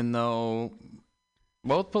political, even though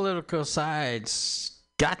both political sides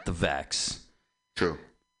got the vax. True.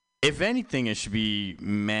 If anything, it should be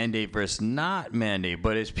mandate versus not mandate.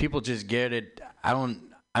 But as people just get it,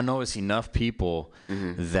 I know it's enough people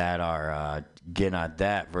that are getting on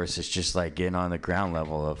that versus just like getting on the ground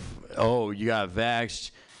level of, oh, you got vaxxed,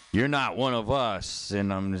 you're not one of us.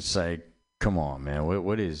 And I'm just like, come on, man,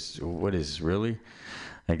 what is really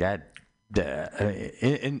like that?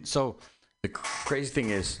 And so the crazy thing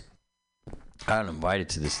is, I got invited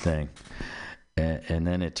to this thing, and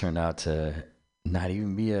then it turned out to not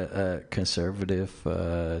even be a conservative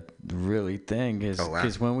really thing.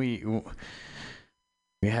 Because when we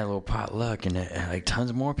had a little potluck, and like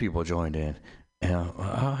tons more people joined in. And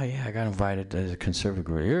oh yeah, I got invited as a conservative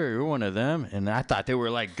group. You're one of them, and I thought they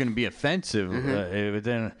were like going to be offensive, but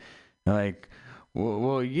then like,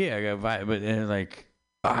 well yeah, I got invited, but then like,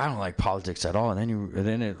 I don't like politics at all. And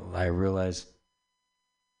then I realized,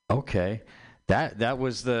 okay, that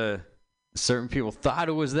was the certain people thought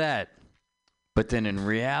it was that, but then in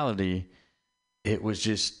reality, it was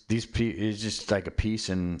just it's just like a peace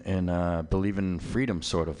and believe in freedom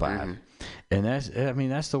sort of vibe. And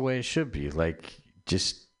that's the way it should be. Like,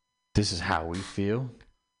 just this is how we feel,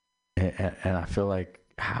 and I feel like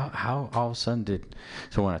how all of a sudden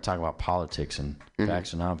so when I talk about politics and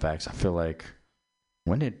vax and non-vax, I feel like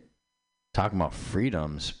when did talking about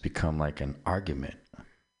freedoms become like an argument?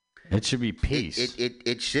 It should be peace.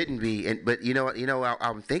 It shouldn't be. But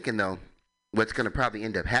I'm thinking though, what's going to probably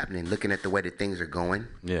end up happening, looking at the way that things are going.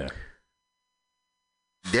 Yeah.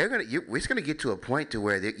 It's going to get to a point to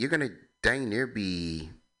where you're going to dang near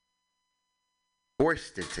be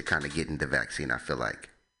forced to kind of get into the vaccine, I feel like.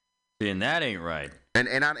 And that ain't right. And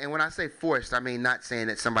when I say forced, I mean not saying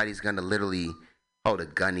that somebody's going to literally hold a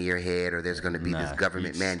gun to your head or there's going to be this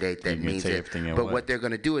government mandate that means it. But what they're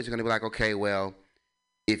going to do is they're going to be like, okay, well,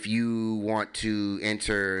 if you want to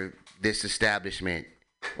enter this establishment,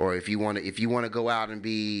 or if you want to go out and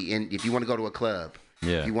if you want to go to a club,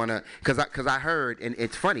 Yeah. If you wanna, cause I heard, and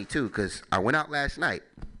it's funny too, cause I went out last night.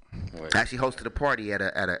 I actually hosted a party at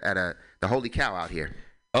the Holy Cow out here.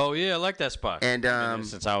 Oh yeah, I like that spot. And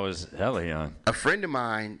since I was hella young, a friend of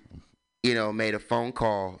mine, made a phone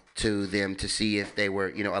call to them to see if they were,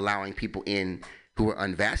 allowing people in who were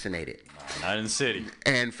unvaccinated. Not in the city.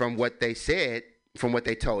 And from what they said, from what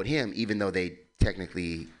they told him, even though they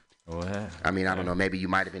technically, I don't know, maybe you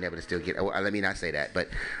might have been able to still get. Let me not say that,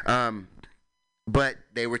 but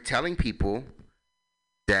they were telling people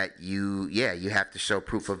that you have to show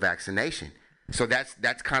proof of vaccination. So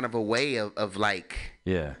that's kind of a way of like,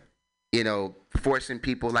 forcing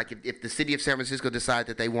people. Like if the city of San Francisco decide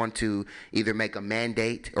that they want to either make a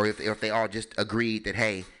mandate, or if they all just agreed that,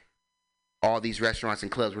 hey, all these restaurants and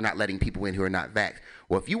clubs, we're not letting people in who are not vaxxed.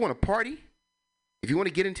 Well, if you want to party, if you want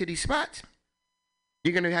to get into these spots,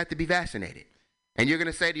 you're going to have to be vaccinated. And you're going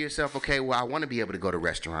to say to yourself, okay, well, I want to be able to go to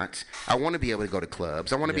restaurants. I want to be able to go to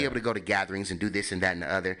clubs. I want to be able to go to gatherings and do this and that and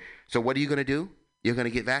the other. So what are you going to do? You're going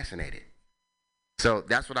to get vaccinated. So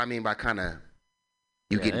that's what I mean by kind of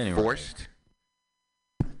getting forced.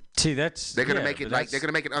 See, they're gonna make it they're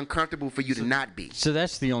gonna make it uncomfortable for you to not be. So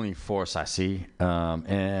that's the only force I see,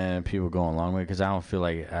 and people go a long way because I don't feel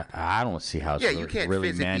like I don't see how it's you can't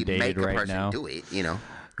really physically mandated make a right person now. do it,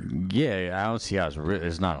 Yeah, I don't see how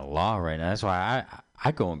it's not a law right now. That's why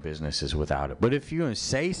I go in businesses without it. But if you're gonna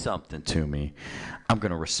say something to me, I'm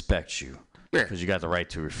gonna respect you. Because you got the right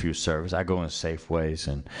to refuse service. I go in Safeways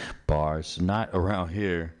and bars, not around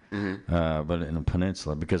here, but in the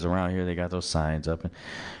peninsula, because around here they got those signs up. And,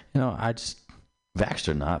 I just, vaxxed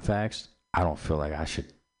or not vaxxed, I don't feel like I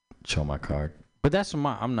should show my card. But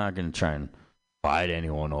I'm not going to try and fight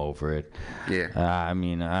anyone over it. Yeah.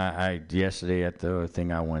 I yesterday at the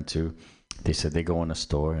thing I went to, they said they go in a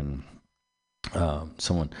store and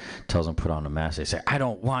someone tells them put on a mask. They say, I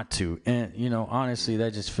don't want to. And, honestly,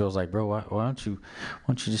 that just feels like, bro, why don't you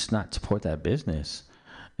just not support that business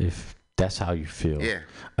if that's how you feel? Yeah.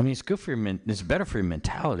 It's good for it's better for your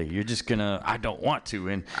mentality. You're just going to, I don't want to.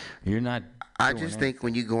 And you're not. I just think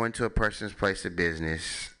when you go into a person's place of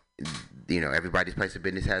business, everybody's place of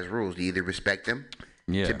business has rules. You either respect them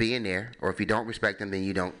to be in there, or if you don't respect them, then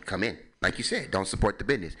you don't come in. Like you said, don't support the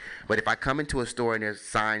business. But if I come into a store and there's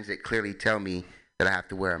signs that clearly tell me that I have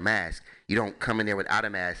to wear a mask, you don't come in there without a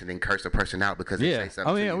mask and then curse a person out because they say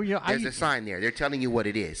something to you. There's a sign there. They're telling you what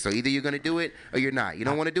it is. So either you're going to do it or you're not. You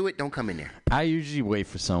don't want to do it, don't come in there. I usually wait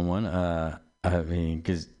for someone. I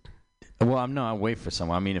wait for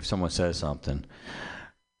someone. If someone says something.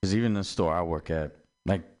 Because even in the store I work at,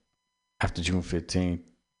 like after June 15th,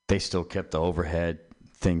 they still kept the overhead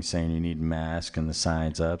thing saying you need a mask and the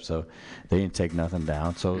signs up, so they didn't take nothing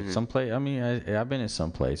down. So some place, I've been in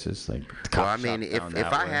some places like. If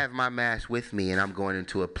I have my mask with me and I'm going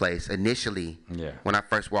into a place initially, when I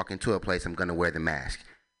first walk into a place, I'm going to wear the mask.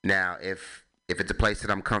 Now, if it's a place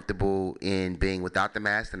that I'm comfortable in being without the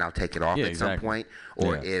mask, then I'll take it off at some point.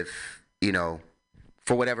 Or if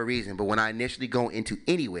for whatever reason, but when I initially go into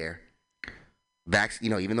anywhere,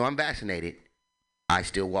 even though I'm vaccinated, I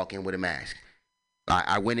still walk in with a mask.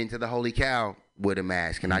 I went into the Holy Cow with a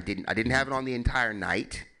mask, and I didn't have it on the entire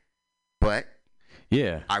night, but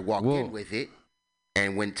I walked in with it.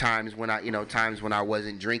 And times when I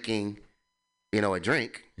wasn't drinking, a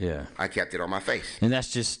drink, I kept it on my face. And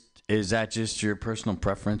is that just your personal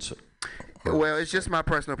preference? Well, it's just my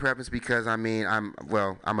personal preference because I'm a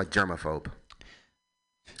germaphobe.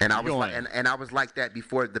 And I was like that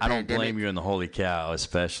before the pandemic. I don't blame you in the Holy Cow,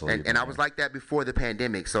 especially. And I was like that before the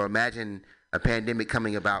pandemic. So imagine a pandemic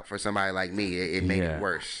coming about for somebody like me. It made it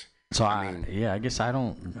worse. So I guess I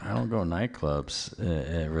don't go nightclubs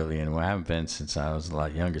really anymore. I haven't been since I was a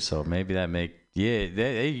lot younger. So maybe that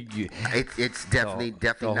it's definitely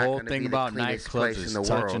the not whole going to thing be about the cleanest nightclubs place is in the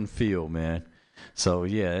touch world. and feel, man. So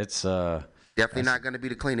it's definitely not going to be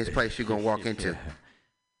the cleanest place you're going to walk into.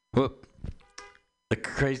 Well, the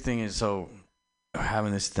crazy thing is, so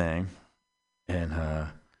having this thing, and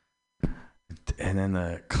then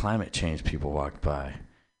the climate change people walked by.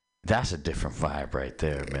 That's a different vibe right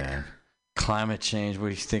there, man. Climate change. What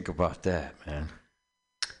do you think about that, man?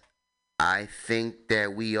 I think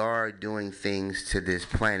that we are doing things to this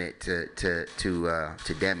planet to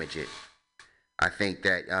damage it. I think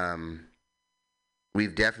that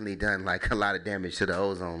we've definitely done like a lot of damage to the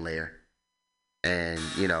ozone layer, and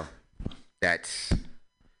that's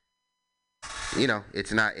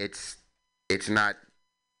it's not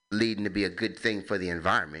leading to be a good thing for the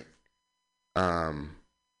environment.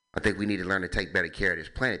 I think we need to learn to take better care of this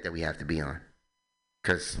planet that we have to be on,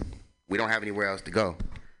 because we don't have anywhere else to go.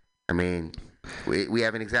 We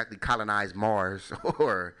haven't exactly colonized Mars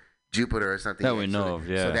or Jupiter or something. That we know of,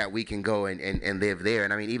 yeah. So that we can go and live there.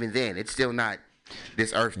 And I mean, even then, it's still not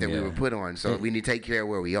this Earth that we were put on. So we need to take care of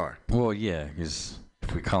where we are. Well, yeah, because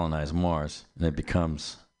if we colonize Mars, and it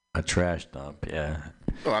becomes a trash dump,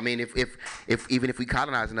 Well, I mean, if even if we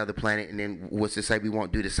colonize another planet, and then what's to say we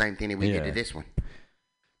won't do the same thing that we did to this one?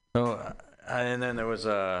 So, and then there was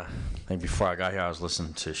I think before I got here, I was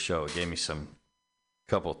listening to a show. It gave me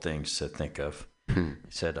couple things to think of. He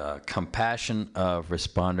said compassion of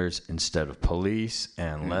responders instead of police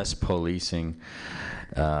and less policing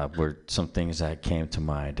were some things that came to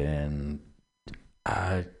mind. And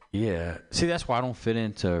see, that's why I don't fit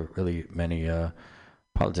into really many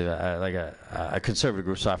politics. I like a conservative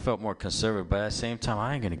group, so I felt more conservative. But at the same time,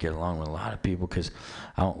 I ain't gonna get along with a lot of people because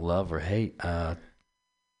I don't love or hate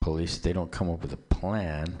police. They don't come up with a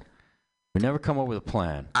plan. We never come up with a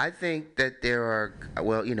plan. I think that there are,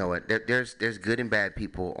 well, you know what? There's good and bad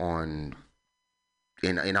people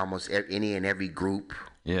in almost any and every group.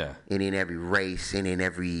 Yeah. Any and every race, any and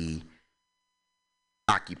every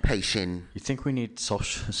occupation. You think we need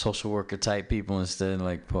social worker type people instead of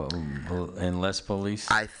and less police?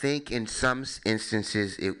 I think in some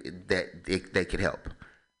instances they could help.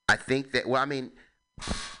 I think that, well, I mean,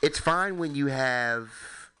 it's fine when you have.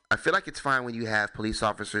 I feel like it's fine when you have police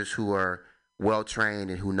officers who are well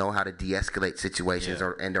trained and who know how to de-escalate situations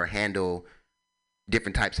or handle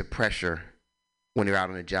different types of pressure when they're out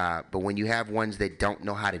on a job. But when you have ones that don't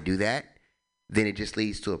know how to do that, then it just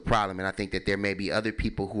leads to a problem. And I think that there may be other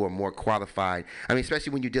people who are more qualified. I mean,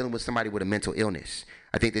 especially when you're dealing with somebody with a mental illness.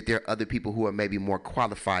 I think that there are other people who are maybe more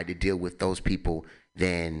qualified to deal with those people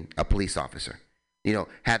than a police officer. You know,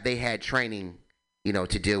 have they had training, you know,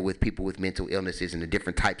 to deal with people with mental illnesses and the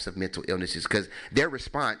different types of mental illnesses? Because their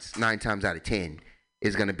response 9 times out of 10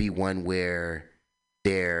 is going to be one where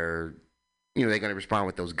they're going to respond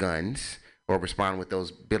with those guns or respond with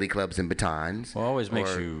those billy clubs and batons. Well, always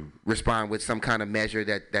makes you respond with some kind of measure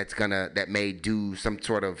that may do some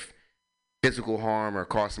sort of physical harm or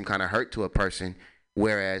cause some kind of hurt to a person.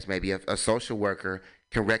 Whereas maybe a social worker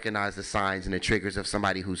can recognize the signs and the triggers of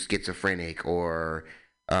somebody who's schizophrenic or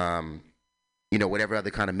whatever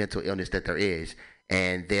other kind of mental illness that there is,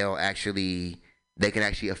 and they can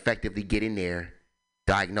actually effectively get in there,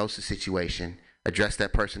 diagnose the situation, address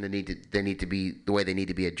that person they need to be the way they need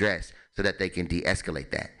to be addressed, so that they can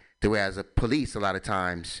de-escalate that. Whereas a police, a lot of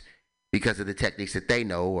times, because of the techniques that they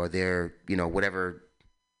know or their whatever's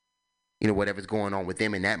going on with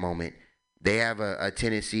them in that moment, they have a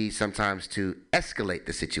tendency sometimes to escalate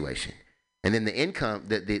the situation, and then the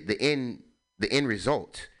end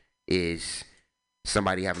result is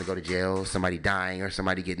somebody having to go to jail, somebody dying, or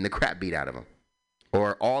somebody getting the crap beat out of them,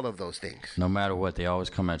 or all of those things. No matter what, they always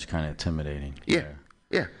come at you kind of intimidating. Yeah.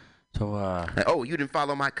 So, you didn't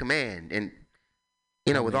follow my command, and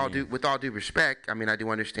with all due respect, I mean, I do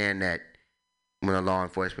understand that when a law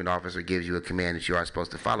enforcement officer gives you a command that you are supposed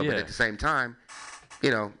to follow, but at the same time,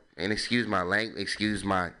 and excuse my language, excuse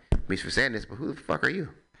me for saying this, but who the fuck are you?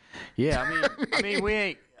 Yeah, I mean, we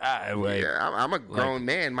ain't. I'm a grown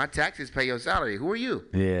man. My taxes pay your salary. Who are you?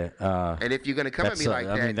 Yeah. And if you're gonna come at me like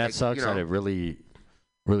that, I mean, that sucks that it really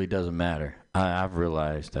doesn't matter. I've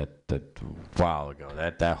realized that a while ago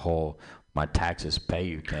that whole my taxes pay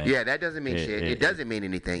you thing. Yeah, that doesn't mean shit. It doesn't mean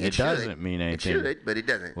anything. It doesn't mean anything. It should, but it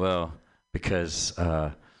doesn't. Well, because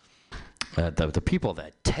the people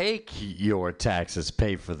that take your taxes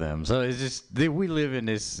pay for them. So it's just we live in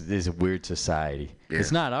this weird society. Yeah.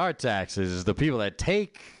 It's not our taxes; it's the people that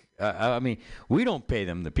take. I mean, we don't pay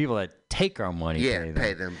them. The people that take our money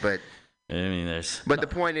pay them. But I mean, the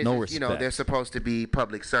point is, they're supposed to be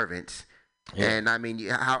public servants. Yeah. And I mean,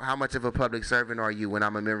 how much of a public servant are you when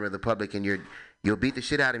I'm a member of the public and you'll beat the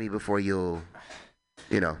shit out of me before you'll.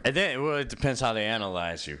 And then, it depends how they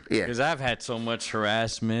analyze you. Yeah. Because I've had so much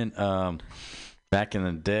harassment back in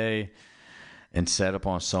the day and set up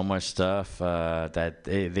on so much stuff that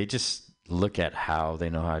they just look at how they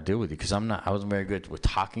know how to deal with you. Because I wasn't very good with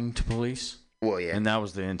talking to police. Well, yeah. And that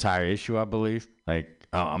was the entire issue, I believe. Like,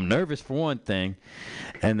 I'm nervous for one thing,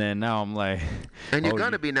 and then now I'm like... And you're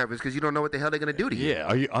going to be nervous because you don't know what the hell they're going to do to you.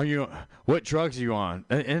 Yeah. Are you? What drugs are you on?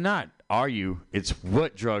 And not... Are you? It's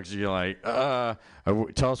what drugs are you like?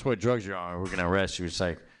 Tell us what drugs you're on. We're gonna arrest you. It's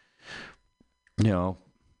like,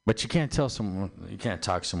 but you can't tell someone. You can't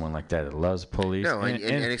talk to someone like that loves police. No, and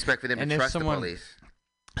expect for them to trust the police.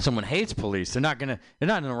 Someone hates police. They're not in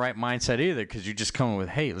the right mindset either because you're just coming with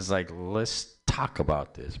hate. It's like, let's talk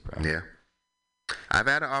about this, bro. Yeah. I've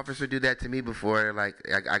had an officer do that to me before. Like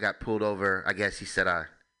I got pulled over. I guess he said I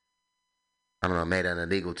don't know, made an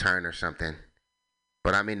illegal turn or something.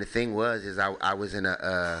 But I mean, the thing was, I was in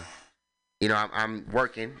you know, I'm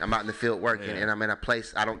working. I'm out in the field working, and I'm in a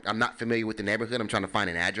place I'm not familiar with the neighborhood. I'm trying to find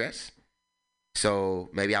an address. So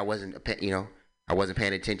maybe I wasn't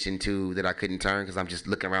paying attention to that I couldn't turn because I'm just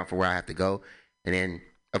looking around for where I have to go. And then,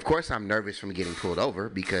 of course, I'm nervous from getting pulled over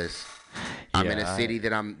because I'm in a city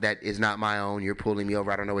that is not my own. You're pulling me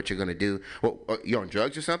over. I don't know what you're gonna do. Well, you're on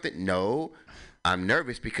drugs or something? No. I'm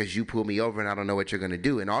nervous because you pulled me over and I don't know what you're going to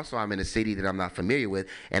do. And also I'm in a city that I'm not familiar with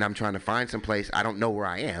and I'm trying to find some place. I don't know where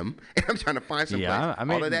I am. And I'm trying to find some place.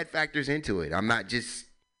 All of that factors into it. I'm not just,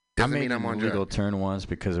 doesn't mean I'm on drugs. I made a legal turn once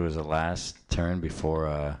because it was the last turn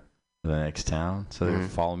before the next town. So they were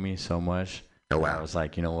following me so much. Oh, wow. I was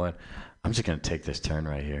like, you know what? I'm just going to take this turn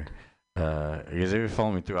right here. Because they were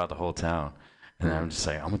following me throughout the whole town. And I'm just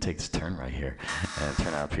like, I'm going to take this turn right here. And it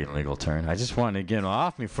turned out to be an illegal turn. I just wanted to get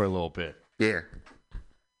off me for a little bit. Yeah.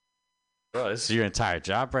 Bro, this is your entire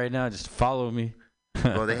job right now. Just follow me.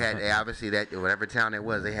 Well, they had obviously that whatever town it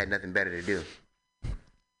was, they had nothing better to do.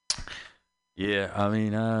 Yeah, I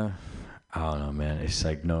mean, I don't know, man. It's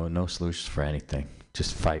like no solutions for anything.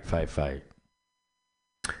 Just fight. Like,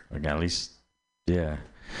 at least, yeah.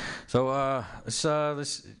 So let's.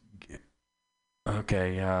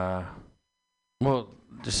 Okay. Well,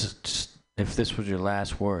 just if this was your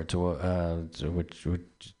last word, would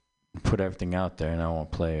put everything out there, and I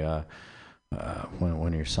won't play one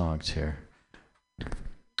of your songs here.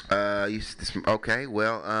 Okay,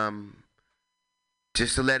 well,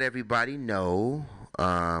 just to let everybody know,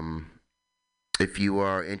 if you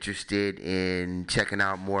are interested in checking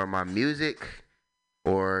out more of my music,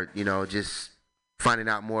 or just finding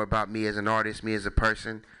out more about me as an artist, me as a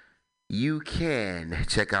person, you can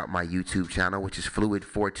check out my YouTube channel, which is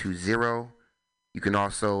Fluid420. You can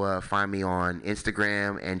also find me on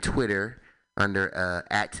Instagram and Twitter under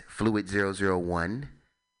at Fluid001. You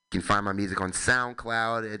can find my music on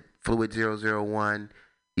SoundCloud at Fluid001.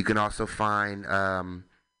 You can also find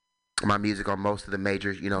my music on most of the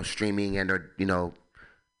major, streaming and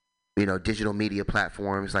digital media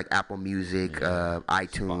platforms like Apple Music,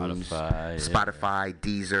 iTunes, Spotify,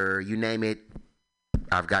 Deezer, you name it.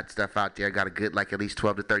 I've got stuff out there. Got a good at least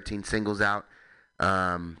 12 to 13 singles out.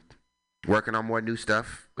 Working on more new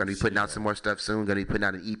stuff. Going to be putting out some more stuff soon. Going to be putting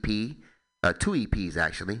out an EP, 2 EPs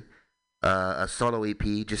actually. A solo EP,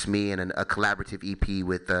 just me, and a collaborative EP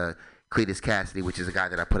with Cletus Cassidy, which is a guy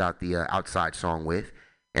that I put out the Outside song with.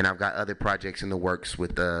 And I've got other projects in the works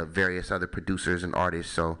with various other producers and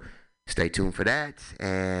artists. So stay tuned for that.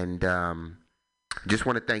 And just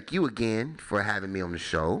want to thank you again for having me on the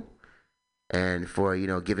show, and for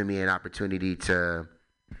giving me an opportunity to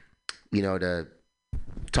to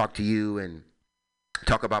talk to you and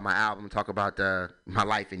talk about my album, talk about my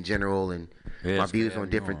life in general, and my views on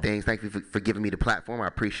different things. Thank you for giving me the platform. I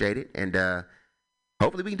appreciate it, and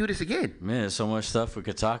hopefully we can do this again. Man, there's so much stuff we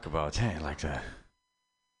could talk about. Dang, like that.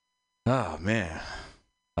 Oh man,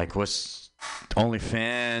 like what's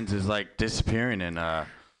OnlyFans is like disappearing, and and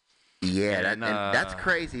that's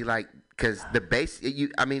crazy. Like, because the base,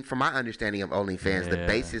 from my understanding of OnlyFans, the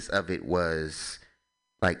basis of it was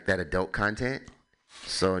like that adult content.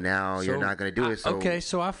 So now you're not going to do it. So okay,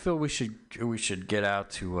 so I feel we should get out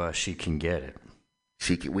to She Can Get It.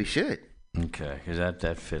 We should. Okay, because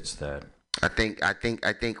that fits that. I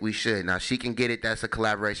think we should. Now She Can Get It. That's a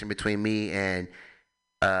collaboration between me and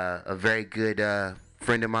a very good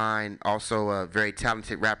friend of mine, also a very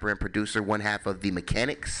talented rapper and producer, one half of the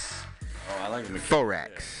Mechanics. Oh, I like the Mechanics.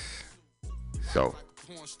 Thorax. So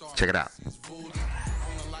check it out.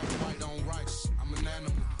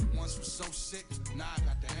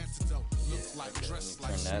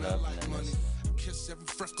 Turn that up and then kiss every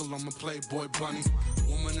freckle on my Playboy bunny.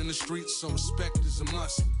 Woman in the streets, so respect is a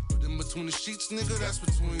must. But in between the sheets, nigga, that's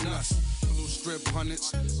between us. Blue strip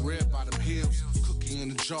hundreds, red bottom heels, cookie in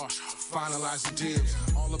the jar, finalize the deals.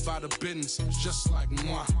 All about the business, just like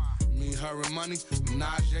moi. Me, her, and money,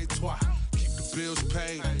 menage a trois. Keep the bills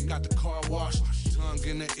paid, got the car washed. Tongue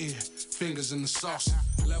in the ear, fingers in the sauce.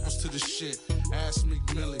 Levels to the shit, ask me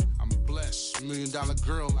Millie. I'm blessed, $1 million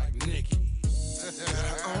girl like Nicki. Got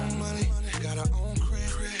her own money, got her own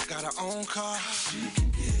crib, got her own car. She can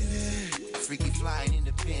get it. Freaky, fly, and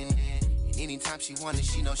independent. And anytime she want it,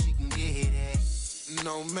 she know she can get it.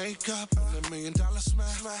 No makeup, $1 million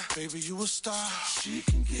smile. Baby, you a star. She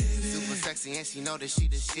can get it. Super sexy and she know that she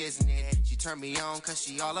the shiznit. She turn me on cause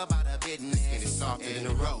she all about her business. Skin is softer than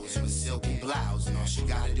a rose with silky blouse. And all she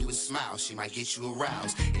gotta do is smile, she might get you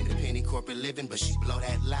aroused. Independent corporate living, but she blow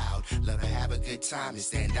that loud. Let her have a good time and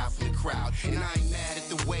stand out from the crowd. And I ain't mad at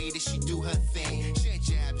the way that she do her thing. She ain't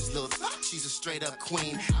jab his little thought. she's a straight up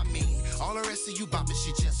queen. I mean, all the rest of you boppers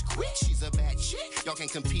should just quit. She's a bad chick, y'all can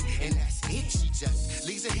compete, and that's it. She just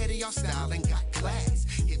leagues ahead of y'all style and got class.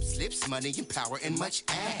 Hips, lips, money, and power, and much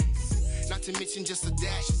ass. Not to mention just a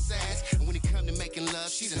dash of sass. And when it come to making love,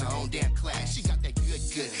 she's in her own damn class. She got that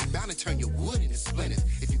good, bound to turn your wood into splinters.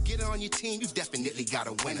 If you get her on your team, you definitely got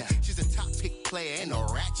a winner. She's a top pick player and no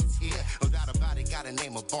ratchets here. Without about it, got a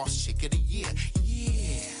name of boss chick of the year.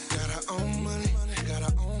 Yeah. Got her own money, got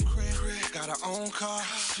her own crib, got her own car.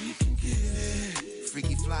 She can get it.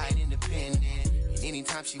 Freaky fly and independent. And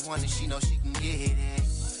anytime she want it, she know she can get it.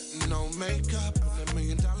 No makeup, $1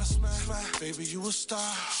 million smile. Baby, you a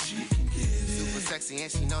star. She can get it. Super sexy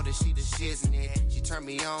and she know that she the shiznit. She turn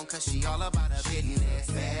me on cause she all about her business.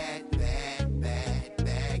 Bad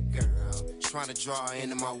girl. Trying to draw her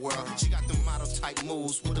into my world. She got the model type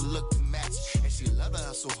moves with the look to match. And she love to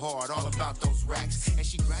hustle hard, all about those racks. And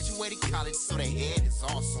she graduated college, so their head is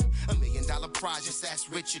awesome. $1 million prize, just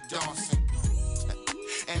ask Richard Dawson.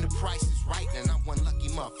 And the price is right, and I'm one lucky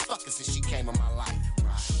motherfucker since she came in my life.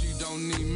 She don't need